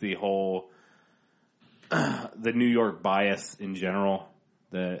is just the whole the New York bias in general.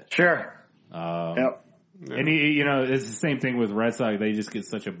 Sure. Yep. And it's the same thing with Red Sox. They just get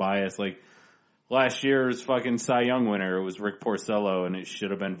such a bias. Like last year's fucking Cy Young winner, it was Rick Porcello, and it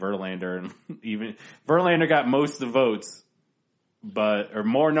should have been Verlander. And even Verlander got most of the votes, or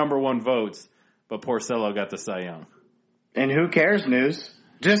more number one votes, but Porcello got the Cy Young. And who cares, News?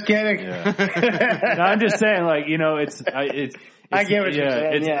 Just kidding. Yeah. No, I'm just saying, like it's I get what you're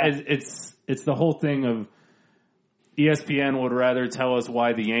saying. It's the whole thing of ESPN would rather tell us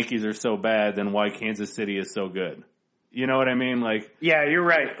why the Yankees are so bad than why Kansas City is so good. You know what I mean? Like, yeah, you're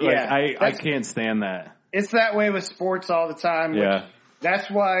right. Like, I can't stand that. It's that way with sports all the time. Yeah. That's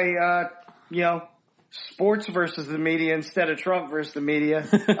why, sports versus the media instead of Trump versus the media.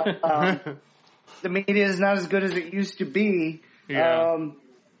 The media is not as good as it used to be. Yeah.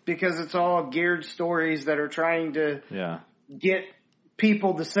 Because it's all geared stories that are trying to get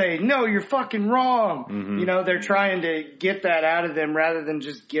people to say, no, you're fucking wrong. Mm-hmm. They're trying to get that out of them rather than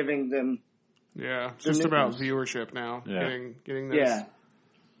just giving them. Yeah, it's just about viewership now. Yeah. Getting those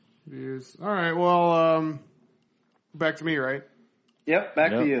views. All right, well, back to me, right? Yep, back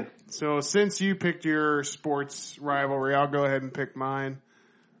to you. So since you picked your sports rivalry, I'll go ahead and pick mine.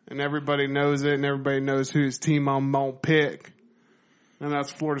 And everybody knows it, and everybody knows whose team I'm going to pick. And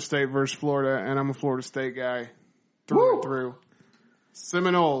that's Florida State versus Florida, and I'm a Florida State guy through and through.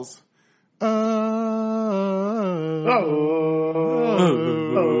 Seminoles. Okay.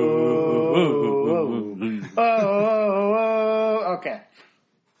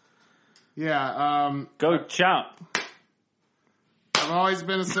 Yeah. Go Chomp. I've always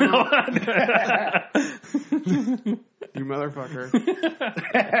been a Seminole. You motherfucker.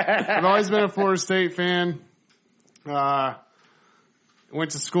 I've always been a Florida State fan.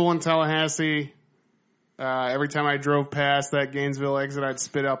 Went to school in Tallahassee. Every time I drove past that Gainesville exit, I'd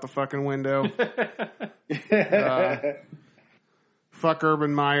spit out the fucking window. Fuck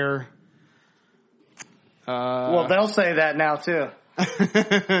Urban Meyer. Well, they'll say that now too.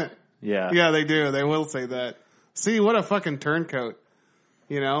 Yeah, they do. They will say that. See, what a fucking turncoat.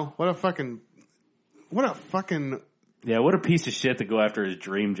 What a piece of shit to go after his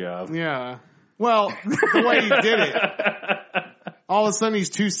dream job. Yeah. Well, the way he did it. All of a sudden he's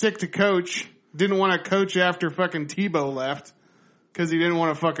too sick to coach. Didn't want to coach after fucking Tebow left because he didn't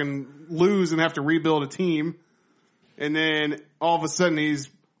want to fucking lose and have to rebuild a team. And then all of a sudden he's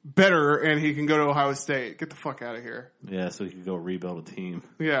better and he can go to Ohio State. Get the fuck out of here. Yeah, so he can go rebuild a team.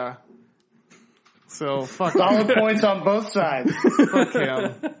 Yeah. So fuck solid points on both sides. Fuck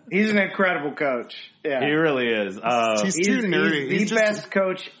him. He's an incredible coach. Yeah, he really is. He's too nerdy. He's the best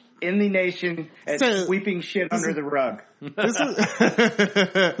coach in the nation at sweeping shit under the rug. This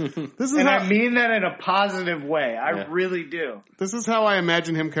is and I mean that in a positive way. I really do. This is how I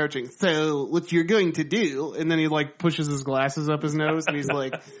imagine him coaching. So what you're going to do, and then he like pushes his glasses up his nose and he's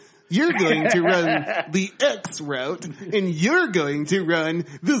like, you're going to run the X route, and you're going to run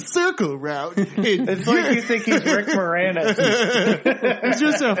the circle route. It's like you think he's Rick Moranis. He's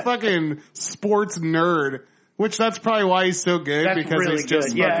just a fucking sports nerd, which that's probably why he's so good, because really he's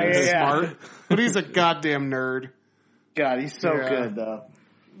just fucking smart. But he's a goddamn nerd. God, he's so good, though.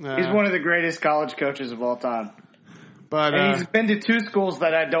 He's one of the greatest college coaches of all time. But and he's been to two schools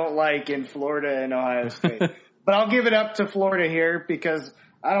that I don't like in Florida and Ohio State. But I'll give it up to Florida here because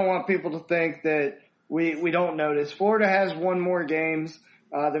I don't want people to think that we don't notice. Florida has won more games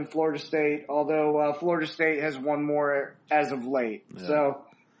than Florida State, although Florida State has won more as of late. Yeah. So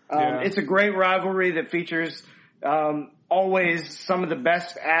it's a great rivalry that features always some of the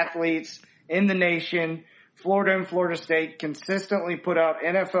best athletes in the nation. Florida and Florida State consistently put out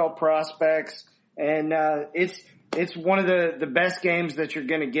NFL prospects, and it's one of the best games that you're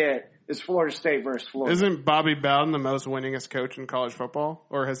going to get. Is Florida State versus Florida. Isn't Bobby Bowden the most winningest coach in college football?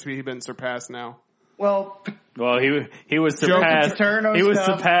 Or has he been surpassed now? Well, Well, he was surpassed. He was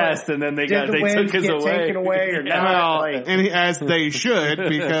stuff, surpassed, and then they took his away. Taken away or not? Well, and as they should,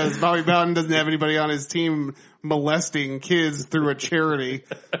 because Bobby Bowden doesn't have anybody on his team molesting kids through a charity.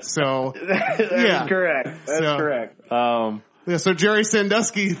 So That's correct. That's correct. Yeah, so Jerry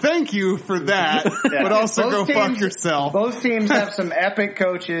Sandusky, thank you for that, but also Both go teams, fuck yourself. Both teams have some epic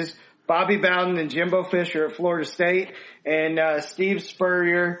coaches. Bobby Bowden and Jimbo Fisher at Florida State, and Steve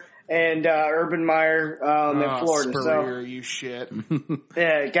Spurrier and Urban Meyer at Florida. Spurrier, you shit.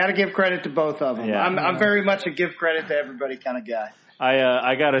 Yeah, got to give credit to both of them. Yeah. I'm very much a give credit to everybody kind of guy.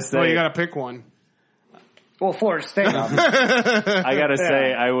 I gotta say, Well, you gotta pick one. Well, Florida State. I gotta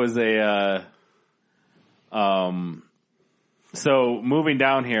say, I was so moving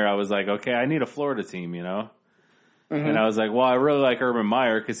down here, I was like, okay, I need a Florida team, you know? Mm-hmm. And I was like, well, I really like Urban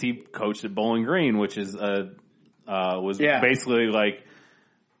Meyer because he coached at Bowling Green, which is basically like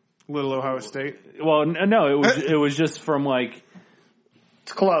Little Ohio State. Well, no, it was just from like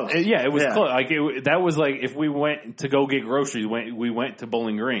it's close. Yeah, it was close. Like that was like if we went to go get groceries, we went to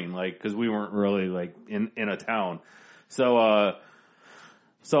Bowling Green, like because we weren't really like in a town. So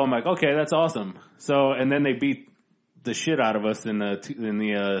I'm like, okay, that's awesome. So and then they beat the shit out of us in the in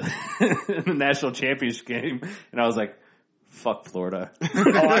the national championship game, and I was like, "Fuck Florida."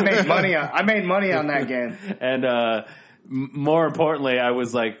 I made money on that game. And more importantly, I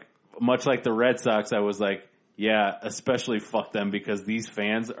was like, much like the Red Sox, I was like, "Yeah, especially fuck them because these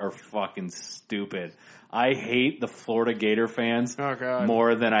fans are fucking stupid." I hate the Florida Gator fans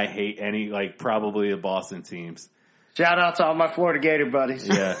more than I hate probably the Boston teams. Shout out to all my Florida Gator buddies.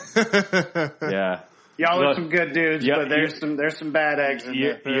 Yeah, yeah. Y'all are some good dudes, but there's some bad eggs in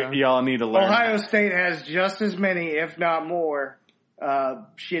there. Y'all need to learn. Ohio State has just as many, if not more,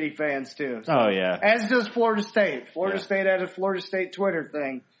 shitty fans too. So, oh yeah. As does Florida State. Florida State had a Florida State Twitter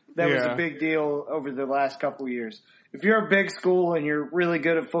thing that was a big deal over the last couple of years. If you're a big school and you're really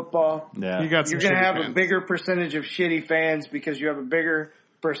good at football, you're going to have a bigger percentage of shitty fans because you have a bigger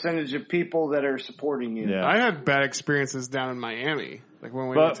percentage of people that are supporting you. Yeah. I had bad experiences down in Miami. Like when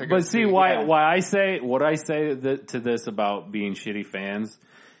we went to but see why I say what I say to this about being shitty fans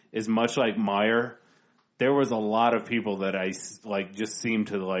is much like Meyer. There was a lot of people that I like just seemed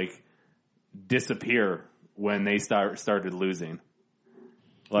to like disappear when they started losing.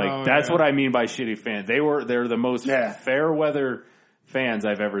 Like that's what I mean by shitty fans. They're the most fair weather fans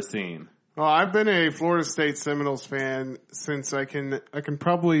I've ever seen. Well, I've been a Florida State Seminoles fan since I can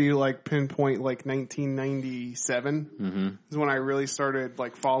probably like pinpoint like 1997 is when I really started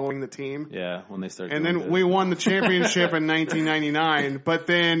like following the team. Yeah, when they started. And then we won the championship in 1999. But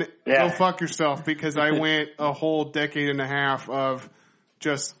then go fuck yourself because I went a whole decade and a half of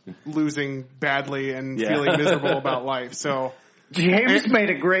just losing badly and feeling miserable about life. So. James made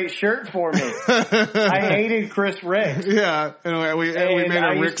a great shirt for me. I hated Chris Ricks. Yeah, and we made a Rick.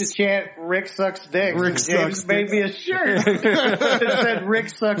 I used to chant "Rick sucks dick." James made me a shirt that said "Rick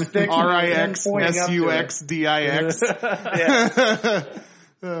sucks dick." RIXSUXDIX. Yeah.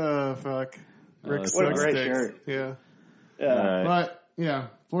 Oh fuck. Rick what a sucks great dicks. shirt. Yeah. Right. But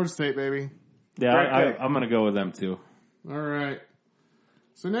Florida State baby. Yeah, I'm gonna go with them too. All right.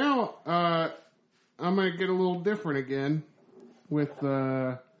 So now I'm gonna get a little different again. With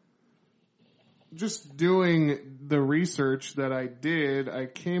just doing the research that I did, I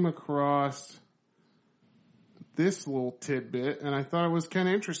came across this little tidbit, and I thought it was kind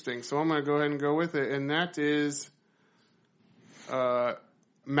of interesting. So I'm going to go ahead and go with it, and that is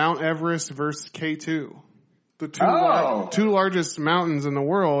Mount Everest versus K2, the two largest mountains in the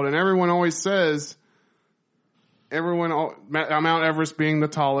world. And everyone always says, Mount Everest being the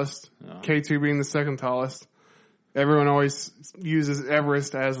tallest, K2 being the second tallest. Everyone always uses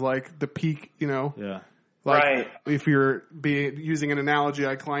Everest as like the peak, you know. Yeah. Like right. If you're using an analogy,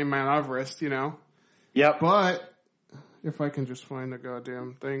 I climb Mount Everest, you know. Yep. But if I can just find the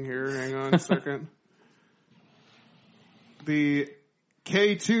goddamn thing here, hang on a second. The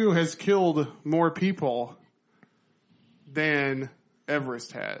K2 has killed more people than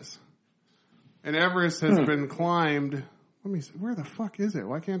Everest has. And Everest has been climbed. Let me see. Where the fuck is it?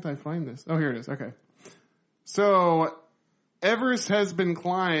 Why can't I find this? Oh, here it is. Okay. So, Everest has been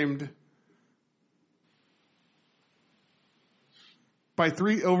climbed by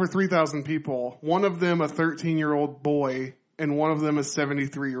over 3,000 people. One of them a 13-year-old boy, and one of them a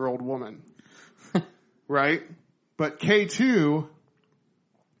 73-year-old woman. Right? But K2,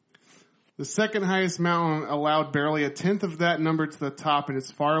 the second highest mountain, allowed barely a tenth of that number to the top, and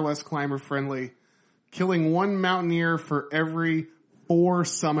is far less climber-friendly, killing one mountaineer for every 4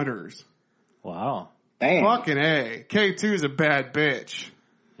 summiters. Wow. Damn. Fucking A. K2 is a bad bitch.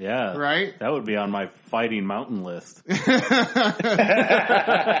 Yeah. Right? That would be on my fighting mountain list.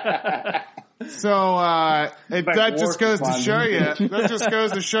 So that just goes to show you. That just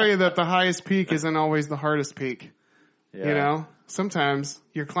goes to show you that the highest peak isn't always the hardest peak. Yeah. You know, sometimes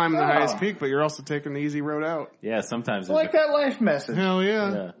you're climbing the highest peak, but you're also taking the easy road out. Yeah, sometimes. I like that life message. Hell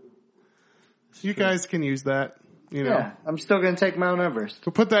yeah! Yeah. You guys can use that. You know, Yeah, I'm still going to take Mount Everest.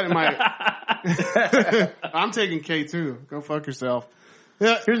 so put that in my. I'm taking K2. Go fuck yourself.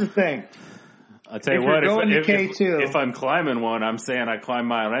 Yeah. Here's the thing. I'll tell you If what, you're going to if K2 I'm climbing one, I'm saying I climb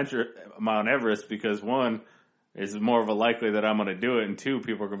Mount Everest because one, is more of a likely that I'm going to do it, and two,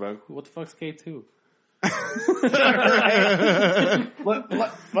 people are going to be like, what the fuck's K2?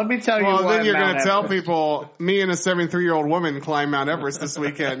 Let me tell you Well, why then you're going to Mount tell Everest. people, me and a 73-year-old woman climb Mount Everest this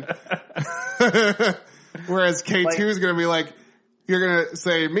weekend. Whereas K2 is going to be like, you're going to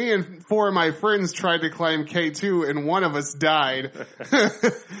say, me and 4 of my friends tried to climb K2 and one of us died.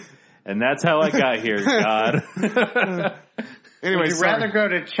 And that's how I got here, God. Anyway, Would you rather go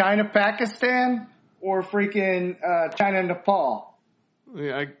to China, Pakistan, or freaking China, Nepal?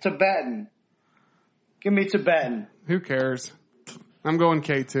 Yeah, Tibetan. Give me Tibetan. who cares? I'm going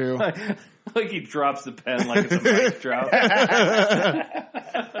K2. Like he drops the pen like it's a mic drop.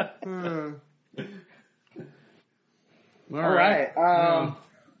 All right.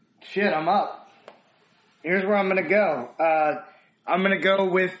 Shit, I'm up. Here's where I'm going to go. I'm going to go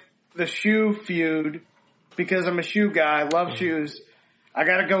with the shoe feud because I'm a shoe guy. I love shoes. I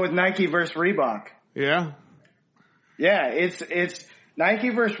got to go with Nike versus Reebok. Yeah? Yeah, it's Nike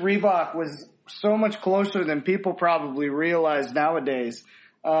versus Reebok was so much closer than people probably realize nowadays.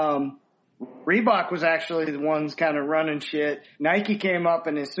 Reebok was actually the ones kind of running shit. Nike came up,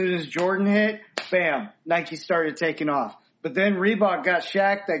 and as soon as Jordan hit, bam, Nike started taking off. But then Reebok got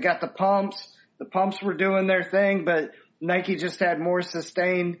Shaq. They got the pumps. The pumps were doing their thing, but Nike just had more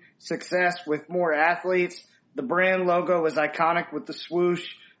sustained success with more athletes. The brand logo was iconic with the swoosh,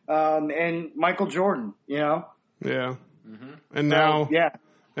 and Michael Jordan, you know? Yeah. Mm-hmm. And now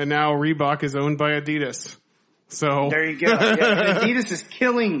Reebok is owned by Adidas. So there you go. Yeah, Adidas is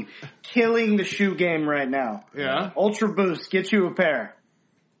killing the shoe game right now. Yeah. Ultra Boost, get you a pair.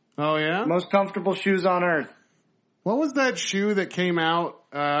 Oh yeah? Most comfortable shoes on earth. What was that shoe that came out?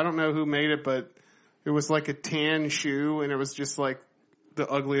 I don't know who made it, but it was like a tan shoe, and it was just like the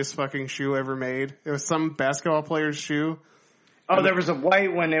ugliest fucking shoe ever made. It was some basketball player's shoe. Oh, there was a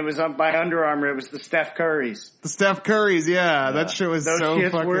white one. It was up by Under Armour. It was the Steph Curry's. The Steph Curry's, yeah. That shit was Those so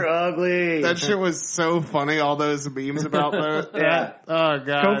shits fucking... were ugly. That shit was so funny, all those memes about that. Yeah. Oh,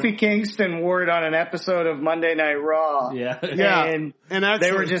 God. Kofi Kingston wore it on an episode of Monday Night Raw. Yeah. Yeah. And actually,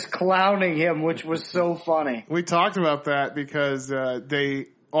 they were just clowning him, which was so funny. we talked about that because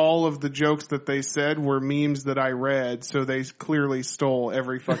all of the jokes that they said were memes that I read, so they clearly stole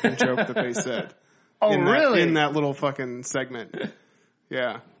every fucking joke that they said. Oh, really? In that little fucking segment.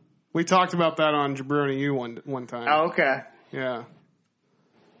 Yeah. We talked about that on Jabroni U one time. Oh, okay. Yeah.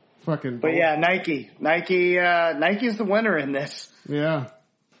 Fucking. But yeah, Nike's the winner in this. Yeah.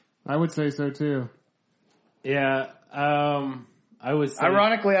 I would say so too. Yeah. I would say.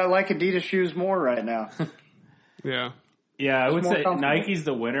 Ironically, I like Adidas shoes more right now. Yeah. Yeah, I would more say comfortable. Nike's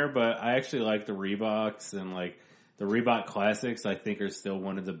the winner, but I actually like the Reeboks and like the Reebok Classics. I think are still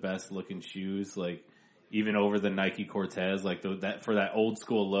one of the best looking shoes. Like even over the Nike Cortez, like that for that old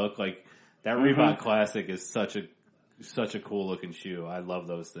school look. Like that Reebok Classic is such a cool looking shoe. I love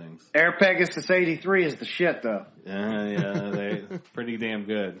those things. Air Pegasus 83 is the shit, though. Yeah, they're pretty damn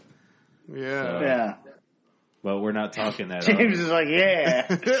good. Yeah. So, Yeah. but we're not talking that. James is like, yeah.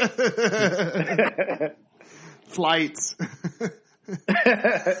 Flights.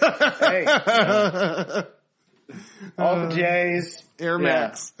 Hey. All the J's. Air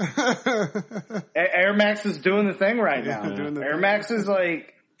Max. Air Max is doing the thing right now. doing the Air thing. Max is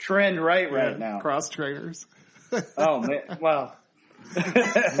like trend right now. Cross trainers. Oh, man. Well.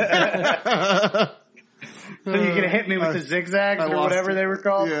 So you're going to hit me with the zigzags or lost whatever it. they were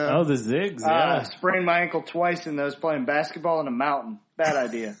called? Yeah. Oh, the zigs. Yeah. Sprained my ankle twice in those playing basketball in a mountain. Bad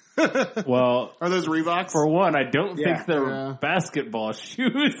idea. Well, Are those Reeboks? for one, I don't Yeah. think they're Yeah. basketball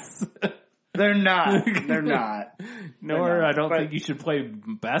shoes. They're not. They're not. Nor They're not, I don't but- think you should play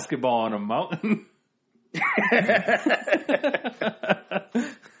basketball on a mountain.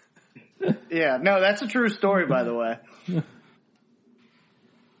 Yeah, no, that's a true story, by the way.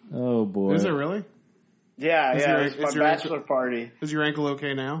 Oh boy. Is it really? Yeah, Is yeah, your- it was is my your bachelor party. Is your ankle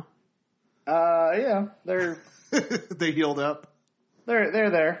okay now? Yeah, they're They healed up.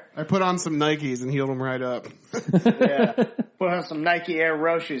 there. I put on some Nikes and healed them right up. Yeah, put on some Nike Air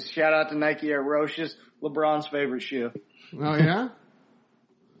Roches. Shout out to Nike Air Roches, LeBron's favorite shoe. Oh yeah?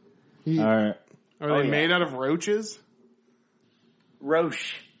 All right. Are they made out of roaches?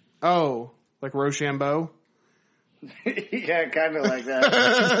 Roche. Oh, like Rochambeau? Yeah, kind of like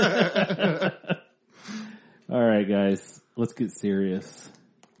that. All right, guys. Let's get serious.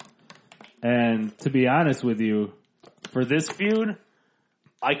 And to be honest with you, for this feud,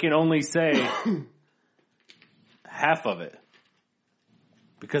 I can only say half of it.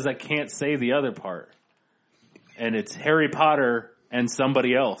 Because I can't say the other part. And it's Harry Potter and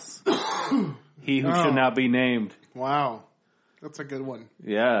somebody else. He who should not be named. Wow. That's a good one.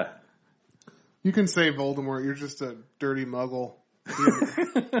 Yeah. You can say Voldemort. You're just a dirty muggle.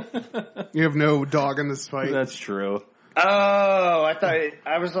 You have no dog in this fight. That's true. Oh,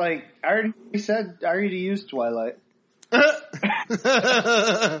 I was like, I already used Twilight.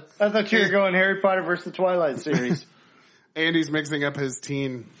 I thought you were going Harry Potter versus the Twilight series. Andy's mixing up his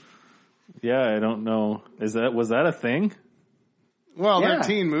teen. Yeah, I don't know. Was that a thing? Well, Yeah. they're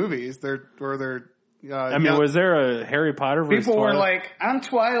teen movies. Was there a Harry Potter versus People were Twilight? like, I'm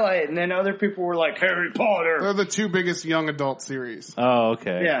Twilight, and then other people were like, Harry Potter. They're the two biggest young adult series. Oh,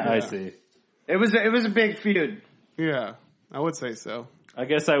 okay. Yeah. I see. It was a big feud. Yeah, I would say so. I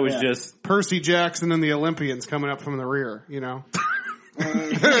guess I was just... Percy Jackson and the Olympians coming up from the rear, you know?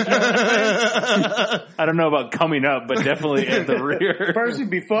 I don't know about coming up, but definitely at the rear. Percy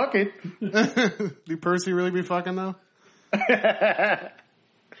be fucking. Do Percy really be fucking, though?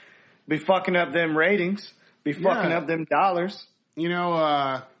 Be fucking up them ratings. Be fucking up them dollars. You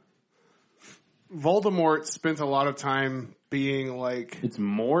know, Voldemort spent a lot of time being like... It's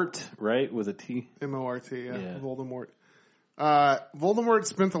Mort, right? With a T? M-O-R-T, yeah. Voldemort. Voldemort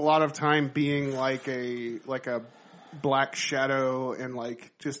spent a lot of time being like a black shadow and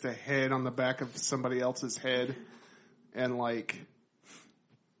like just a head on the back of somebody else's head. And like,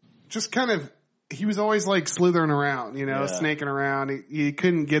 just kind of, he was always like slithering around, you know, snaking around. He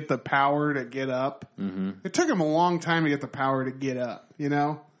couldn't get the power to get up. Mm-hmm. It took him a long time to get the power to get up, you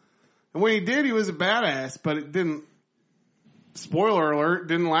know? And when he did, he was a badass, but it didn't, spoiler alert,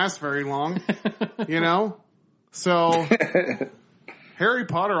 didn't last very long, you know? So, Harry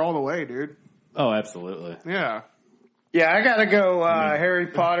Potter all the way, dude. Oh, absolutely. Yeah. Yeah, I gotta go Harry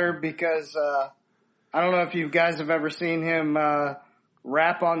Potter because I don't know if you guys have ever seen him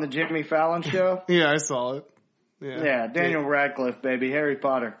rap on the Jimmy Fallon show. Yeah, I saw it. Yeah, Daniel Radcliffe, baby, Harry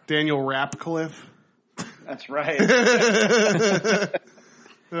Potter. Daniel Radcliffe. That's right.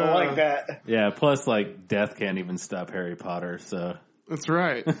 I like that. Yeah, plus like death can't even stop Harry Potter, so... That's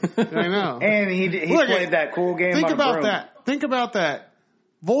right. I know. And he played that cool game. Think on about broom. that. Think about that.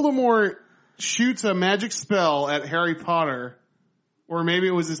 Voldemort shoots a magic spell at Harry Potter, or maybe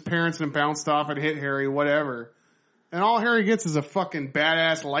it was his parents and bounced off and hit Harry, whatever. And all Harry gets is a fucking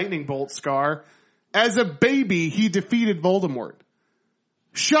badass lightning bolt scar. As a baby, he defeated Voldemort.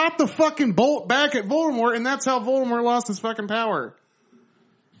 Shot the fucking bolt back at Voldemort, and that's how Voldemort lost his fucking power.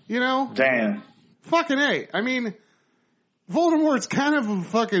 You know? Damn. Fucking A. I mean... Voldemort's kind of a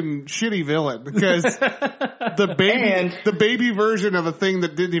fucking shitty villain because the baby version of a thing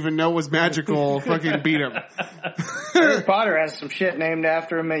that didn't even know was magical fucking beat him. Harry Potter has some shit named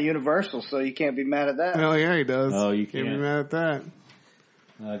after him at Universal, so you can't be mad at that. Hell yeah, he does. Oh, you can't be mad at that.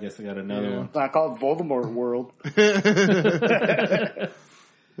 I guess I got another one. It's not called Voldemort World.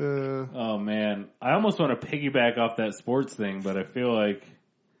 Oh man, I almost want to piggyback off that sports thing, but I feel like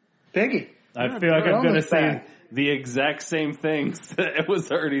Piggy. I'm going to say the exact same things that it was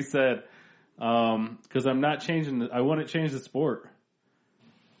already said. Because I'm not changing I want to change the sport.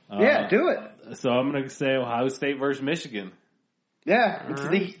 Yeah, do it. So I'm going to say Ohio State versus Michigan. Yeah,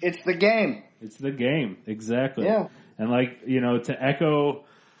 it's the game. It's the game, exactly. Yeah. And like, you know, to echo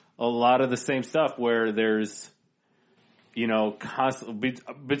a lot of the same stuff where there's, you know,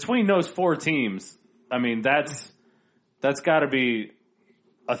 between those four teams, I mean, that's got to be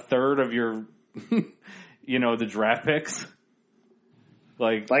a third of your, you know, the draft picks.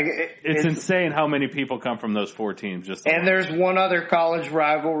 It's insane how many people come from those four teams. And there's one other college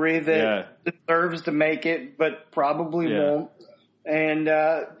rivalry that deserves to make it, but probably won't. And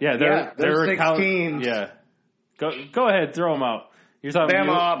there's 6 teams. Yeah, go ahead, throw them out. You're talking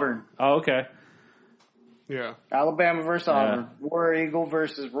Alabama, Auburn. Oh, okay. Yeah, Alabama versus Auburn. War Eagle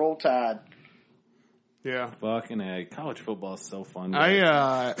versus Roll Tide. Yeah. Fucking A. College football is so fun.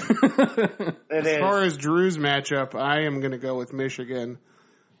 As far as Drew's matchup, I am going to go with Michigan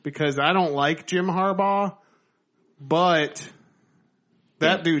because I don't like Jim Harbaugh, but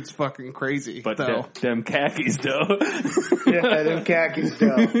That dude's fucking crazy. But though. them khakis, though. Yeah, them khakis,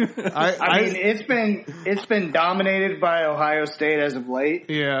 though. I mean, it's been dominated by Ohio State as of late.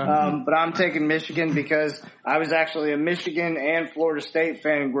 Yeah. But I'm taking Michigan because I was actually a Michigan and Florida State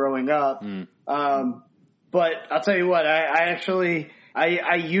fan growing up. But I'll tell you what,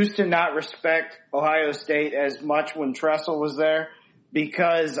 I used to not respect Ohio State as much when Tressel was there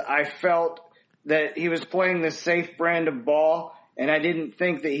because I felt that he was playing this safe brand of ball, and I didn't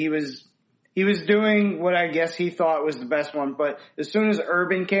think that he was doing what I guess he thought was the best one. But as soon as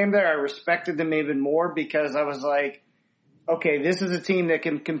Urban came there, I respected them even more because I was like, okay, this is a team that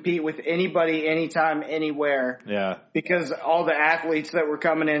can compete with anybody, anytime, anywhere. Yeah. Because all the athletes that were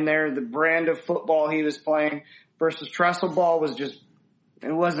coming in there, the brand of football he was playing versus Tressel ball was just,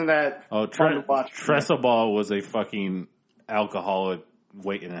 it wasn't that fun to watch. Tressel ball was a fucking alcoholic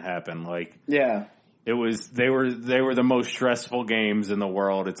waiting to happen. Like, yeah. It was, they were the most stressful games in the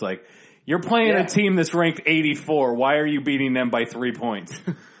world. It's like, you're playing a team that's ranked 84. Why are you beating them by 3 points?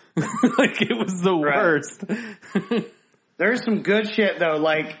 Like, it was the worst. There's some good shit though,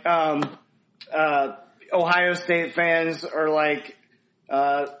 like, Ohio State fans are like,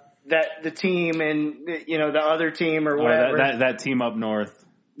 that the team and, the other team or whatever. That team up north.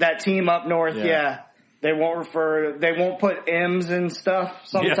 That team up north, yeah. They won't put M's and stuff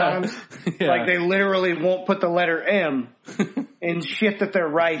sometimes. Yeah. Like they literally won't put the letter M in shit that they're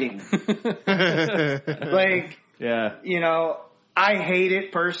writing. Like, I hate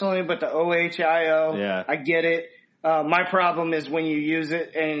it personally, but the OHIO, I get it. My problem is when you use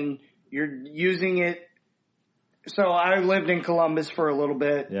it and you're using it. So I lived in Columbus for a little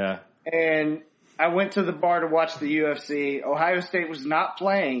bit. Yeah. And I went to the bar to watch the UFC. Ohio State was not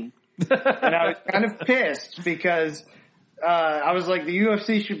playing. And I was kind of pissed because I was like, the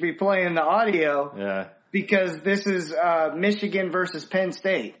UFC should be playing the audio. Yeah. Because this is Michigan versus Penn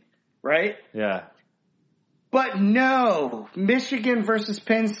State, right? Yeah. But no, Michigan versus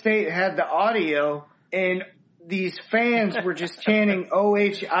Penn State had the audio, and these fans were just chanting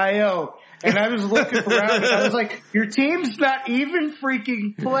OHIO. And I was looking around, and I was like, your team's not even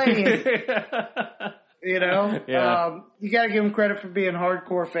freaking playing. You got to give them credit for being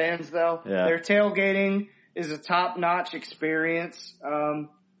hardcore fans, though. Yeah. Their tailgating is a top-notch experience,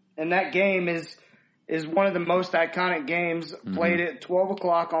 and that game is one of the most iconic games. Played at 12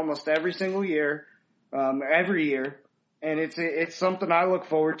 o'clock almost every single year, and it's something I look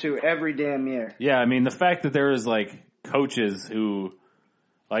forward to every damn year. Yeah, I mean the fact that there was like coaches who,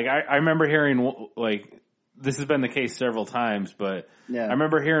 like I remember hearing like. This has been the case several times, but I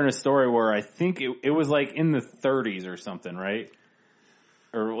remember hearing a story where I think it was like in the 30s or something, right?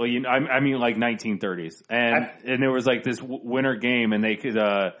 Or well, I mean like 1930s, and there was like this winter game, and they could.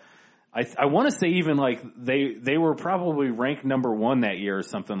 I want to say even like they were probably ranked number 1 that year or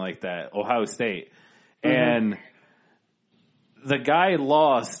something like that, Ohio State, and the guy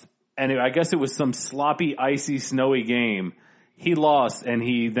lost, and I guess it was some sloppy, icy, snowy game. He lost, and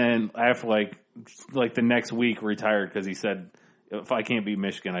he then after like the next week retired because he said, if I can't beat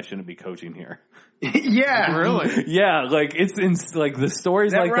Michigan, I shouldn't be coaching here. Yeah. Really? Yeah. Like like the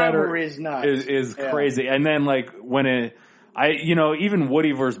stories that like that is nuts. is crazy. And then like when even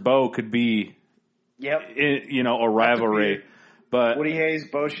Woody versus Bo could be, a rivalry, but Woody Hayes,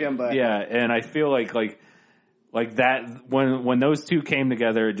 Bo Schembechler. Yeah. And I feel like that when those two came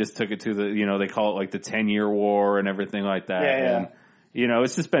together, it just took it to the, they call it like the 10-year war and everything like that. Yeah. And,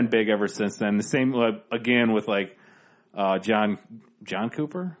 it's just been big ever since then. The same, again, with like, John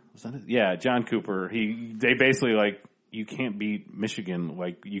Cooper? Was that it? Yeah, John Cooper. They basically like, you can't beat Michigan.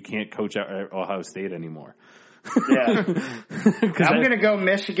 Like, you can't coach at Ohio State anymore. Yeah. I'm going to go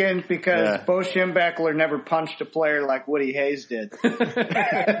Michigan because Bo Schembechler never punched a player like Woody Hayes did.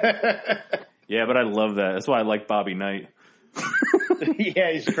 Yeah, but I love that. That's why I like Bobby Knight.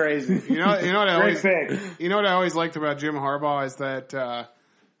 Yeah, he's crazy. You know what I always liked about Jim Harbaugh is that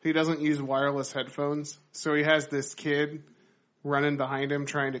he doesn't use wireless headphones. So he has this kid running behind him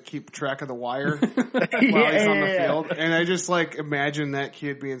trying to keep track of the wire while he's on the field. And I just imagine that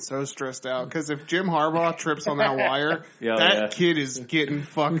kid being so stressed out. Because if Jim Harbaugh trips on that wire, kid is getting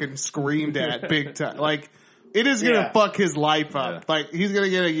fucking screamed at big time. Like, it is going to fuck his life up. Yeah. Like, he's going to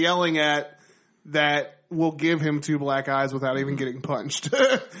get a yelling at that will give him 2 black eyes without even getting punched.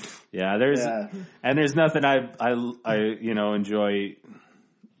 There's nothing I enjoy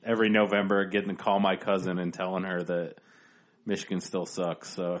every November getting to call my cousin and telling her that Michigan still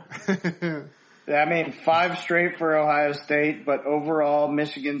sucks. So I mean 5 straight for Ohio State, but overall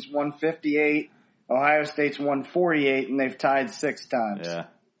Michigan's 158, Ohio State's 148, and they've tied 6 times. Yeah.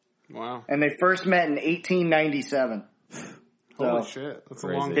 Wow. And they first met in 1897. Holy shit. That's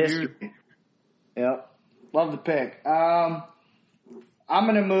Crazy. a long History. feud. Yep. Love the pick. I'm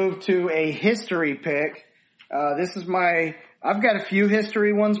going to move to a history pick. I've got a few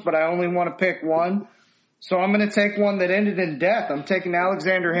history ones, but I only want to pick one. So I'm going to take one that ended in death. I'm taking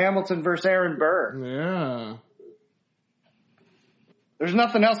Alexander Hamilton versus Aaron Burr. Yeah. There's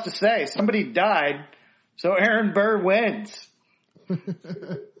nothing else to say. Somebody died, so Aaron Burr wins.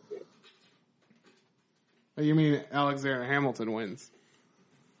 You mean Alexander Hamilton wins?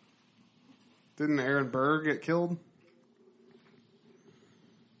 Didn't Aaron Burr get killed?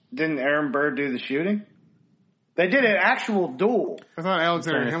 Didn't Aaron Burr do the shooting? They did an actual duel. I thought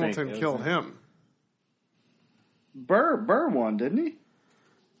Alexander I'm trying to Hamilton think. killed him. Burr won, didn't he?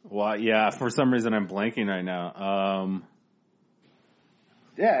 Well, yeah, for some reason I'm blanking right now.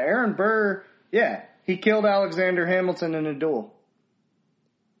 Yeah, Aaron Burr, yeah, he killed Alexander Hamilton in a duel.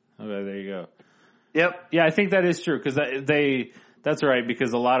 Okay, there you go. Yep. Yeah, I think that is true because that's right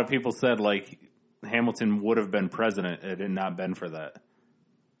because a lot of people said like Hamilton would have been president had it not been for that.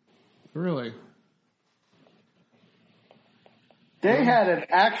 Really? They had an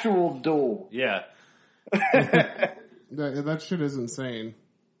actual duel. Yeah. That shit is insane.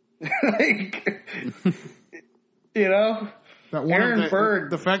 Like, you know? That one Aaron Burr.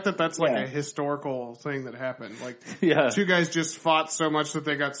 The fact that that's like Yeah. a historical thing that happened. Like, Yeah. two guys just fought so much that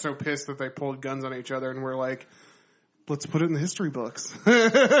they got so pissed that they pulled guns on each other and were like, let's put it in the history books.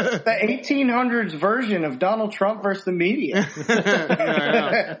 The 1800s version of Donald Trump versus the media.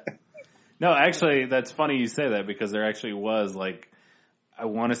 Yeah, No, actually, that's funny you say that because there actually was like, I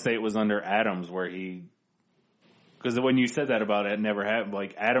want to say it was under Adams where because when you said that about it never happened,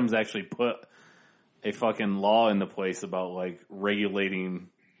 like Adams actually put a fucking law into place about like regulating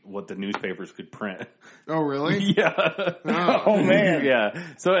what the newspapers could print. Oh, really? Yeah. Oh, man. Yeah.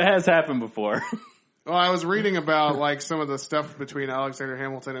 So it has happened before. Well, I was reading about like some of the stuff between Alexander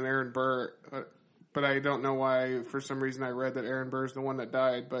Hamilton and Aaron Burr, but I don't know why. For some reason, I read that Aaron Burr is the one that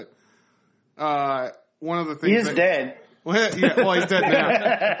died. But one of the things He is dead. Well, yeah, well, he's dead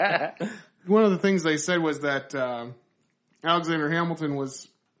now. One of the things they said was that Alexander Hamilton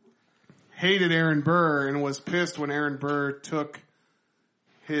hated Aaron Burr and was pissed when Aaron Burr took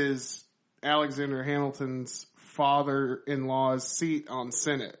his Alexander Hamilton's father-in-law's seat on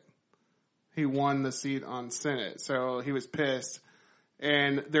Senate. He won the seat on Senate, so he was pissed.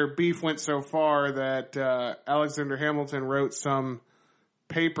 And their beef went so far that Alexander Hamilton wrote some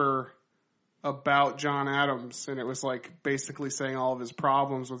paper about John Adams, and it was like basically saying all of his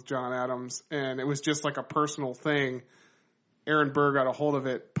problems with John Adams, and it was just like a personal thing. Aaron Burr got a hold of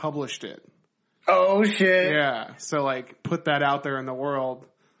it, published it. Oh, shit. Yeah, so like put that out there in the world.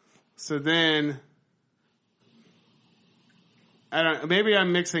 So then, maybe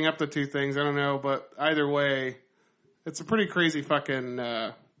I'm mixing up the two things, I don't know, but either way, it's a pretty crazy fucking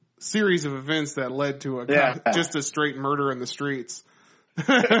series of events that led to just a straight murder in the streets.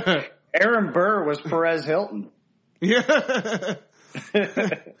 Aaron Burr was Perez Hilton. Yeah.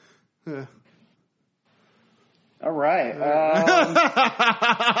 All right. All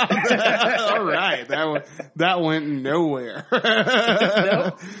right. That went nowhere.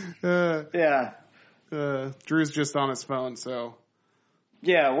 Yeah. Drew's just on his phone, so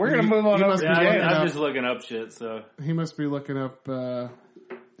Yeah, we're going to move on he over must to be Yeah, James. I'm just looking up shit, so. he must be looking up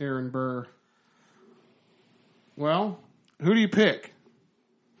Aaron Burr. Well, who do you pick?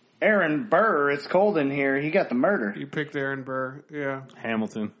 Aaron Burr, it's cold in here. He got the murder. You picked Aaron Burr. Yeah.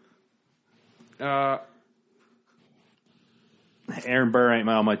 Hamilton. Yeah, Aaron Burr ain't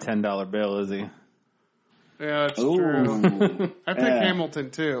on my $10 bill, is he? that's Ooh. true. I pick Yeah. Hamilton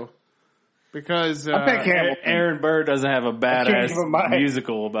too. Because I pick Hamilton. Aaron Burr doesn't have a changed my mind. badass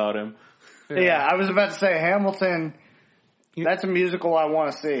musical about him. Yeah, I was about to say Hamilton. That's a musical I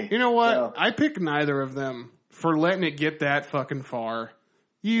want to see. You know what? So- I pick neither of them for letting it get that fucking far.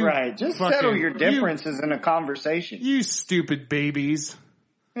 You Right, just fucking- settle your differences in a conversation. You stupid babies.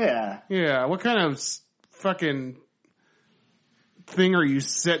 Yeah. Yeah, what kind of fucking thing are you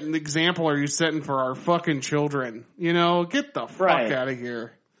setting, example are you setting for our fucking children? You know, get the fuck Right. out of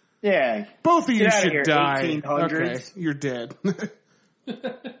here. Yeah. Both of you Get outta should here, die. 1800s. Okay, you're dead.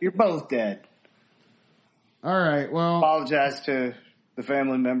 You're both dead. All right, well, Apologize to the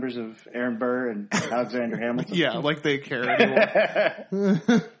family members of Aaron Burr and Alexander Hamilton. yeah, like they care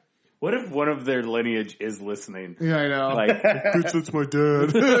anymore. What if one of their lineage is listening? Yeah, I know. Like, Bitch, that's my dad.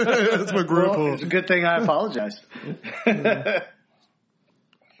 That's my Well, grandpa. it's a good thing I apologized.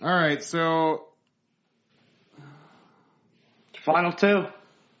 All right, so Final two.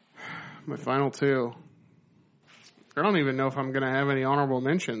 my final two. I don't even know if I'm going to have any honorable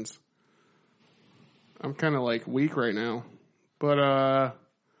mentions. I'm kind of like weak right now. But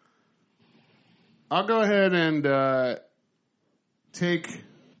I'll go ahead and take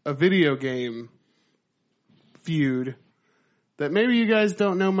a video game feud that maybe you guys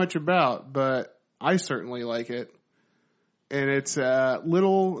don't know much about, but I certainly like it. And it's a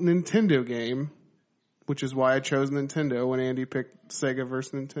little Nintendo game, which is why I chose Nintendo when Andy picked Sega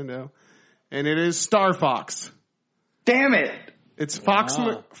versus Nintendo. And it is Star Fox. Damn it! It's Fox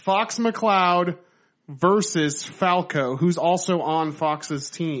McCloud versus Falco, who's also on Fox's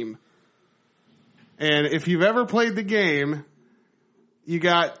team. And if you've ever played the game, you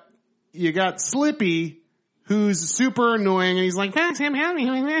got Slippy, who's super annoying, and he's like, Fox, help me,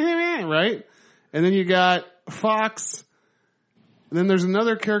 right? And then you got Fox, and then there's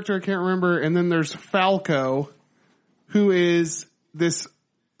another character I can't remember, and then there's Falco, who is this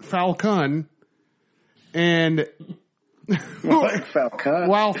Falcon, and Like Falcon.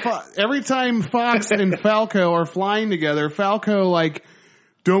 while every time Fox and Falco are flying together, Falco like,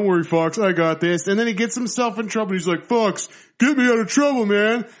 don't worry, Fox, I got this. And then he gets himself in trouble. He's like, Fox, get me out of trouble,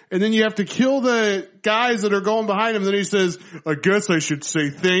 man. And then you have to kill the guys that are going behind him. Then he says, I guess I should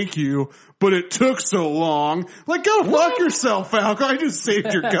say thank you, but it took so long. Like, go fuck yourself, Falco. I just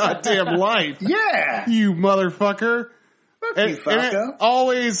saved your goddamn life. Yeah! You motherfucker. Fuck you, Falco.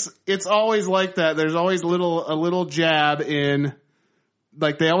 It's always like that. There's always a little jab in,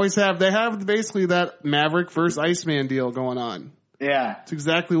 like they have basically that Maverick versus Iceman deal going on. Yeah. It's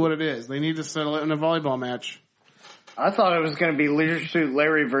exactly what it is. They need to settle it in a volleyball match. I thought it was going to be Leisure Suit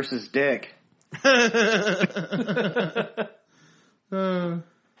Larry versus Dick. It's a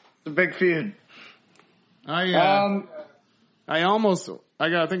big feud. I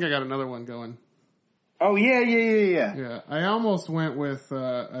think I got another one going. Oh, yeah. Yeah, I almost went with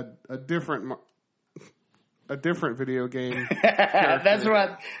a different video game. That's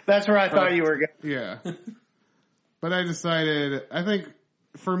where I thought you were going. Yeah. But I decided, I think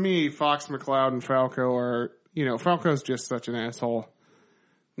for me, Fox McCloud and Falco are, Falco's just such an asshole.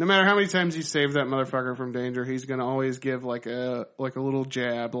 No matter how many times you save that motherfucker from danger, he's gonna always give like a little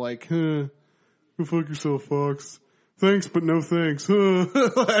jab, like, go fuck yourself, Fox. Thanks, but no thanks.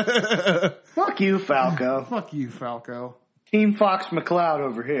 Fuck you, Falco. Fuck you, Falco. Team Fox McCloud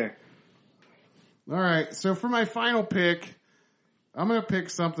over here. Alright, so for my final pick, I'm gonna pick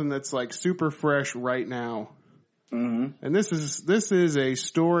something that's like super fresh right now. Mm-hmm. And this is a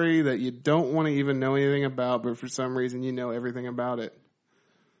story that you don't want to even know anything about, but for some reason you know everything about it.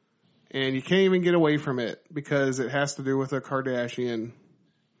 And you can't even get away from it because it has to do with a Kardashian.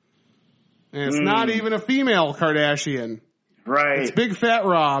 And it's not even a female Kardashian. Right. It's Big Fat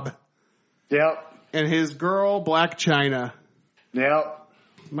Rob. Yep. And his girl, Black China. Yep.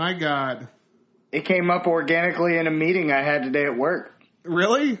 My God. It came up organically in a meeting I had today at work.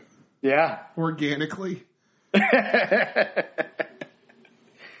 Really? Yeah. Organically? Do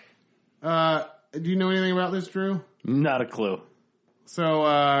you know anything about this, Drew? Not a clue. So,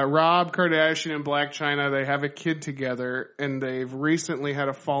 Rob Kardashian and Black China, they have a kid together, and they've recently had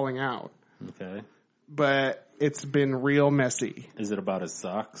a falling out. Okay. But it's been real messy. Is it about his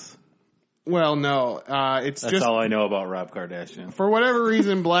socks? Well, no. That's all I know about Rob Kardashian. For whatever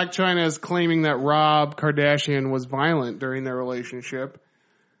reason, Black China is claiming that Rob Kardashian was violent during their relationship.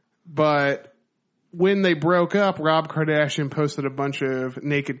 But when they broke up, Rob Kardashian posted a bunch of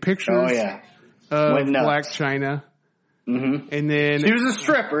naked pictures of Black China. Mm-hmm. And then she was a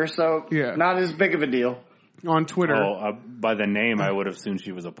stripper, so not as big of a deal. On Twitter. By the name, I would have assumed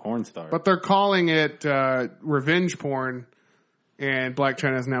she was a porn star. But they're calling it revenge porn, and Black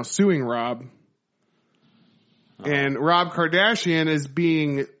China is now suing Rob. And Rob Kardashian is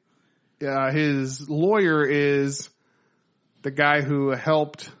being, his lawyer is the guy who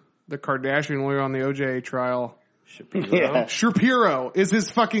helped the Kardashian lawyer on the OJ trial. Shapiro. Yeah. Shapiro is his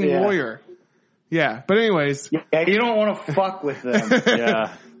fucking lawyer. Yeah, but anyways. Yeah, you don't want to fuck with them.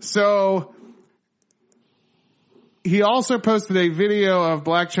 Yeah. So, he also posted a video of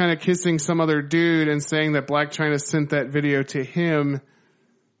Black China kissing some other dude and saying that Black China sent that video to him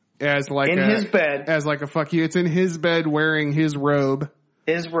as like his bed. As like a fuck you. It's in his bed wearing his robe.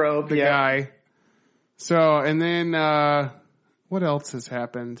 His robe, the guy. So, and then, what else has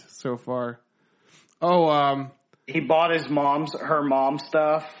happened so far? He bought her mom's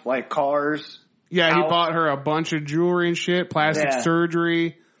stuff, like cars. Yeah, he bought her a bunch of jewelry and shit, plastic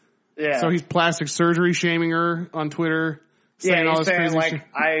surgery. Yeah. So he's plastic surgery shaming her on Twitter. Saying all he's this saying crazy like,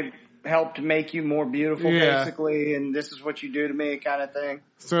 I helped make you more beautiful, basically, and this is what you do to me, kind of thing.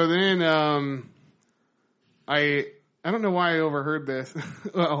 So then, I don't know why I overheard this.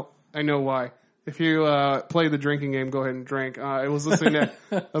 Well, I know why. If you play the drinking game, go ahead and drink. I was listening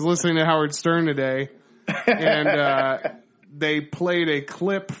to Howard Stern today, and they played a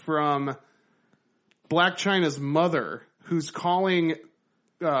clip from Black China's mother, who's calling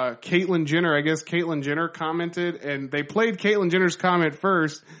Caitlyn Jenner. I guess Caitlyn Jenner commented, and they played Caitlyn Jenner's comment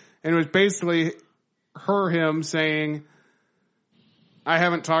first, and it was basically him saying, I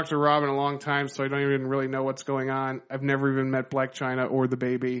haven't talked to Rob in a long time, so I don't even really know what's going on. I've never even met Black China or the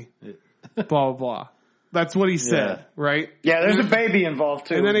baby. Blah, blah, blah. That's what he said, right? Yeah, there's a baby involved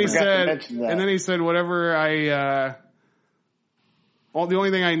too. And then he said, whatever the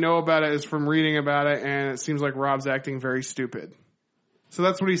only thing I know about it is from reading about it, and it seems like Rob's acting very stupid. So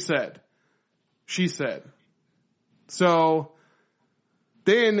that's what he said. She said. So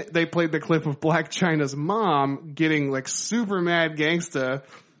then they played the clip of Black China's mom getting like super mad gangsta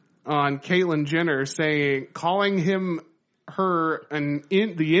on Caitlyn Jenner, calling her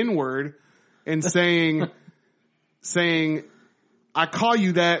the N-word and saying, I call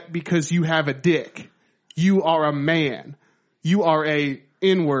you that because you have a dick. You are a man. You are a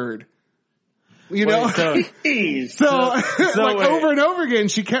N-word. You know? So over and over again,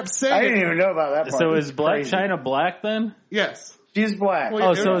 she kept saying. I didn't even know about that part. So is Black China black then? Yes. She's black.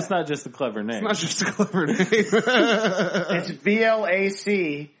 Oh, so it's not just a clever name. It's not just a clever name. It's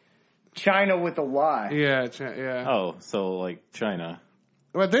BLAC, China with a Y. Yeah. Oh, so like China.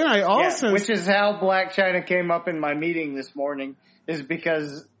 But then I also... which is how Black China came up in my meeting this morning, is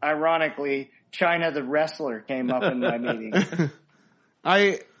because, ironically, China the wrestler came up in my meeting.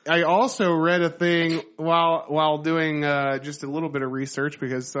 I also read a thing while doing just a little bit of research,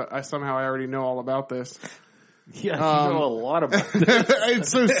 because I already know all about this. Yeah, you know a lot about this.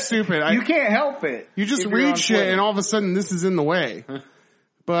 It's so stupid. You can't help it. You just read shit and all of a sudden this is in the way.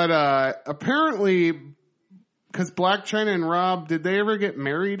 But apparently, because Black China and Rob, did they ever get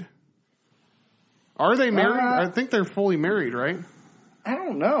married? Are they married? I think they're fully married, right? I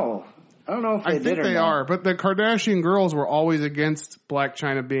don't know. I don't know if they did or not. I think they are, but the Kardashian girls were always against Blac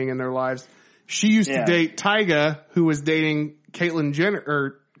Chyna being in their lives. She used to date Tyga, who was dating Caitlyn Jenner,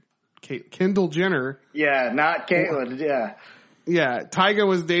 or Kendall Jenner. Yeah, not Caitlyn, Yeah, Tyga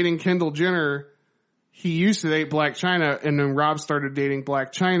was dating Kendall Jenner. He used to date Blac Chyna, and then Rob started dating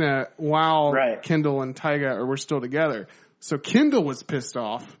Blac Chyna while Kendall and Tyga were still together. So Kendall was pissed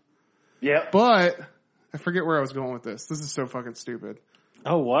off. Yep. But I forget where I was going with this. This is so fucking stupid.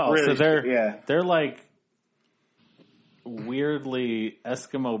 Oh wow! Really? So they're like weirdly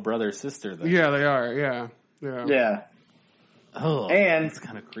Eskimo brother sister. Then. Yeah, they are. Yeah. Oh, and that's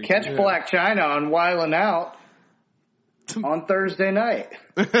kind of creepy. Catch Blac Chyna on Wildin' Out on Thursday night.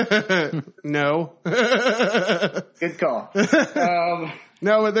 No. Good call.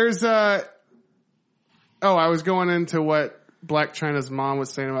 No, but there's I was going into what Blac Chyna's mom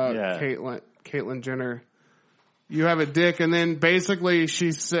was saying about Caitlyn Jenner. You have a dick, and then basically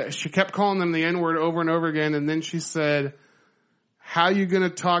she kept calling them the N-word over and over again, and then she said, how you gonna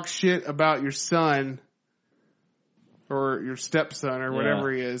talk shit about your son or your stepson or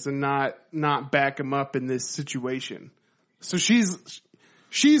whatever he is and not back him up in this situation? So she's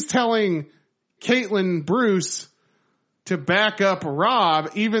telling Caitlyn Bruce to back up Rob,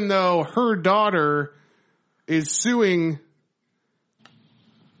 even though her daughter is suing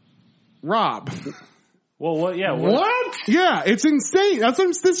Rob. Well, what? Yeah. What? Yeah, it's insane.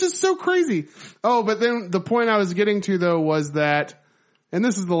 This is so crazy. Oh, but then the point I was getting to though was that, and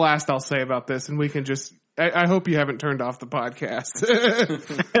this is the last I'll say about this, and we can just, I hope you haven't turned off the podcast.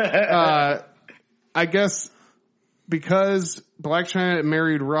 I guess because Blac Chyna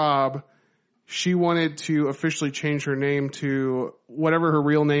married Rob, she wanted to officially change her name to whatever her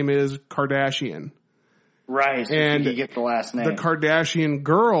real name is, Kardashian. Right. So and you get the last name. The Kardashian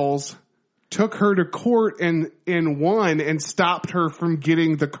girls took her to court and won and stopped her from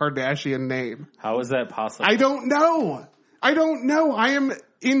getting the Kardashian name. How is that possible? I don't know. I am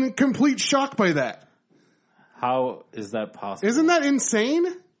in complete shock by that. How is that possible? Isn't that insane?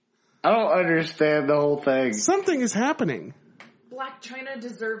 I don't understand the whole thing. Something is happening. Blac Chyna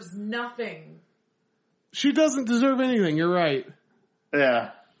deserves nothing. She doesn't deserve anything. You're right.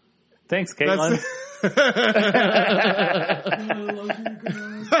 Yeah. Thanks, Caitlyn.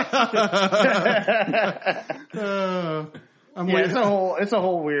 It's a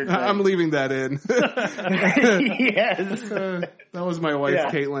whole weird thing. I'm leaving that in. Yes. That was my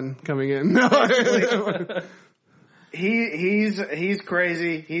wife, Caitlyn, coming in. He's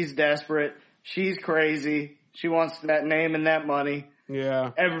crazy. He's desperate. She's crazy. She wants that name and that money.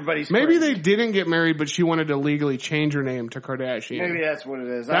 Yeah. Everybody's Maybe crazy. they didn't get married, but she wanted to legally change her name to Kardashian. Maybe that's what it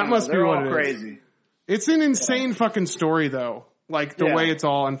is. That must be They're what all it crazy. is. It's an insane fucking story, though. Like, the way it's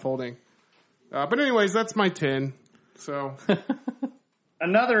all unfolding. But anyways, that's my 10. So.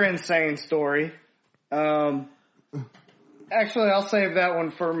 Another insane story. Actually, I'll save that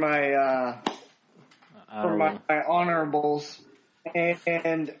one for my honorables.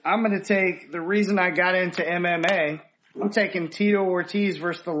 And I'm going to take the reason I got into MMA. I'm taking Tito Ortiz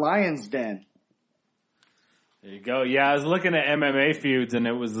versus the Lions Den. There you go. Yeah, I was looking at MMA feuds, and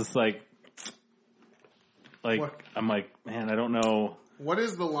it was just like What? I'm like, man, I don't know. What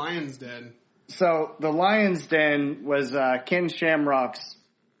is the Lions Den? So the Lions Den was Ken Shamrock's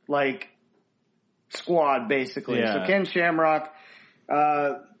squad, basically. Yeah. So Ken Shamrock,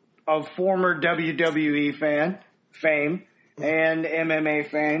 a former WWE fame and MMA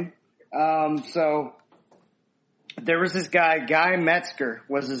fame. So there was this Guy Metzger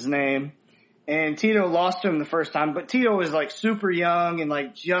was his name, and Tito lost to him the first time, but Tito was super young and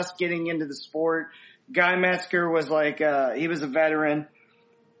just getting into the sport. Guy Metzger was he was a veteran.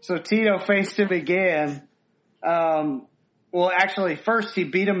 So Tito faced him again. Well, actually, first he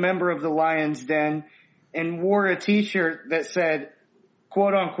beat a member of the Lions Den and wore a t-shirt that said,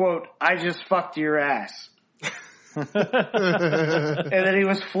 quote unquote, "I just fucked your ass." And then he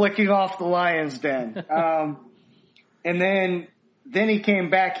was flicking off the Lions Den. And then he came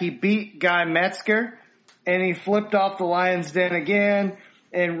back, he beat Guy Metzger, and he flipped off the Lions Den again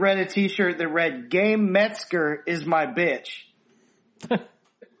and read a t-shirt that read, "Game Metzger is my bitch."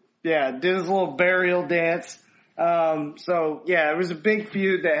 Yeah, did his little burial dance. So yeah, it was a big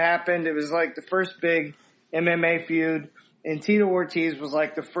feud that happened. It was the first big MMA feud, and Tito Ortiz was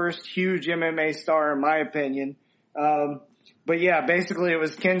the first huge MMA star in my opinion. But yeah, basically it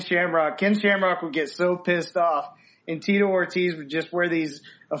was Ken Shamrock. Ken Shamrock would get so pissed off, and Tito Ortiz would just wear these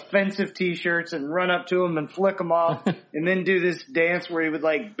offensive t-shirts and run up to him and flick him off and then do this dance where he would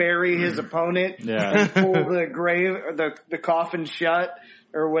bury his opponent and pull the grave or the coffin shut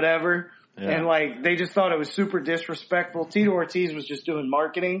or whatever. Yeah. And they just thought it was super disrespectful. Tito Ortiz was just doing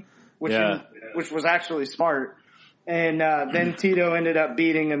marketing, which was actually smart. And then Tito ended up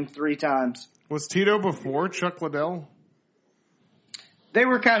beating him 3 times. Was Tito before Chuck Liddell? They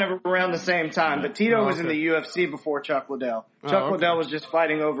were kind of around the same time, but Tito was in the UFC before Chuck Liddell. Chuck Liddell was just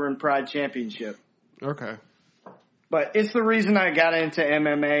fighting over in Pride Championship. Okay. But it's the reason I got into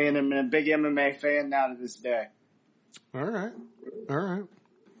MMA, and I'm a big MMA fan now to this day. All right.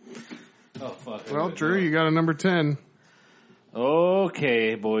 Oh, fuck. Well, Drew, you got a number 10.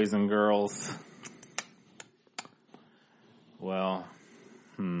 Okay, boys and girls. Well,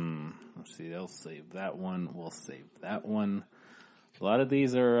 let's see. They'll save that one. We'll save that one. A lot of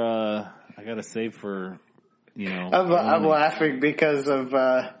these are, I gotta save for, I'm laughing because of,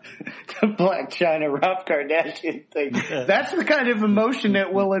 the Black China Rob Kardashian thing. That's the kind of emotion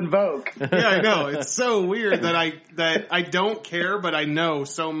it will invoke. Yeah, I know. It's so weird that I don't care, but I know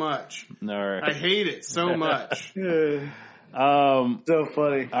so much. All right. I hate it so much. So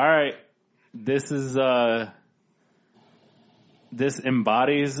funny. All right. This is, this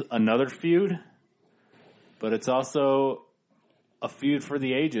embodies another feud, but it's also a feud for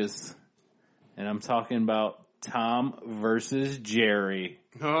the ages. And I'm talking about Tom versus Jerry.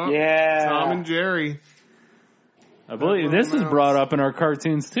 Oh, yeah. Tom and Jerry. I believe this was brought up in our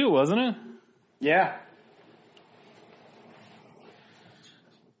cartoons too, wasn't it? Yeah.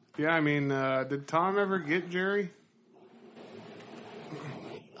 Yeah, I mean, did Tom ever get Jerry?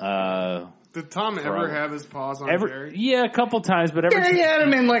 Did Tom ever have his paws on Jerry? Yeah, a couple times, but every he had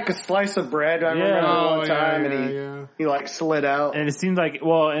him in a slice of bread. I remember one time, and he slid out. And it seemed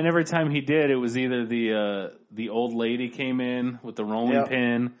and every time he did, it was either the old lady came in with the rolling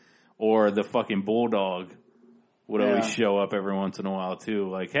pin, or the fucking bulldog would always show up every once in a while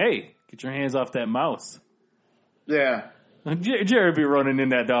too. Hey, get your hands off that mouse. Yeah. Jerry would be running in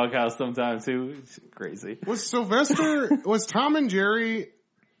that doghouse sometimes too. It's crazy. Was Tom and Jerry...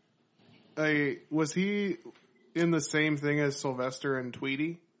 was he in the same thing as Sylvester and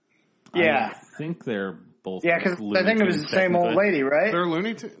Tweety? Yeah. I think they're both. Yeah, because I think it was the same old lady, right? They're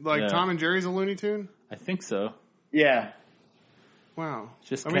Looney Tunes? Tom and Jerry's a Looney Tune? I think so. Yeah. Wow.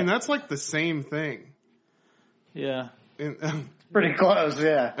 That's the same thing. Yeah. Pretty close,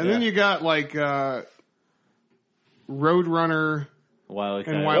 yeah. And then you got Roadrunner... Wile E.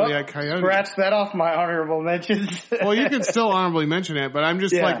 Coyote. Scratch that off my honorable mentions. Well, you can still honorably mention it, but I'm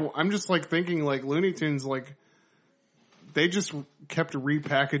just thinking Looney Tunes, they just kept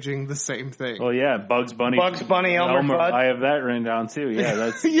repackaging the same thing. Oh yeah, Bugs Bunny, Elmer Fudd. I have that written down too. Yeah,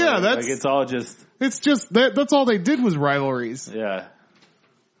 that's it's all just. It's just that's all they did was rivalries. Yeah.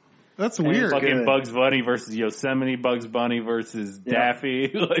 That's weird. Fucking Bugs Bunny versus Yosemite, Bugs Bunny versus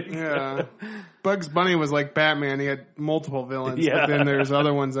Daffy. Yeah. Bugs Bunny was like Batman. He had multiple villains. Yeah. But then there's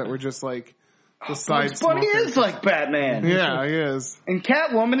other ones that were just The side Bugs Bunny smoker. is like Batman. Yeah, he is. And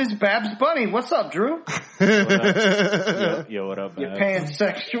Catwoman is Babs Bunny. What's up, Drew? Yo, what up, You Babs?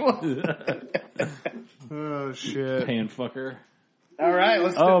 pansexual. Oh shit. Pan fucker. All right,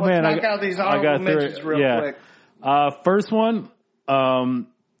 let's knock out these honorable mentions real quick. First one, come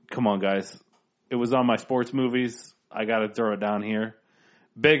on, guys. It was on my sports movies. I got to throw it down here.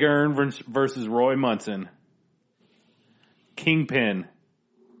 Big Earn versus Roy Munson. Kingpin.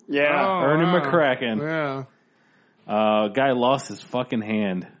 Yeah. Ernie McCracken. Yeah. Guy lost his fucking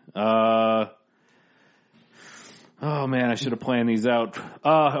hand. Oh man, I should have planned these out.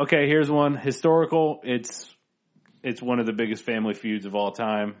 Okay, here's one. Historical. It's one of the biggest family feuds of all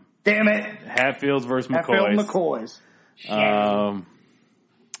time. Damn it. Hatfields versus Hatfield McCoys. McCoys.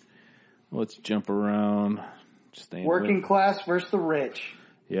 Let's jump around. Working class versus the rich.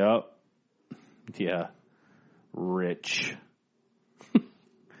 Yep. Yeah. Rich.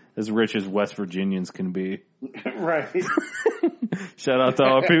 As rich as West Virginians can be. Right. Shout out to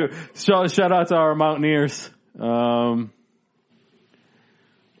all people. Shout out to our Mountaineers. Oh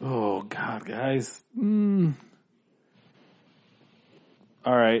God, guys. All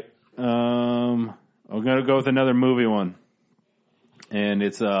right. I'm gonna go with another movie one, and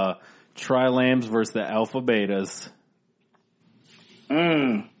it's Tri-Lambs versus the Alpha Betas.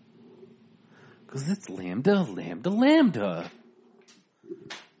 Because it's lambda, lambda, lambda.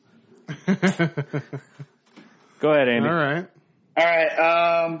 Go ahead, Andy. All right.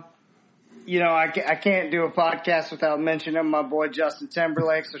 I can't do a podcast without mentioning my boy Justin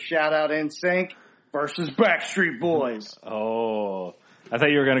Timberlake, so shout out NSYNC versus Backstreet Boys. Oh, I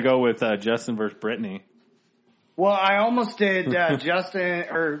thought you were going to go with Justin versus Britney. Well, I almost did Justin,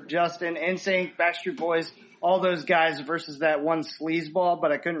 NSYNC, Backstreet Boys, all those guys versus that one sleazeball,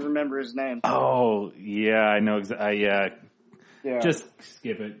 but I couldn't remember his name. Oh, yeah, I know exactly. Yeah. Just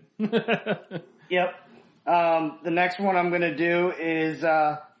skip it. Yep. The next one I'm going to do is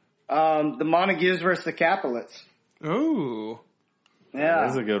the Montagues versus the Capulets. Ooh. Yeah.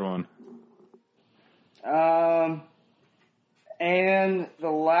 That's a good one. And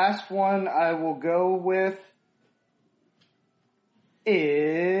the last one I will go with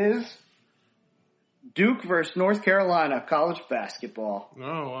is Duke versus North Carolina college basketball.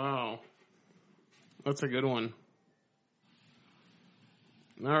 Oh, wow. That's a good one.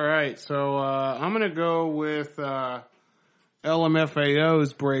 All right, so I'm going to go with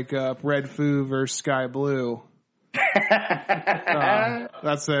LMFAO's breakup, Red Foo versus Sky Blue.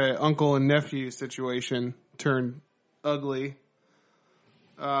 That's a uncle and nephew situation turned ugly.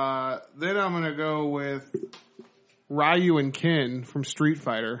 Then I'm going to go with Ryu and Ken from Street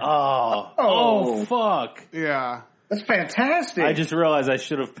Fighter. Oh, fuck. Yeah. That's fantastic. I just realized I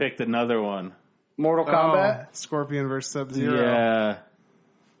should have picked another one. Mortal Kombat? Scorpion versus Sub-Zero. Yeah.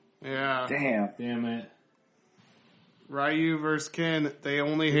 Yeah. Damn it. Ryu versus Ken, they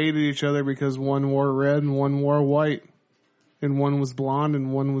only hated each other because one wore red and one wore white. And one was blonde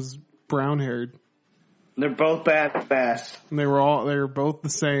and one was brown haired. They're both badass. And they were both the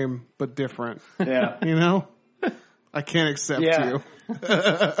same, but different. Yeah. You know? I can't accept you.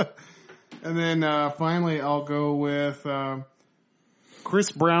 And then finally I'll go with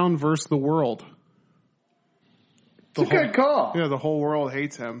Chris Brown versus the world. It's a good call. Yeah, the whole world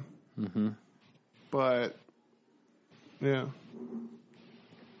hates him. Mm-hmm. But, yeah.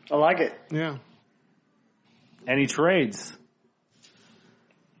 I like it. Yeah. Any trades?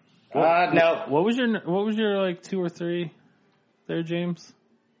 No. What was your like 2 or 3 there, James?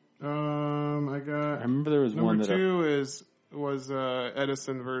 I remember there was one number that 2 was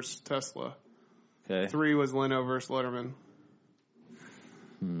Edison versus Tesla. Okay. 3 was Leno versus Letterman.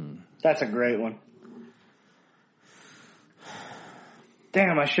 That's a great one.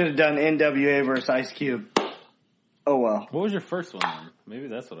 Damn, I should have done NWA versus Ice Cube. Oh well. What was your first one then? Maybe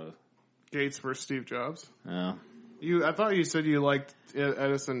that's what I was. Gates versus Steve Jobs. Oh. I thought you said you liked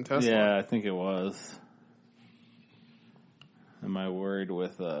Edison and Tesla. Yeah, I think it was. Am I worried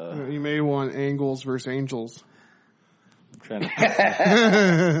with You may want Angles versus Angels. I'm trying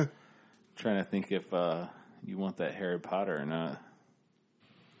to think if you want that Harry Potter or not.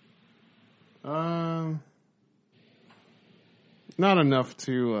 Not enough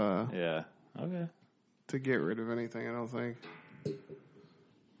to Yeah. Okay. to get rid of anything, I don't think.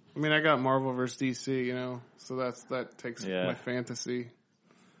 I mean, I got Marvel versus DC, you know, so that takes my fantasy.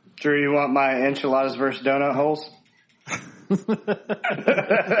 Drew, you want my enchiladas versus donut holes?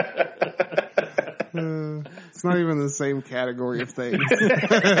 It's not even the same category of things.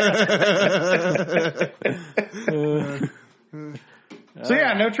 So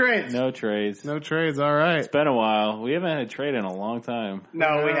yeah, no trades. No trades. No trades. All right. It's been a while. We haven't had a trade in a long time.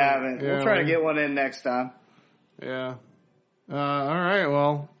 No, we haven't. Yeah, We'll try to get one in next time. Yeah. All right.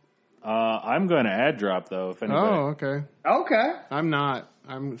 Well. I'm going to add drop though. If anybody. Oh, okay. Okay. I'm not.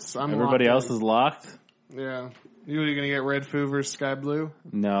 I'm Everybody else is locked. Yeah. You going to get Red Foo versus Sky Blue?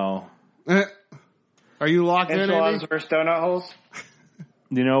 No. Are you locked in, Enchiladas Andy? versus donut holes.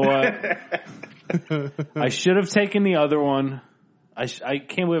 You know what? I should have taken the other one. I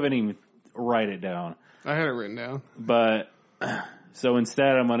can't believe I didn't even write it down. I had it written down. But so instead,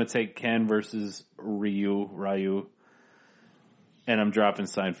 I'm going to take Ken versus Ryu, and I'm dropping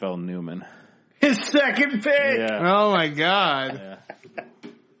Seinfeld and Newman. His second pick. Yeah. Oh my God. Yeah.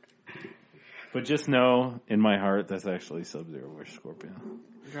 But just know, in my heart, that's actually Sub-Zero versus Scorpion.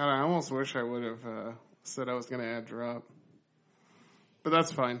 God, I almost wish I would have said I was going to add drop. But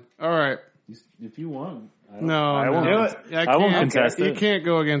that's fine. All right. If you want. I won't. Do it. I won't contest it. You can't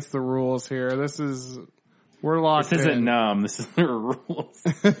go against the rules here. We're locked in. This isn't numb. This is the rules.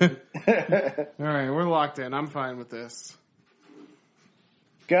 All right, we're locked in. I'm fine with this.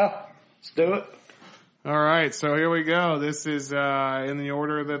 Go. Let's do it. All right, so here we go. This is in the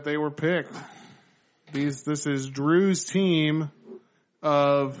order that they were picked. This is Drew's team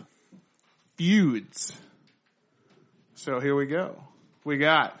of feuds. So here we go. We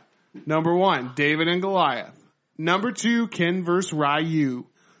got number 1, David and Goliath. Number 2, Ken versus Ryu.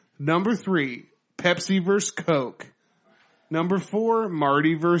 Number 3, Pepsi versus Coke. Number 4,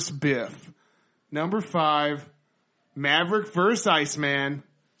 Marty versus Biff. Number 5, Maverick versus Iceman.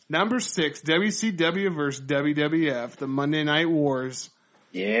 Number 6, WCW versus WWF, the Monday Night Wars.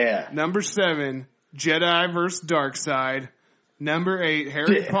 Yeah. Number 7, Jedi versus Darkseid. Number 8,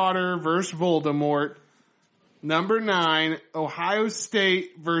 Harry Potter versus Voldemort. Number 9, Ohio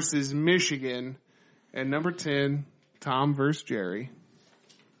State versus Michigan. And number 10, Tom versus Jerry.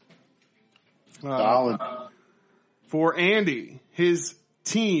 Solid. For Andy, his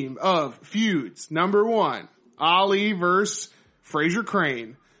team of feuds. Number 1, Ali versus Fraser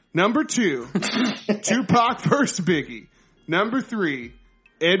Crane. Number 2, Tupac versus Biggie. Number 3,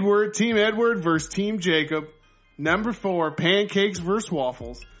 Team Edward versus Team Jacob. Number 4, Pancakes versus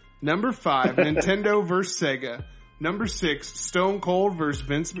Waffles. Number 5, Nintendo versus Sega. Number 6, Stone Cold versus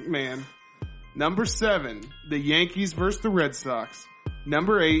Vince McMahon. Number 7, the Yankees versus the Red Sox.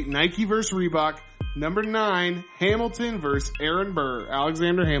 Number 8, Nike versus Reebok. Number 9, Hamilton versus Aaron Burr,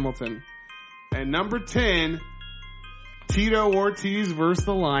 Alexander Hamilton. And number 10, Tito Ortiz versus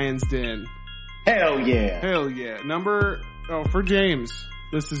the Lions Den. Hell yeah. Hell yeah. For James.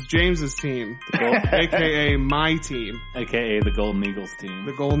 This is James's team. AKA my team. AKA the Golden Eagles team.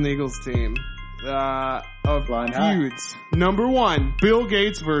 The Golden Eagles team. Of Flying feuds. Number 1, Bill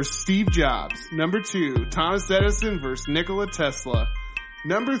Gates versus Steve Jobs. Number 2, Thomas Edison versus Nikola Tesla.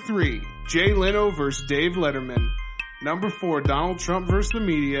 Number 3, Jay Leno versus Dave Letterman. Number 4, Donald Trump versus the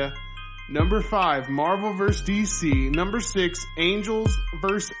media. Number 5, Marvel versus DC. Number 6, Angels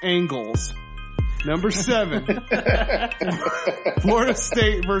versus Angles. Number 7, Florida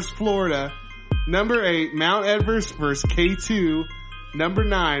State versus Florida. Number 8, Mount Everest versus K2. Number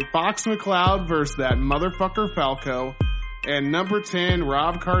 9, Fox McCloud versus that motherfucker Falco. And number 10,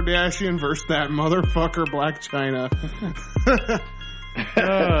 Rob Kardashian versus that motherfucker Black China.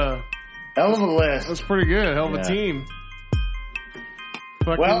 Hell of a list. That's pretty good. Hell of a team.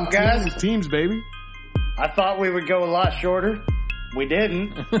 Fucking Well, guys. teams, baby. I thought we would go a lot shorter. We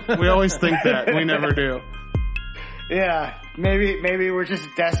didn't. We always think that. We never do. Yeah. Maybe we're just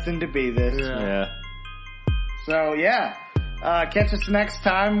destined to be this. Yeah. So yeah. Catch us next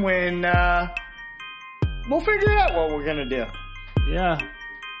time when we'll figure out what we're gonna do. Yeah.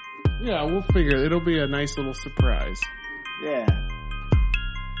 Yeah, we'll figure it. It'll be a nice little surprise. Yeah.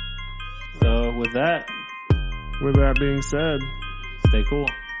 So with that, With that being said, stay cool.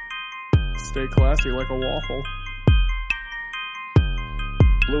 stay classy like a waffle.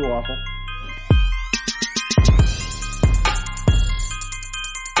 Blue waffle.